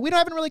for this. We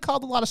haven't really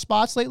called a lot of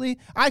spots lately.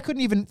 I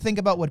couldn't even think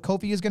about what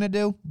Kofi is going to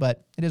do,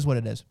 but it is what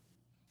it is.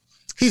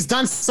 He's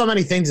done so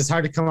many things. It's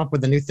hard to come up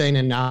with a new thing.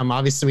 And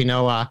obviously we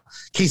know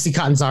Casey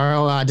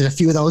Catanzaro did a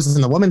few of those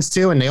in the women's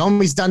too. And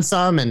Naomi's done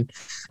some. And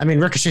I mean,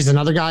 Ricochet's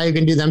another guy who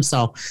can do them.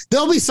 So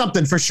there'll be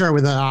something for sure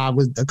with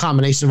a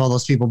combination of all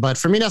those people. But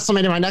for me, that's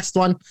my next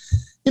one.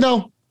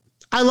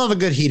 I love a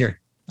good heater.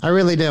 I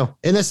really do.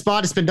 In this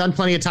spot, it's been done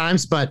plenty of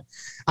times, but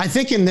I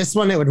think in this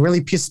one, it would really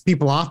piss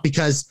people off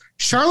because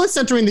Charlotte's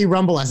entering the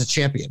Rumble as a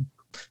champion.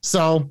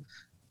 So,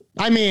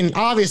 I mean,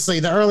 obviously,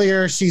 the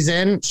earlier she's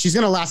in, she's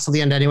going to last till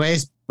the end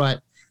anyways,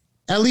 but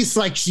at least,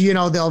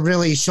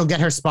 she'll get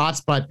her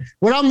spots. But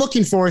what I'm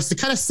looking for is to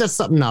kind of set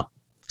something up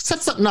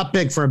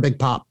big for a big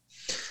pop.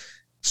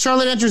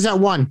 Charlotte enters at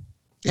 1.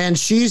 And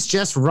she's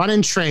just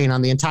running train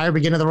on the entire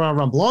beginning of the Royal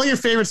Rumble. All your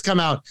favorites come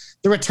out.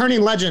 The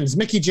returning legends,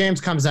 Mickie James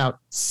comes out.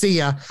 See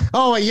ya.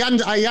 Oh, a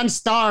young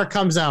star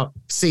comes out.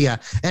 See ya.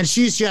 And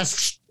she's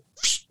just,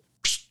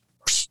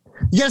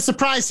 you get a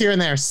surprise here and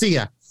there. See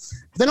ya.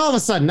 Then all of a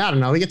sudden, I don't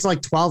know, we get to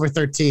like 12 or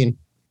 13.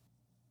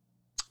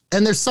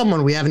 And there's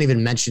someone we haven't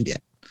even mentioned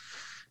yet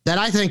that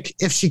I think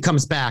if she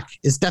comes back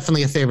is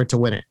definitely a favorite to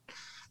win it.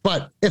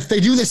 But if they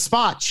do this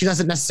spot, she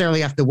doesn't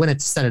necessarily have to win it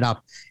to set it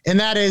up. And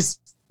that is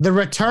the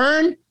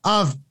return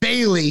of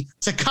Bayley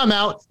to come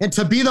out and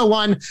to be the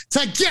one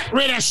to get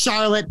rid of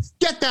Charlotte,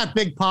 get that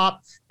big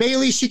pop.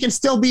 Bayley, she can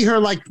still be her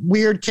like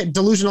weird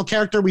delusional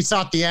character we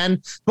saw at the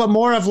end, but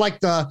more of like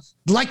the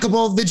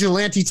likable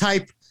vigilante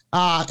type.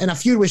 And a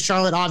feud with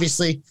Charlotte,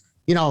 obviously,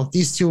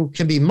 these two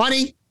can be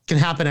money, can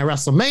happen at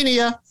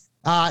WrestleMania.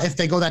 If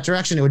they go that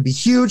direction, it would be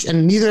huge.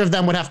 And neither of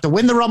them would have to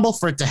win the Rumble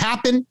for it to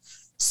happen.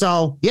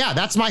 So, yeah,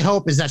 that's my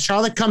hope is that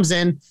Charlotte comes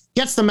in,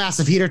 gets the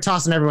massive heater,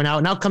 tossing everyone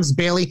out. Now comes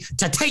Bayley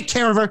to take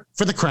care of her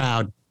for the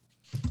crowd.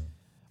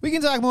 We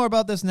can talk more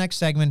about this next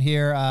segment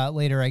here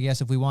later, I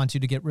guess, if we want to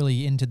get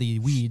really into the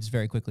weeds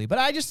very quickly. But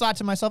I just thought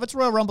to myself, it's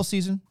Royal Rumble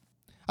season.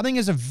 I think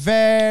it's a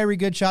very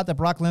good shot that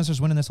Brock Lesnar's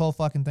winning this whole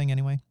fucking thing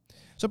anyway.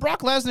 So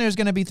Brock Lesnar is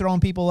going to be throwing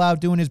people out,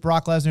 doing his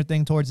Brock Lesnar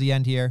thing towards the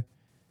end here.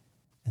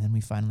 And then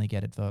we finally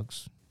get it,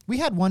 folks. We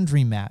had one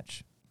dream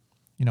match,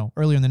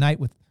 earlier in the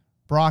night with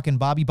Brock and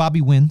Bobby. Bobby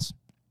wins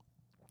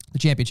the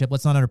championship.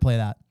 Let's not underplay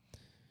that.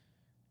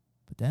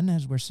 But then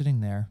as we're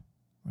sitting there,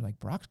 we're like,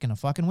 Brock's going to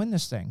fucking win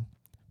this thing.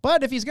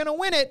 But if he's going to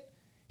win it,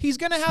 he's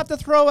going to have to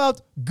throw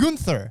out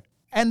Gunther.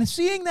 And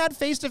seeing that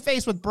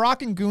face-to-face with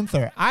Brock and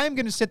Gunther, I'm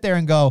going to sit there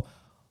and go,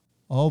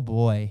 oh,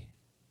 boy.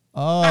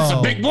 Oh, that's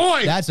a big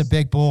boy. That's a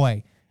big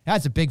boy.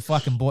 That's a big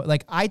fucking boy.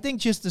 Like, I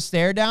think just the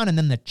stare down and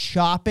then the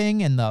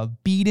chopping and the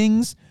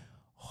beatings.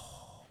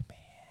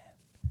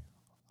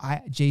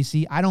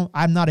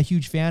 I'm not a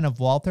huge fan of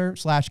Walter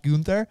 /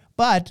 Gunther,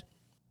 but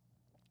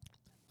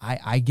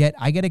I get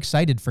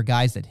excited for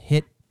guys that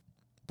hit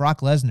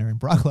Brock Lesnar, and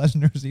Brock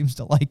Lesnar seems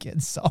to like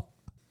it. So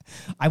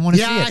I want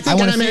to see it. I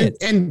want to see it.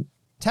 And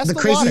test the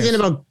crazy thing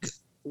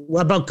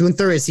about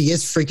Gunther is he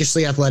is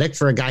freakishly athletic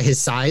for a guy his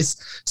size.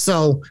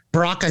 So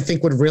Brock, I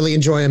think, would really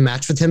enjoy a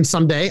match with him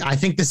someday. I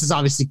think this is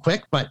obviously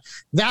quick, but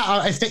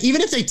that even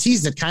if they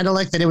teased it, kind of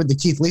like they did with the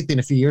Keith Lee thing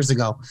a few years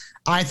ago,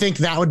 I think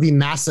that would be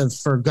massive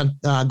for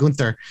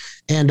Gunther.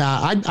 And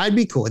I'd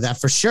be cool with that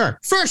for sure.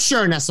 For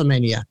sure,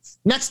 WrestleMania.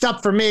 Next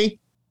up for me,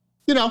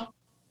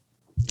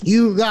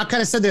 You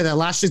kind of said there that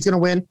Lashley's going to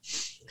win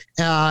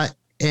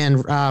and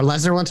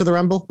Lesnar went to the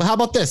Rumble. But how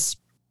about this?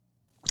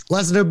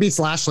 Lesnar beats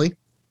Lashley,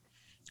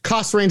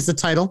 costs Reigns the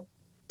title.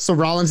 So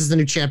Rollins is the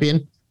new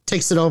champion,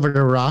 takes it over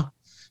to Raw.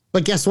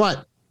 But guess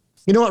what?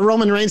 You know what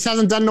Roman Reigns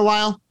hasn't done in a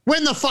while?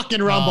 Win the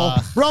fucking Rumble.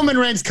 Roman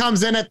Reigns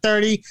comes in at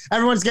 30.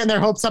 Everyone's getting their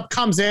hopes up,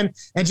 comes in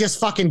and just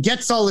fucking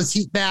gets all his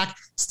heat back,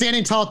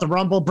 standing tall at the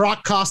Rumble.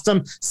 Brock cost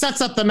him,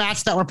 sets up the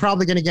match that we're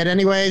probably going to get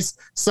anyways.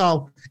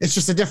 So it's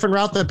just a different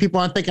route that people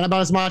aren't thinking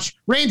about as much.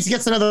 Reigns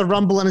gets another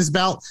Rumble in his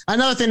belt.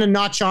 Another thing to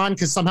notch on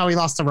because somehow he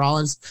lost to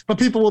Rollins. But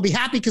people will be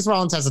happy because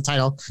Rollins has a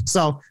title.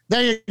 So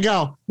there you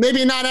go.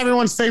 Maybe not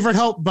everyone's favorite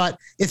hope, but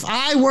if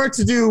I were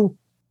to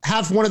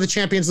have one of the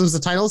champions lose the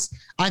titles,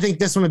 I think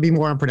this one would be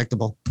more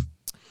unpredictable.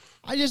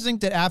 I just think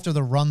that after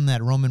the run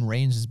that Roman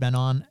Reigns has been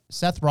on,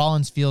 Seth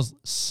Rollins feels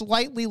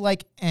slightly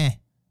like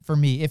for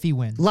me if he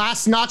wins.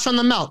 Last notch on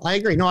the melt. I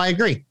agree. No, I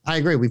agree.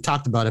 We've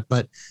talked about it,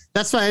 but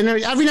that's why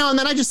every now and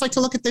then I just like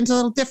to look at things a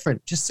little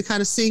different just to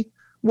kind of see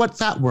what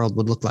that world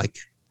would look like.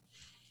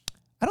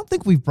 I don't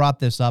think we've brought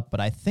this up, but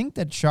I think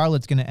that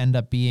Charlotte's going to end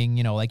up being,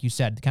 like you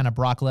said, kind of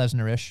Brock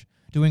Lesnar-ish,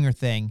 doing her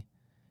thing.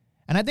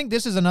 And I think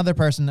this is another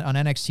person on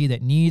NXT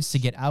that needs to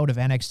get out of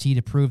NXT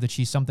to prove that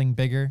she's something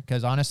bigger.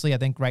 Because honestly, I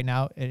think right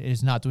now it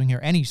is not doing her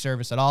any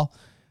service at all.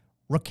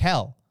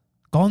 Raquel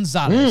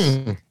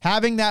Gonzalez.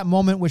 Having that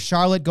moment with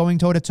Charlotte going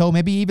toe-to-toe,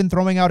 maybe even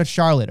throwing out a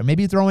Charlotte, or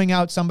maybe throwing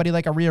out somebody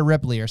like a Rhea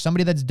Ripley or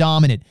somebody that's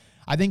dominant.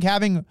 I think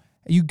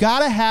you got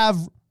to have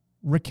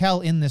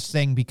Raquel in this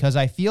thing because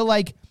I feel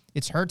like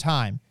it's her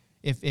time.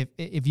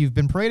 If you've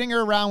been parading her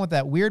around with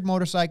that weird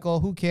motorcycle,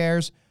 who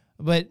cares?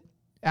 But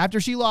after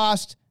she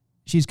lost,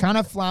 she's kind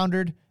of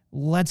floundered.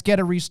 Let's get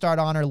a restart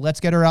on her. Let's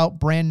get her out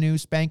brand new,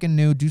 spanking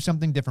new, do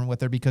something different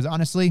with her because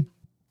honestly,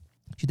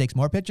 she takes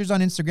more pictures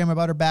on Instagram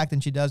about her back than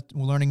she does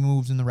learning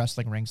moves in the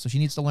wrestling ring. So she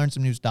needs to learn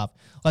some new stuff.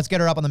 Let's get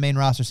her up on the main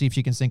roster, see if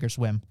she can sink or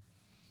swim.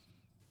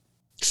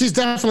 She's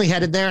definitely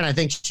headed there, and I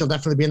think she'll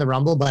definitely be in the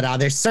Rumble. But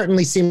they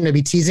certainly seem to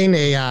be teasing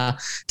a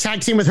tag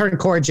team with her and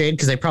Cora Jade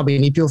because they probably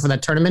need people for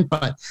that tournament.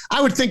 But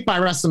I would think by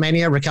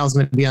WrestleMania, Raquel's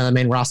going to be on the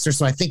main roster.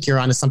 So I think you're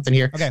onto something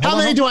here. Okay, how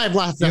many do I have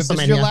left? This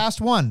is your last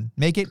one.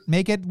 Make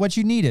it what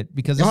you need it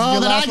because this is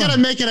your last I got to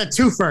make it a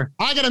twofer.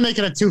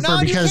 No,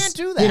 because you can't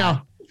do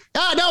that.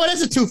 No, it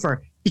is a twofer.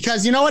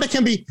 Because you know what it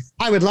can be?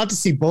 I would love to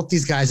see both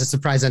these guys as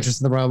surprise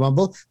entrants in the Royal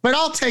Rumble, but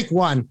I'll take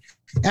one.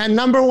 And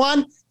number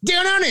one,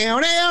 Maven,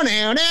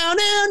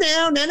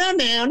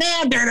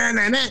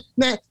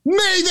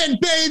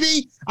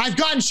 baby. I've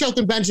gotten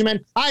Shelton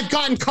Benjamin. I've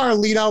gotten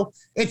Carlito.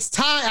 It's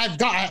time. I've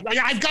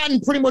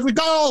gotten pretty much, we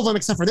got all of them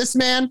except for this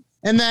man.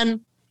 And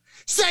then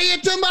say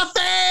it to my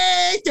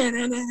face.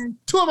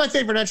 Two of my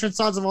favorite entrance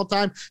songs of all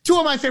time. Two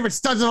of my favorite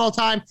studs of all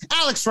time.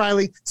 Alex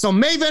Riley. So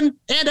Maven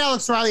and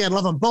Alex Riley, I'd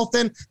love them both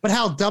in. But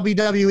hell,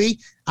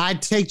 WWE,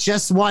 I'd take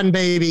just one,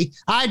 baby.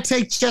 I'd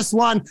take just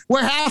one.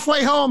 We're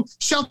halfway home.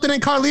 Shelton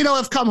and Carlito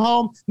have come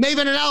home.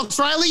 Maven and Alex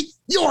Riley,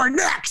 you're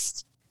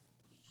next.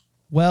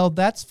 Well,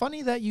 that's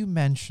funny that you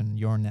mentioned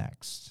you're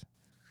next.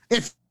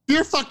 If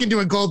you're fucking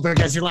doing Goldberg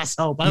as your last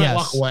hope, I don't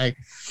walk away.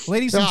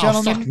 Ladies and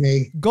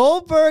gentlemen,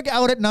 Goldberg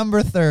out at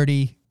number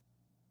 30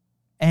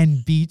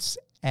 and beats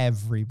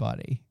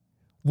everybody.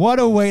 What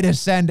a way to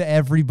send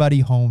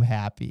everybody home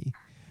happy.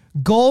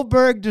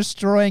 Goldberg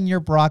destroying your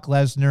Brock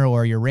Lesnar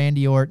or your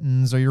Randy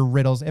Ortons or your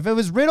Riddles. If it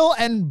was Riddle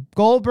and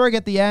Goldberg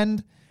at the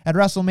end at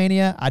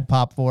WrestleMania, I'd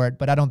pop for it,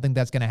 but I don't think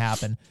that's going to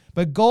happen.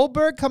 But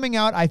Goldberg coming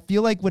out, I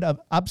feel like would have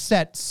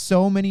upset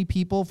so many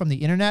people from the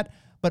internet,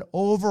 but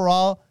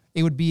overall,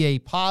 it would be a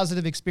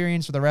positive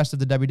experience for the rest of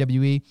the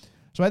WWE.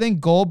 So I think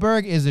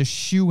Goldberg is a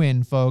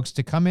shoo-in, folks,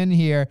 to come in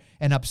here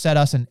and upset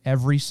us in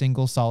every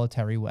single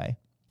solitary way.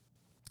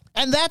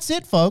 And that's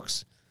it,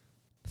 folks.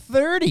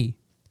 30.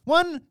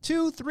 1,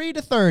 2, 3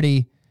 to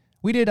 30.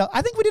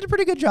 I think we did a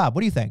pretty good job.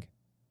 What do you think?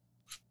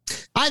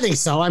 I think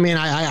so. I mean,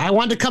 I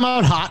wanted to come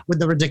out hot with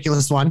the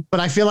ridiculous one, but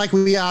I feel like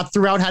we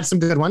throughout had some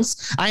good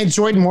ones. I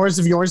enjoyed more of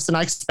yours than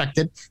I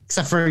expected,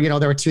 except for,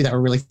 there were two that were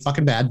really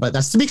fucking bad, but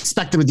that's to be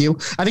expected with you.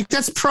 I think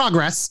that's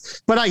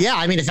progress. But yeah,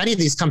 I mean, if any of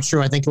these comes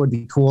true, I think it would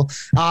be cool.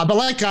 But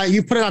like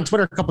you put it on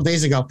Twitter a couple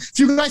days ago, if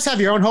you guys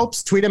have your own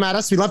hopes, tweet them at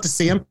us. We'd love to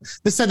see them.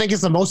 This, I think,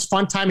 is the most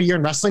fun time of year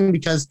in wrestling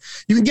because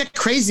you can get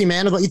crazy,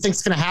 man, with what you think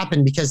is going to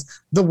happen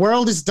because the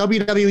world is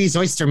WWE's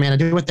oyster, man, and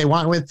do what they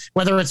want with,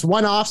 whether it's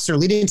one-offs or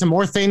leading to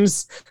more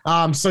things.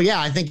 So yeah,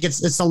 I think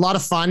it's a lot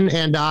of fun,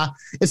 and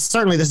it's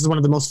certainly this is one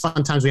of the most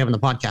fun times we have in the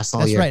podcast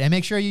all year. That's right, and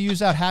make sure you use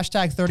that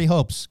hashtag 30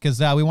 hopes because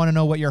we want to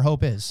know what your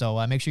hope is.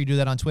 So make sure you do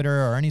that on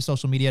Twitter or any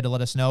social media to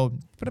let us know.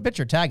 Put a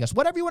picture, tag us,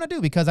 whatever you want to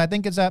do, because I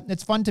think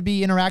it's fun to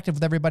be interactive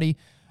with everybody.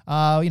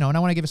 And I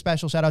want to give a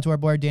special shout out to our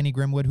boy Danny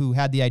Grimwood who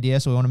had the idea.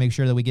 So we want to make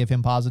sure that we give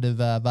him positive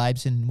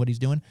vibes in what he's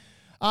doing.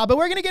 But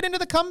we're gonna get into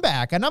the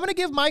comeback, and I'm gonna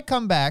give my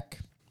comeback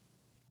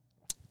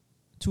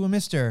to a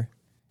Mr.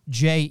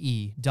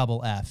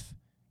 JEFF.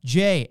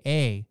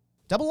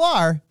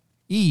 JARRETT.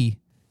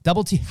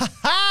 Ha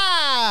ha!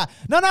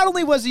 Not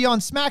only was he on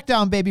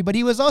SmackDown, baby, but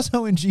he was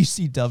also in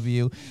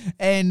GCW,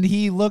 and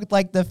he looked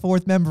like the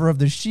fourth member of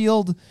the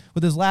Shield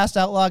with his last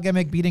Outlaw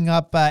gimmick beating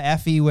up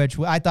Effie, which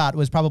I thought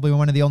was probably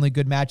one of the only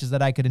good matches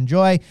that I could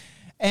enjoy.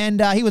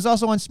 And he was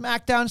also on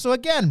SmackDown. So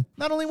again,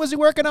 not only was he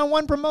working on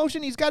one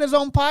promotion, he's got his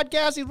own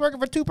podcast. He's working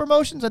for two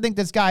promotions. I think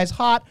this guy is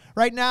hot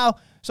right now.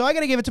 So I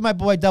got to give it to my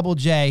boy Double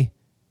J.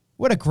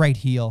 What a great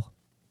heel.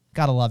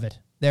 Gotta love it.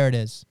 There it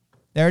is.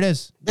 There it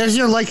is. There's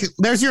your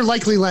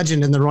likely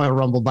legend in the Royal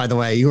Rumble, by the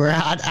way. You were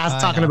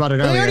talking about it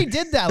earlier. They already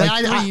did that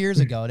like 3 years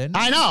ago, didn't they?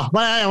 I know,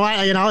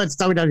 but it's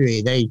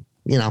WWE. They,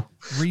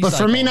 Recycle. But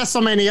for me,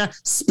 WrestleMania,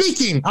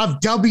 speaking of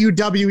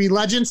WWE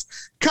legends,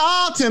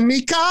 call to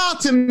me.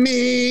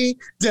 Dun,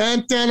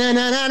 dun, dun, dun,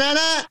 dun, dun,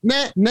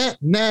 dun, dun,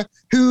 dun.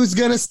 Who's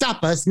going to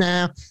stop us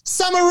now?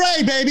 Summer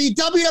Rae, baby.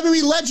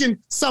 WWE legend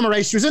Summer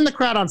Rae. She was in the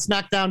crowd on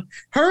SmackDown.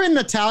 Her and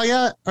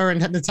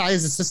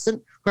Natalia's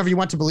assistant, whoever you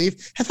want to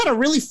believe, have had a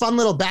really fun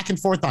little back and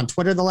forth on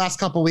Twitter the last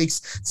couple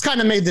weeks. It's kind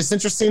of made this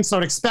interesting, so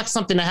I'd expect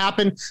something to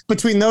happen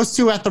between those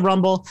two at the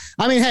Rumble.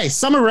 I mean, hey,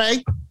 Summer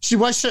Rae, she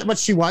was what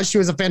she was. She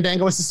was a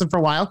Fandango assistant for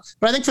a while,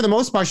 but I think for the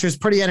most part, she was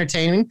pretty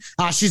entertaining.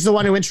 She's the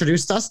one who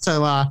introduced us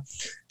to,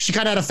 she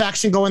kind of had a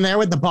faction going there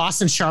with the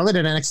Boss and Charlotte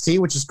at NXT,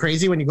 which is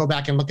crazy when you go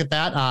back and look at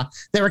that.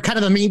 They were kind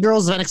of the mean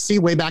girls of NXT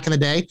way back in the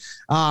day.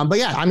 But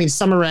yeah, I mean,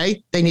 Summer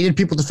Rae, they needed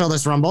people to fill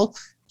this Rumble.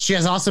 She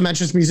has awesome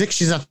entrance music.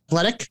 She's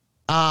athletic.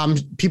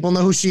 People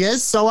know who she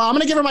is. So I'm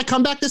going to give her my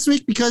comeback this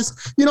week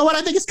because you know what?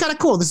 I think it's kind of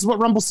cool. This is what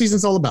Rumble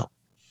season's all about.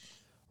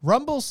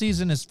 Rumble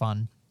season is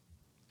fun.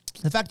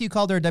 The fact that you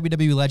called her a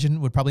WWE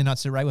legend would probably not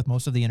sit right with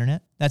most of the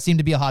internet. That seemed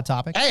to be a hot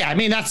topic. Hey, I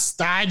mean, that's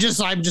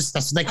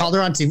what they called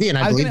her on TV, and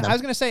I believe them. I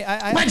was going to say,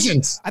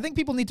 legends. I think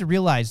people need to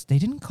realize they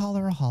didn't call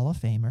her a Hall of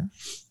Famer.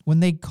 When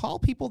they call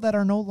people that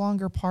are no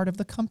longer part of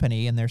the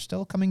company and they're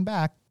still coming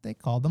back, they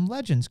call them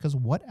legends because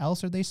what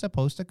else are they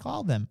supposed to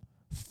call them?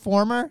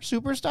 Former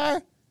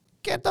superstar?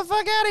 Get the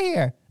fuck out of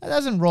here. That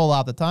doesn't roll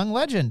off the tongue.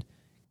 Legend.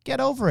 Get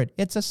over it.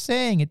 It's a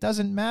saying. It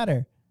doesn't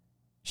matter.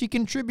 She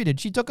contributed.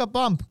 She took a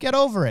bump. Get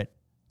over it.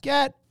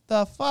 Get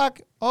the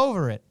fuck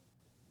over it.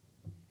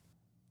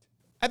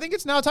 I think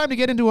it's now time to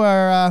get into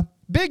our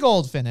big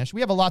old finish.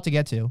 We have a lot to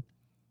get to.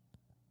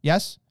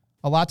 Yes?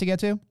 A lot to get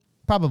to?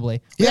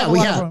 Probably. We have a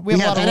lot of Royal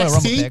Rumble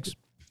picks.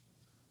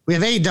 We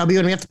have AEW,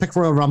 and we have to pick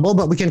Royal Rumble,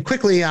 but we can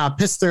quickly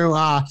piss through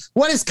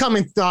what is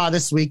coming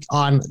this week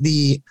on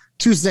the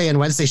Tuesday and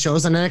Wednesday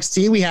shows on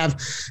NXT. We have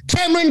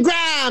Cameron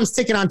Grimes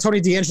taking on Tony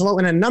D'Angelo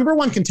in a number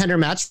one contender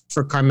match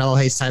for Carmelo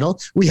Hayes' title.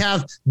 We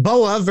have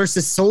Boa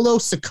versus Solo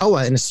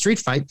Sikoa in a street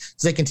fight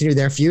as they continue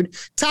their feud.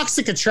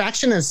 Toxic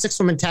Attraction and a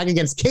 6-woman tag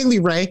against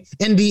Kaylee Ray,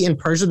 Indy, and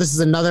Persia. This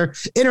is another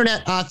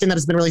internet thing that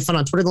has been really fun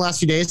on Twitter the last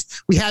few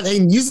days. We have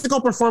a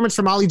musical performance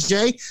from Ollie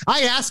J.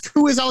 I ask,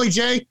 who is Ollie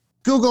J?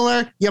 Google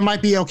her. You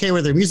might be okay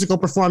with her musical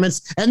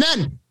performance. And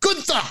then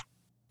Gunther,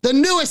 the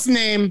newest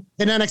name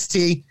in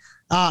NXT,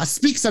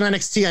 speaks on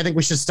NXT. I think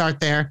we should start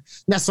there.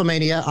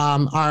 Nestlemania.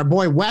 Our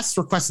boy Wes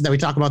requested that we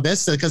talk about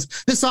this because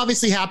this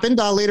obviously happened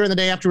later in the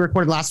day after we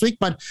recorded last week.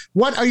 But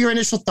what are your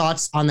initial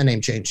thoughts on the name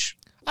change?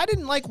 I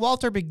didn't like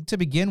Walter to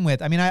begin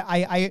with. I mean,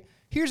 I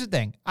here's the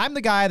thing. I'm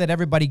the guy that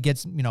everybody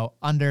gets,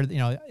 under,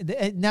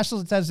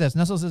 Nestle says this,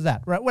 Nestle says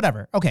that, right?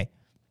 Whatever. Okay.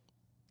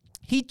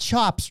 He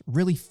chops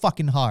really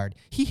fucking hard.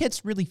 He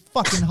hits really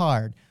fucking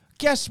hard.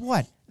 Guess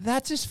what?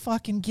 That's his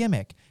fucking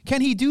gimmick.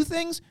 Can he do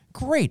things?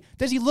 Great.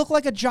 Does he look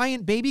like a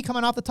giant baby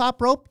coming off the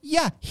top rope?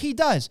 Yeah, he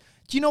does.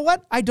 Do you know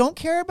what I don't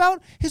care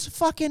about? His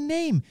fucking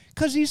name,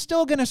 because he's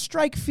still going to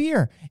strike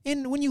fear.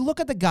 And when you look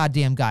at the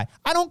goddamn guy,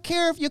 I don't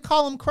care if you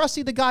call him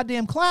Krusty the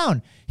goddamn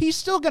clown. He's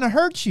still going to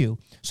hurt you.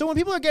 So when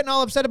people are getting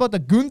all upset about the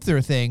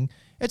Gunther thing,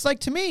 it's like,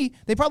 to me,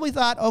 they probably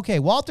thought, okay,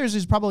 Walters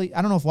is probably,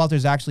 I don't know if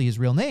Walter's actually his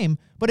real name,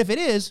 but if it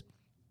is,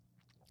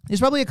 it's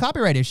probably a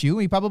copyright issue.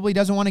 He probably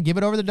doesn't want to give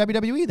it over to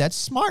WWE. That's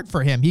smart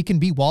for him. He can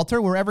be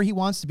Walter wherever he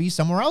wants to be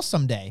somewhere else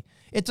someday.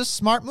 It's a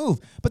smart move.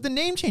 But the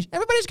name change,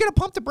 everybody's going to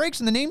pump the brakes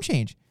on the name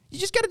change. You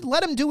just got to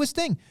let him do his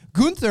thing.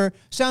 Gunther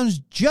sounds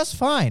just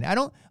fine.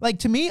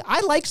 To me,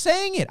 I like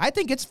saying it. I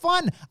think it's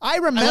fun. I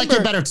like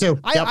it better too.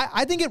 Yep.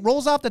 I think it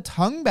rolls off the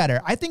tongue better.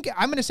 I think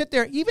I'm going to sit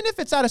there, even if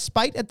it's out of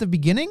spite at the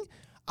beginning,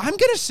 I'm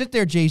going to sit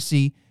there,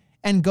 JC,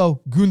 and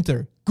go,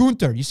 Gunther.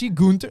 You see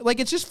Gunther?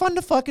 It's just fun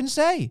to fucking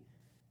say.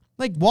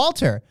 Like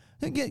Walter.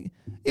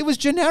 It was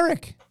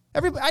generic.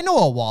 I know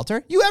a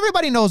Walter.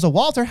 Everybody knows a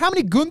Walter. How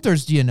many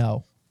Gunthers do you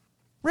know?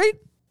 Right?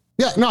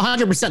 Yeah, no,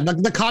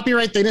 100%. The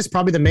copyright thing is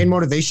probably the main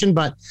motivation,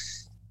 but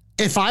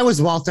if I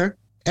was Walter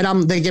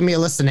and they give me a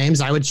list of names,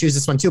 I would choose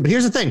this one too. But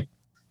here's the thing.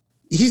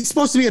 He's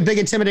supposed to be a big,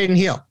 intimidating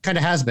heel. Kind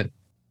of has been.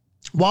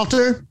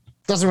 Walter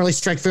doesn't really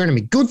strike fear into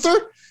me.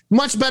 Gunther,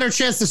 much better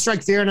chance to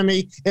strike fear into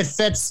me. It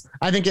fits.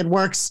 I think it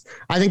works.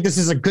 I think this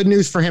is a good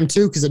news for him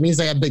too, because it means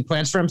they have big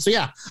plans for him. So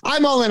yeah,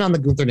 I'm all in on the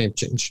Gunther name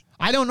change.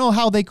 I don't know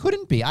how they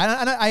couldn't be.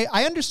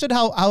 I understood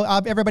how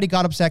everybody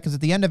got upset because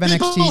at the end of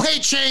NXT, people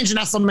hate change in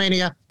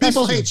WrestleMania.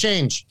 People hate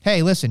change.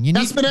 Hey, listen,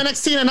 That's been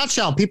NXT in a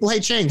nutshell. People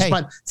hate change. Hey.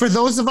 But for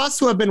those of us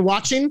who have been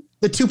watching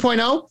the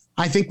 2.0,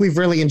 I think we've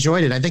really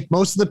enjoyed it. I think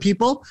most of the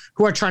people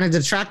who are trying to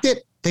detract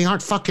it, they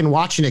aren't fucking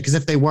watching it, because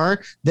if they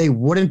were, they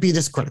wouldn't be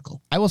this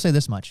critical. I will say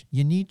this much.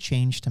 You need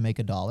change to make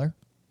 $1,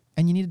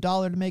 and you need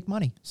 $1 to make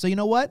money. So you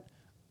know what?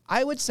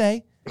 I would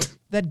say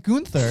that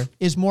Gunther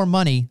is more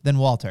money than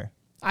Walter.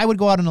 I would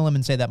go out on a limb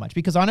and say that much,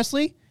 because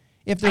honestly,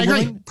 if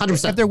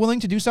they're willing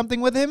to do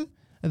something with him,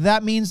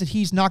 that means that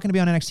he's not going to be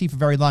on NXT for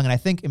very long. And I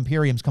think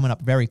Imperium's coming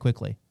up very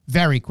quickly,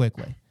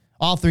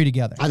 all three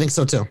together. I think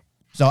so too.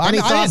 So any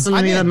thoughts on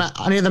any of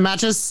the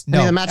matches? No.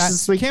 Any of the matches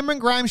this week? Cameron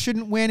Grimes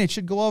shouldn't win. It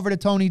should go over to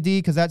Tony D,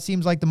 because that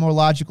seems like the more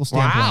logical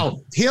standpoint. Wow.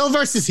 Heel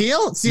versus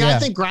heel? See, Yeah. I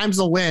think Grimes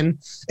will win,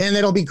 and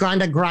it'll be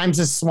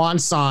Grimes' swan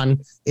song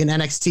in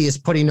NXT is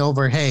putting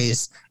over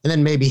Hayes, and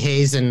then maybe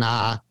Hayes and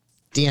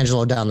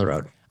D'Angelo down the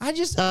road.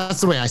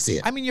 That's the way I see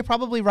it. I mean, you're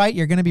probably right.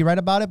 You're going to be right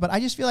about it, but I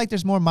just feel like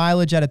there's more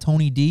mileage out of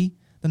Tony D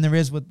than there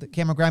is with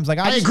Cameron Grimes. Like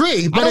I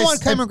agree, but I don't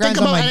want Cameron Grimes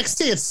think on about my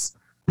NXT. It's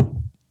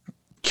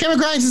Cameron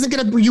Grimes isn't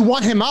gonna. You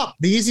want him up.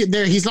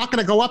 He's not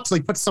gonna go up till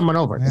he puts someone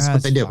over. That's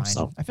what they do. Fine.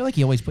 So I feel like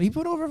he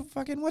put over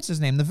fucking what's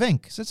his name, the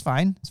Vink. So it's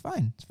fine. It's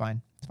fine.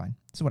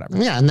 So whatever.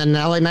 yeah, and then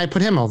LA Knight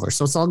put him over,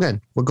 so it's all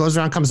good. What goes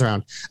around comes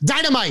around.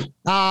 Dynamite.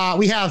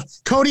 We have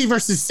Cody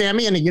versus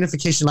Sammy in a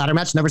unification ladder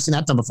match. Never seen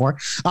that done before.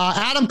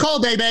 Adam Cole,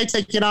 baby,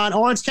 taking on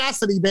Orange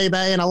Cassidy,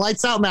 baby, in a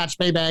lights out match,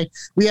 baby.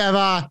 We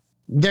have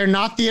they're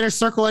not the Inner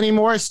Circle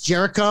anymore. It's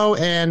Jericho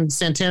and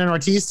Santana and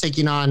Ortiz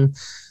taking on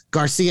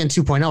Garcia in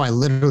 2.0. I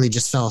literally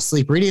just fell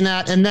asleep reading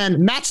that. And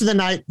then match of the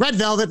night, Red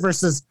Velvet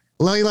versus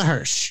Layla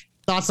Hirsch.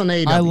 Thoughts on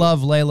AEW? I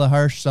love Layla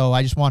Hirsch, so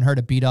I just want her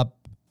to beat up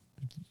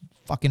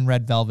fucking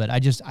Red Velvet. I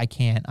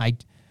can't.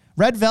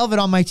 Red Velvet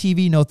on my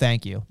TV, no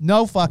thank you.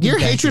 No fucking Your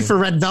thank hatred you. for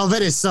Red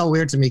Velvet is so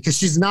weird to me, because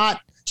she's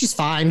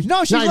fine.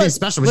 No, she's not anything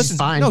special, but she's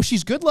fine. No,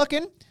 she's good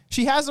looking.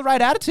 She has the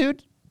right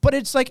attitude, but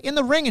it's like in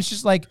the ring, it's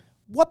just like,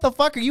 what the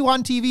fuck are you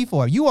on TV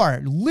for? You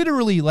are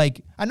literally like,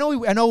 I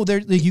know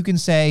there, like, you can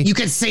say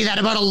that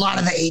about a lot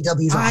of the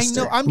AEW roster.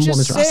 I know. I'm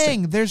just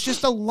saying, there's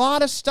just a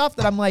lot of stuff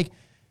that I'm like,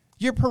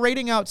 you're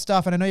parading out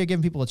stuff, and I know you're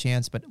giving people a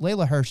chance, but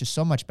Layla Hirsch is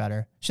so much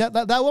better.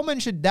 That woman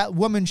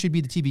should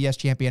be the TBS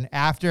champion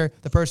after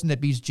the person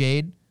that beats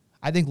Jade.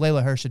 I think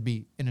Layla Hirsch should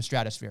be in a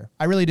stratosphere.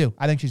 I really do.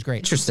 I think she's great.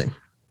 Interesting.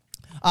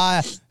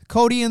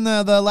 Cody in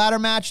the ladder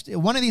match.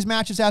 One of these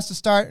matches has to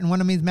start, and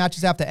one of these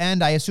matches have to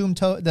end. I assume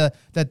that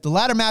the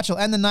ladder match will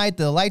end the night.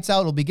 The lights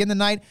out will begin the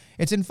night.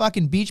 It's in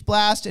fucking Beach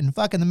Blast in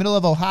fucking the middle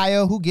of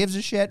Ohio. Who gives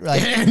a shit?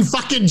 Like, in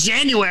fucking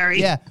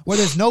January. Yeah, where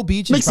there's no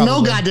beaches. Makes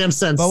no goddamn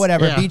sense. But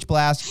whatever. Yeah. Beach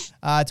Blast.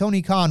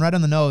 Tony Khan, right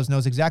on the nose,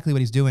 knows exactly what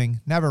he's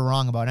doing. Never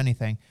wrong about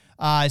anything.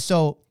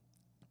 So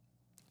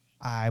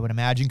I would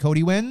imagine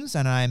Cody wins,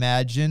 and I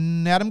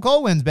imagine Adam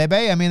Cole wins,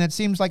 baby. I mean, it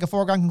seems like a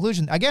foregone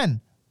conclusion. Again,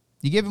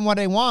 you give them what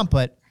they want,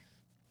 but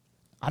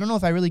I don't know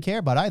if I really care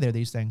about either of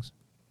these things.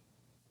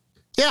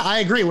 Yeah, I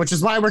agree, which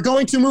is why we're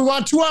going to move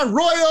on to our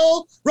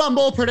Royal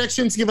Rumble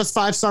predictions. Give us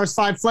 5 stars,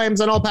 5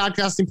 flames on all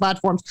podcasting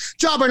platforms.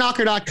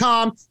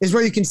 Jobberknocker.com is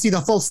where you can see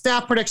the full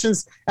staff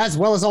predictions, as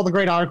well as all the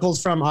great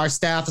articles from our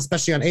staff,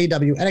 especially on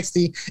AEW,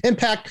 NXT,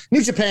 Impact,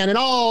 New Japan, and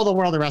all the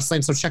world of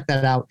wrestling. So check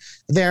that out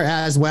there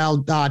as well.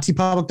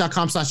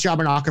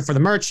 tpublic.com/Jobberknocker for the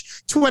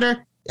merch.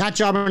 Twitter, at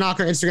Jobberknocker,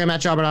 Instagram at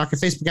Jobberknocker,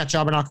 Facebook at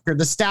Jobberknocker.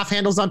 The staff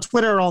handles on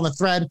Twitter are all in the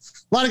thread.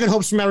 A lot of good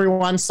hopes from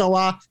everyone. So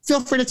feel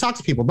free to talk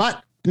to people.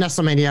 But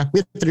WrestleMania, we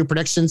have to do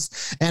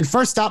predictions. And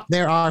first up,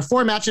 there are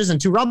 4 matches and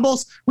 2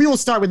 Rumbles. We will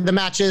start with the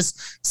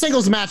matches.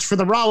 Singles match for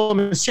the Raw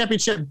Women's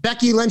Championship.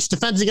 Becky Lynch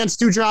defends against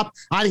Doudrop.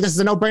 I think this is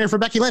a no-brainer for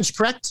Becky Lynch,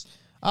 correct?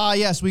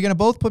 Yes, we're going to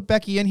both put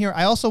Becky in here.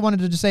 I also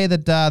wanted to just say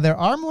that there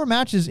are more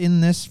matches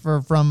in this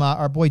from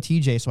our boy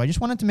TJ. So I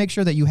just wanted to make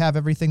sure that you have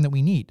everything that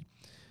we need.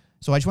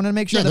 So I just wanted to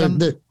make sure I just want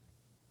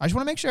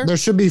to make sure there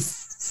should be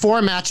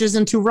 4 matches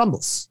and 2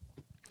 Rumbles.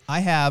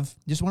 I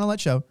just want to let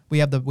show. We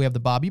have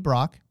the Bobby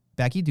Brock,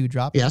 Becky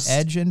Doudrop, yes.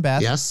 Edge and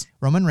Beth, yes.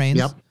 Roman Reigns,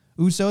 yep.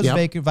 Usos,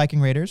 yep. Viking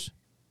Raiders.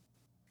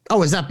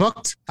 Oh, is that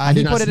booked? He put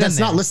it in there. That's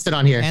not listed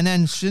on here. And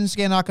then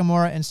Shinsuke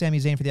Nakamura and Sami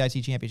Zayn for the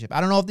IC Championship.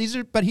 I don't know if these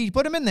are, but he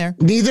put them in there.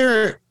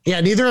 Neither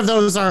of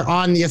those are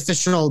on the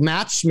official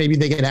match. Maybe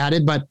they get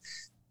added, but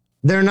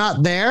they're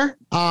not there.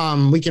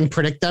 We can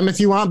predict them if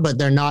you want, but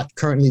they're not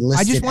currently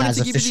listed. I just wanted as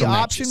to give you the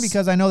option matches.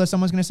 because I know that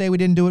someone's going to say we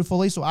didn't do it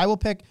fully. So I will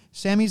pick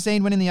Sami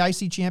Zayn winning the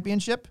IC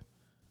Championship.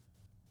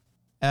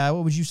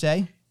 What would you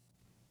say?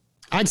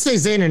 I'd say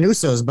Zayn and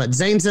Usos, but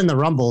Zayn's in the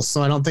Rumble,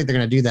 so I don't think they're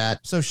going to do that.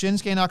 So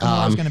Shinsuke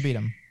Nakamura is going to beat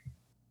him.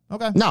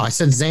 Okay. No, I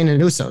said Zayn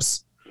and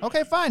Usos.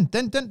 Okay, fine.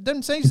 Then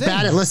say Zayn.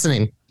 Bad at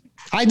listening.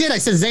 I did. I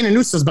said Zayn and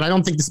Usos, but I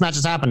don't think this match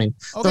is happening.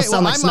 Okay, Those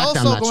sound well, like I'm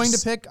SmackDown also going to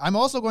matches. pick. I'm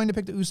also going to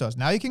pick the Usos.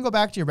 Now you can go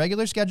back to your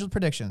regular scheduled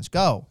predictions.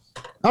 Go.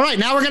 All right,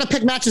 now we're going to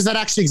pick matches that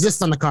actually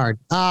exist on the card.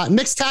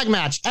 Mixed tag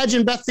match. Edge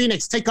and Beth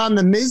Phoenix take on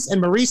The Miz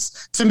and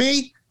Maurice. To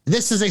me,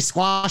 this is a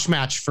squash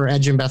match for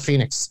Edge and Beth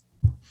Phoenix.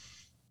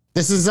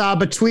 This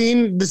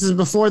is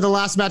before the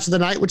last match of the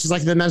night, which is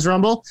like the Men's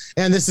Rumble.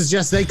 And this is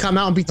just they come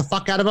out and beat the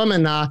fuck out of them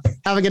and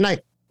have a good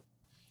night.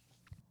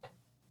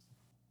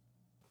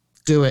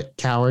 Do it,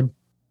 coward.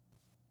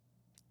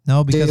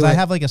 No, because Do I it.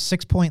 have like a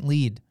 6-point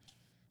lead.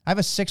 I have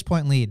a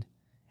 6-point lead.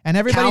 And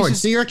everybody's Coward.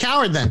 just, So you're a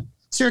coward then.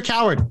 So you're a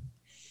coward.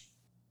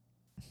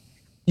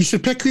 You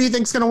should pick who you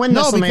think's going to win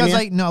no,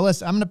 WrestleMania. because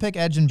listen, I'm going to pick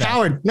Edge and Beth.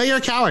 Coward. No, you're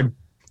a coward.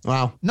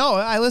 Wow. No,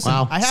 listen,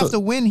 Wow. I have So to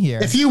win here.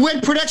 If you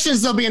win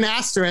predictions, there'll be an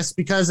asterisk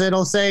because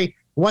it'll say,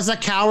 was a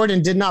coward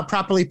and did not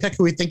properly pick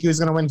who we think he was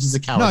going to win. He's a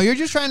coward. No, you're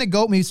just trying to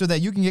goat me so that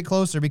you can get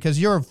closer because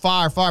you're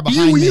far, far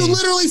behind you me.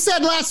 literally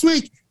said last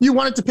week you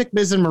wanted to pick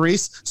Miz and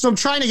Maurice, so I'm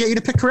trying to get you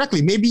to pick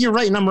correctly. Maybe you're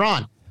right and I'm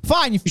wrong.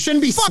 Fine. You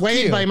shouldn't be fuck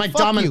swayed you. by my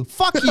Fuck dominant. you.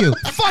 Fuck you.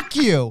 Fuck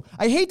you.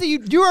 I hate that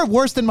you are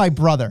worse than my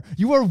brother.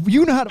 You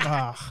know how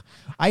to,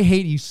 I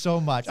hate you so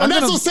much. And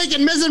that's what's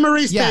taking Miz and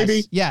Maurice, yes,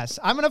 baby. yes.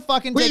 I'm going to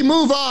fucking We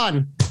move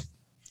on.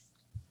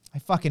 I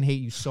fucking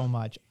hate you so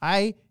much.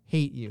 I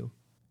hate you.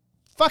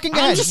 Fucking go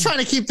I'm ahead. just trying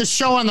to keep the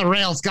show on the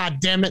rails, god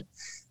damn it.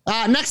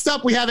 Next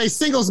up, we have a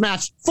singles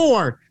match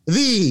for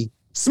the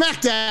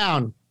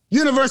SmackDown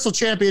Universal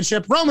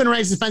Championship. Roman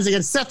Reigns defends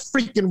against Seth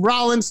freaking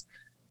Rollins.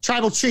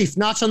 Tribal Chief,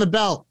 notch on the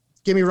belt.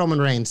 Give me Roman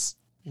Reigns.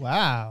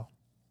 Wow.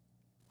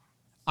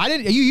 I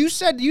didn't. You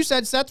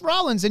said Seth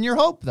Rollins in your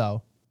hope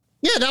though.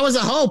 Yeah, that was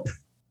a hope.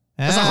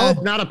 That's a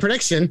hope, not a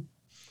prediction.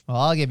 Well,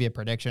 I'll give you a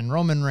prediction.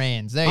 Roman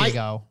Reigns. There you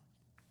go.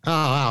 Oh,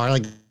 wow. We're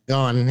like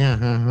going,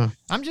 yeah.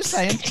 I'm just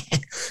saying.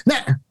 Nah,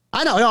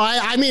 I don't know.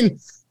 I mean,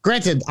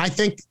 granted, I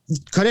think,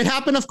 could it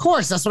happen? Of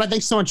course. That's what I think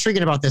is so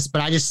intriguing about this.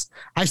 But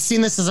I've seen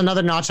this as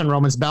another notch on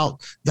Roman's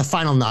belt, the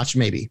final notch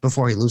maybe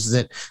before he loses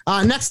it.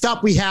 Next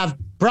up, we have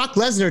Brock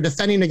Lesnar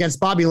defending against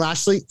Bobby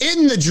Lashley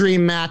in the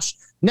dream match,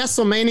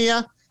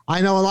 WrestleMania. I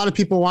know a lot of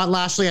people want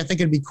Lashley. I think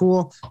it'd be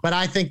cool, but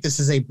I think this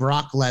is a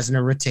Brock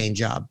Lesnar retain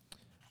job.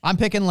 I'm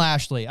picking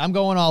Lashley. I'm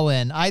going all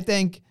in. I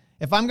think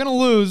if I'm going to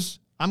lose,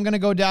 I'm going to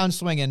go down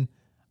swinging.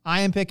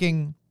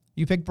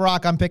 You pick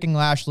Brock, I'm picking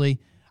Lashley.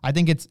 I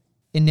think it's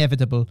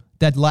inevitable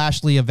that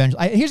Lashley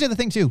eventually. Here's the other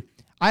thing too.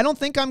 I don't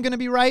think I'm going to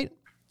be right,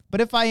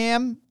 but if I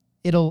am,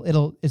 it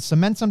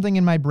cements something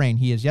in my brain.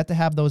 He has yet to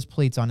have those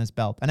plates on his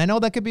belt, and I know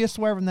that could be a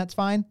swerve, and that's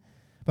fine.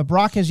 But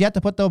Brock has yet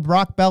to put the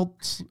Brock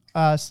belt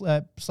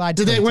side.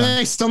 Were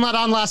they still not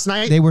on last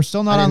night? They were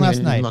still not on last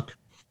night. Look.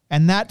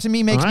 And that to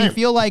me makes All me right.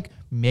 feel like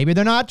maybe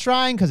they're not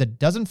trying because it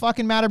doesn't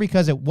fucking matter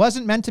because it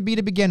wasn't meant to be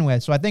to begin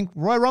with. So I think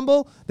Royal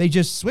Rumble, they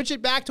just switch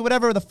it back to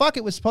whatever the fuck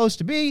it was supposed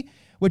to be,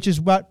 which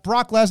is what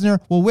Brock Lesnar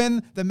will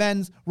win the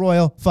men's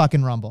Royal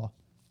fucking Rumble.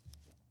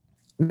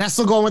 That's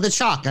still going with the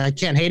chalk. I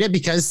can't hate it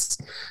because,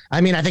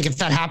 I mean, I think if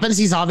that happens,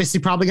 he's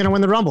obviously probably going to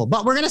win the Rumble.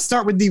 But we're going to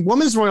start with the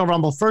Women's Royal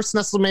Rumble first,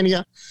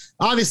 WrestleMania.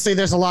 Obviously,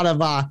 there's a lot of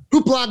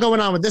hoopla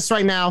going on with this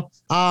right now.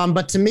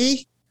 But to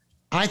me,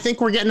 I think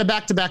we're getting a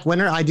back-to-back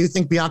winner. I do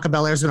think Bianca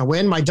Belair is going to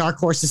win. My dark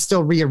horse is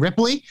still Rhea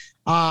Ripley.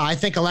 I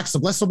think Alexa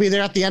Bliss will be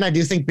there at the end. I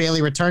do think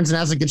Bayley returns and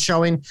has a good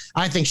showing.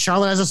 I think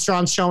Charlotte has a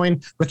strong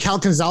showing. Raquel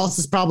Gonzalez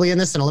is probably in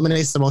this and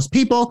eliminates the most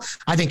people.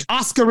 I think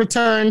Asuka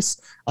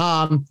returns.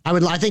 I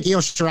think Io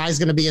Shirai is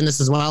going to be in this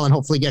as well and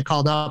hopefully get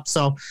called up.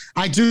 So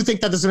I do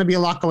think that there's going to be a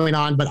lot going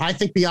on, but I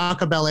think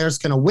Bianca Belair is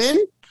going to win.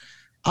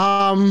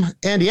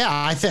 And yeah,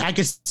 I think I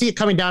could see it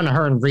coming down to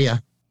her and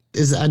Rhea.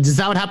 Does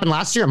that what happened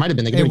last year? It might have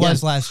been. It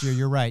was last year.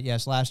 You're right.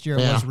 Yes, last year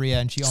it was Rhea,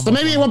 and she almost. So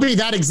maybe won. it won't be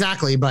that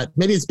exactly, but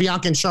maybe it's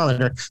Bianca and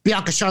Charlotte, or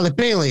Bianca, Charlotte,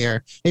 Bayley,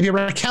 or maybe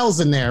Raquel's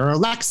in there, or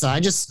Alexa. I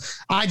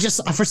just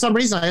for some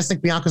reason I just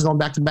think Bianca's going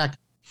back to back.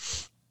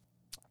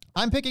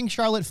 I'm picking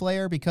Charlotte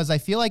Flair because I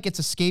feel like it's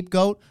a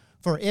scapegoat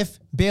for if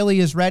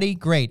Bayley is ready,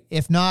 great.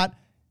 If not,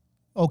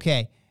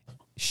 okay.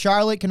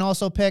 Charlotte can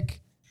also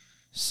pick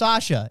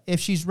Sasha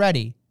if she's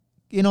ready.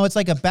 You know, it's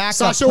like a backup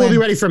Sasha plan. will be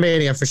ready for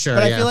Mania for sure.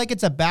 But I feel like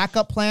it's a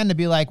backup plan to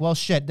be like, well,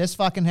 shit, this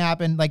fucking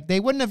happened. Like,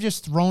 they wouldn't have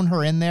just thrown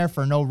her in there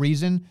for no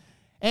reason.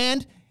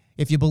 And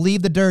if you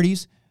believe the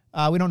dirties,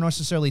 we don't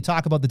necessarily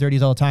talk about the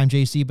dirties all the time,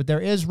 JC, but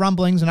there is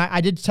rumblings. And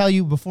I did tell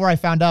you before I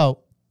found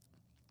out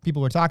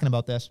people were talking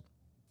about this,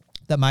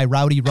 that my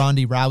Rowdy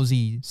Ronda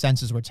Rousey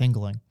senses were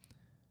tingling.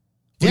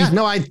 I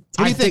What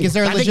do you think? Is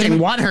there a I think legitimate?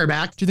 they want her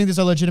back. Do you think there's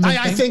a legitimate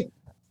I thing? think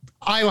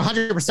I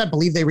 100%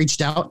 believe they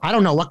reached out. I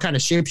don't know what kind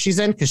of shape she's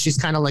in because she's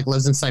kind of like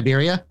lives in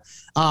Siberia.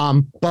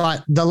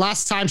 But the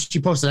last time she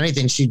posted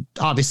anything, she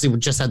obviously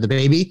just had the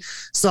baby.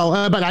 So,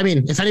 but I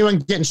mean, if anyone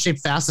get in shape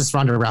fast, it's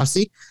Ronda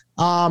Rousey.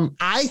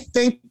 I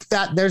think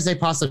that there's a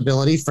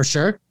possibility for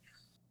sure.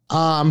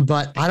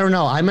 But I don't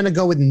know. I'm going to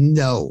go with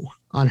no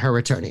on her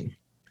returning.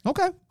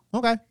 Okay.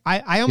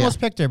 I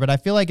almost picked her, but I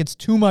feel like it's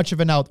too much of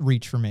an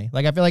outreach for me.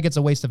 Like, I feel like it's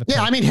a waste of a pick.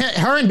 Yeah, I mean,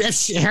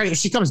 if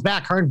she comes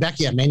back, her and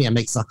Becky at Mania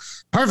makes a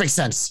perfect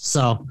sense.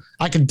 So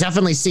I can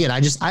definitely see it.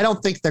 I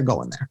don't think they're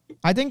going there.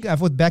 I think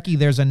with Becky,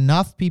 there's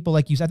enough people,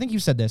 like you said, I think you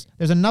said this,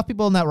 there's enough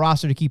people in that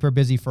roster to keep her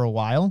busy for a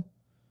while.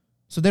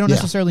 So they don't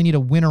necessarily need a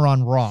winner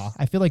on Raw.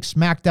 I feel like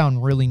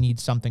SmackDown really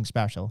needs something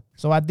special.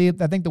 So I think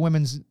the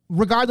women's,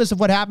 regardless of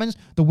what happens,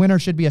 the winner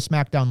should be a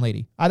SmackDown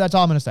lady. That's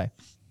all I'm going to say.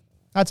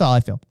 That's all I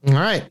feel. All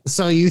right.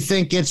 So you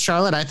think it's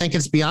Charlotte? I think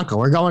it's Bianca.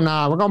 We're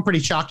going pretty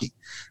chalky.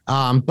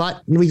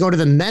 But we go to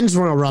the men's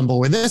Royal Rumble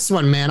where this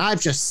one, man,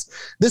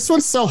 this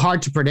one's so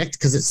hard to predict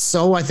because it's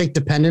so, I think,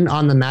 dependent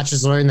on the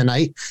matches during the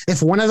night.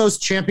 If one of those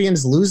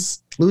champions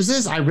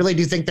loses, I really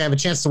do think they have a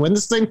chance to win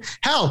this thing.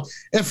 Hell,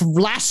 if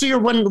last year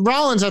when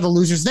Rollins are the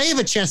losers, they have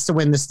a chance to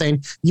win this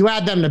thing. You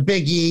add them to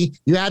Big E,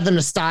 you add them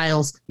to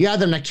Styles, you add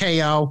them to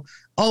KO,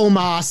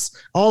 Omos,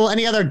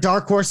 any other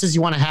dark horses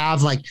you want to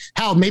have. Like,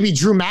 hell, maybe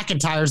Drew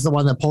McIntyre is the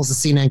one that pulls the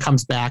Cena and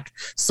comes back.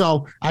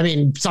 So, I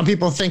mean, some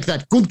people think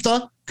that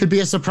Gunther could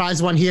be a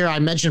surprise one here. I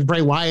mentioned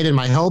Bray Wyatt in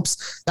my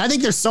hopes. I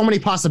think there's so many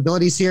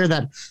possibilities here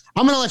that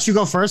I'm going to let you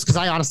go first because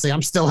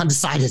I'm still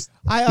undecided.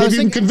 Maybe you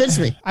can convince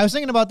me. I was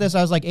thinking about this.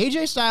 I was like,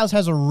 AJ Styles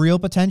has a real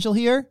potential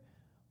here,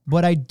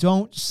 but I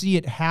don't see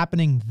it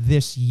happening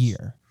this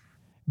year.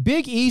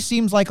 Big E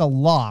seems like a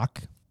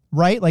lock,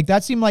 right? Like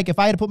that seemed like if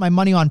I had to put my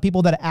money on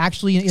people that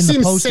actually in the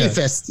poster,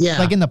 safest, yeah,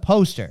 like in the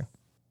poster.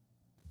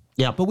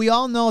 Yeah. But we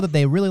all know that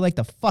they really like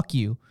to fuck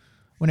you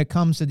when it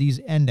comes to these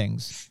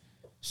endings.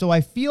 So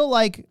I feel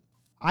like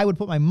I would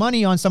put my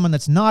money on someone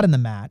that's not in the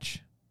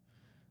match.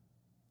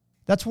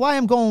 That's why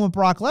I'm going with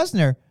Brock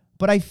Lesnar.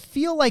 But I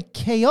feel like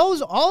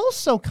KO's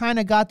also kind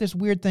of got this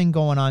weird thing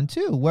going on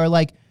too, where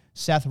like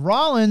Seth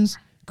Rollins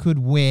could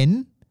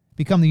win,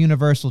 become the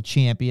Universal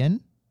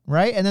Champion,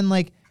 right? And then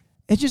like,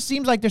 it just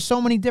seems like there's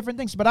so many different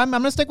things. But I'm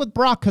going to stick with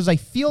Brock because I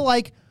feel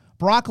like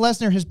Brock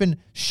Lesnar has been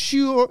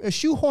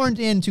shoehorned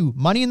into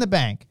Money in the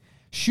Bank,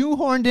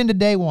 shoehorned into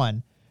Day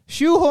One,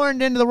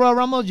 shoehorned into the Royal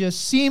Rumble.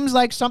 Just seems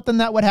like something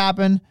that would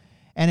happen.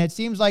 And it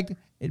seems like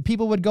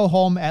people would go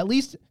home at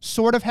least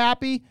sort of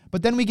happy,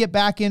 but then we get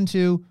back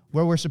into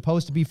where we're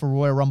supposed to be for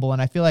Royal Rumble.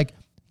 And I feel like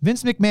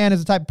Vince McMahon is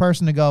the type of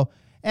person to go,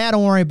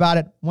 don't worry about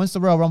it. Once the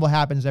Royal Rumble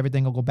happens,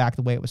 everything will go back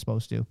the way it was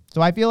supposed to.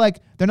 So I feel like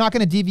they're not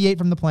going to deviate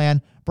from the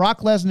plan.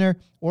 Brock Lesnar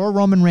or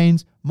Roman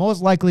Reigns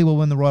most likely will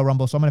win the Royal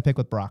Rumble. So I'm going to pick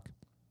with Brock.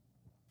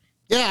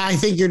 Yeah, I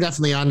think you're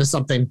definitely onto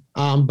something.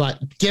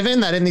 But given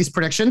that in these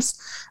predictions,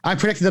 I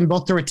predicted them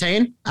both to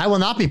retain, I will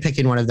not be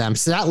picking one of them.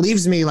 So that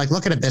leaves me like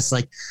looking at this,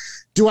 like,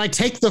 do I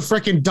take the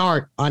freaking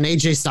dart on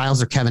AJ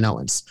Styles or Kevin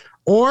Owens?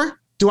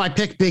 Or do I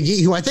pick Big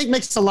E, who I think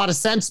makes a lot of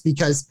sense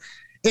because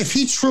if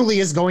he truly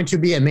is going to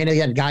be a main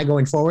event guy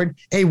going forward,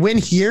 a win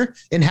here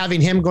and having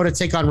him go to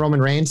take on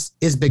Roman Reigns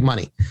is big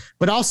money.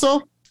 But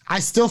also, I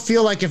still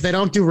feel like if they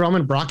don't do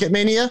Roman Brock at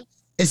Mania,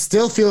 it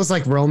still feels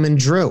like Roman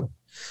Drew.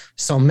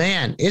 So,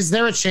 man, is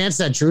there a chance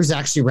that Drew's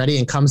actually ready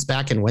and comes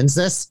back and wins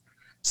this?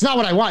 It's not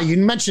what I want. You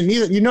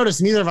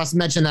notice neither of us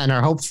mentioned that in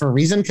our hopes for a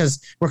reason because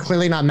we're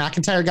clearly not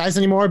McIntyre guys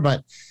anymore.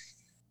 But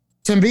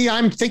to me,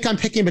 I think I'm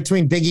picking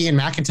between Big E and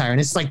McIntyre. And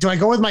it's like, do I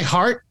go with my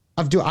heart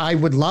of I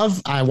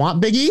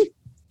want Big E?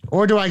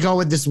 Or do I go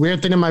with this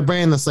weird thing in my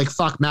brain that's like,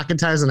 fuck,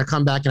 McIntyre's going to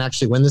come back and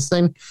actually win this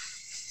thing?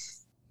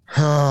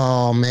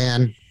 Oh,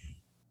 man.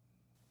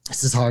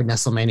 This is hard,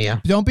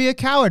 WrestleMania. Don't be a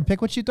coward.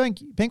 Pick what you think.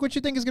 Pick what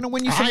you think is going to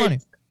win you some money.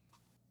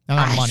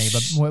 Not money,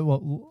 but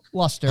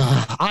luster.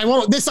 I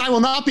will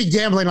not be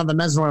gambling on the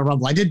men's Royal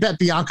Rumble. I did bet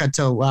Bianca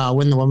to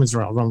win the women's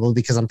Royal Rumble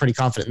because I'm pretty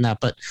confident in that.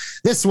 But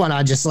this one,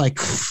 I just like.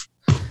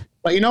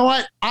 But you know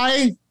what?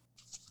 I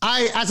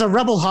as a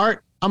rebel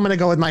heart, I'm gonna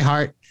go with my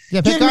heart.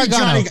 Yeah, give me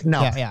Johnny.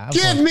 No,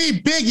 give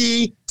me Big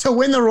E to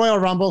win the Royal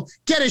Rumble.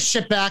 Get his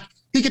shit back.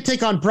 He could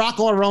take on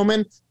Brock or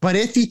Roman, but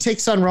if he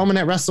takes on Roman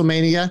at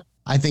WrestleMania,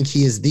 I think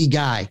he is the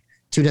guy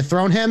to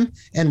dethrone him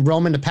and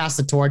Roman to pass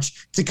the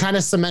torch to kind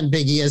of cement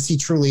Big E as he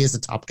truly is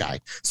a top guy.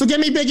 So give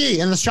me Big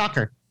E and the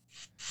shocker.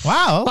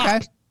 Wow, okay.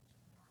 Fuck.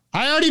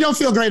 I already don't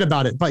feel great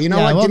about it, but you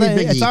know what? Give me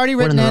Big E. It's already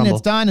written in.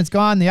 It's done. It's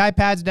gone. The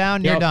iPad's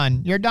down. Yep. You're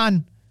done. You're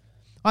done.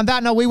 On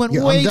that note, we went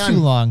way too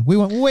long. We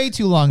went way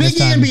too long this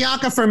time. Big E and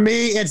Bianca for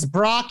me. It's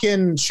Brock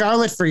and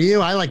Charlotte for you.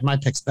 I like my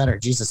picks better.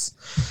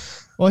 Jesus.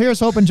 Well,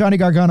 here's hoping Johnny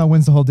Gargano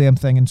wins the whole damn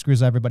thing and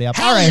screws everybody up.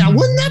 All right. Yeah,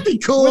 wouldn't that be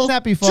cool? Wouldn't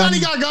that be fun? Johnny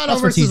Gargano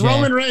versus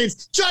Roman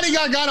Reigns. Johnny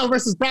Gargano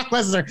versus Brock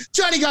Lesnar.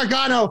 Johnny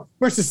Gargano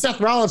versus Seth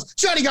Rollins.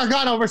 Johnny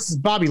Gargano versus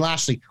Bobby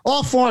Lashley.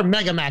 All 4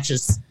 mega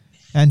matches.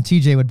 And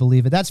TJ would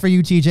believe it. That's for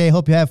you, TJ.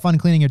 Hope you have fun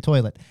cleaning your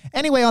toilet.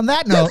 Anyway, on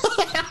that note,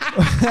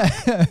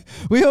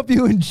 we hope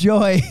you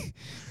enjoy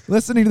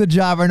listening to the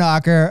Jobber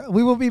Knocker.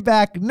 We will be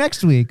back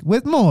next week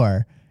with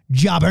more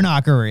Jobber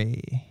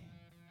Knockery.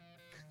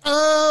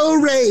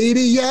 Oh,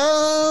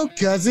 radio,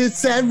 'cause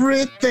it's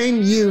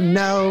everything you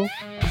know.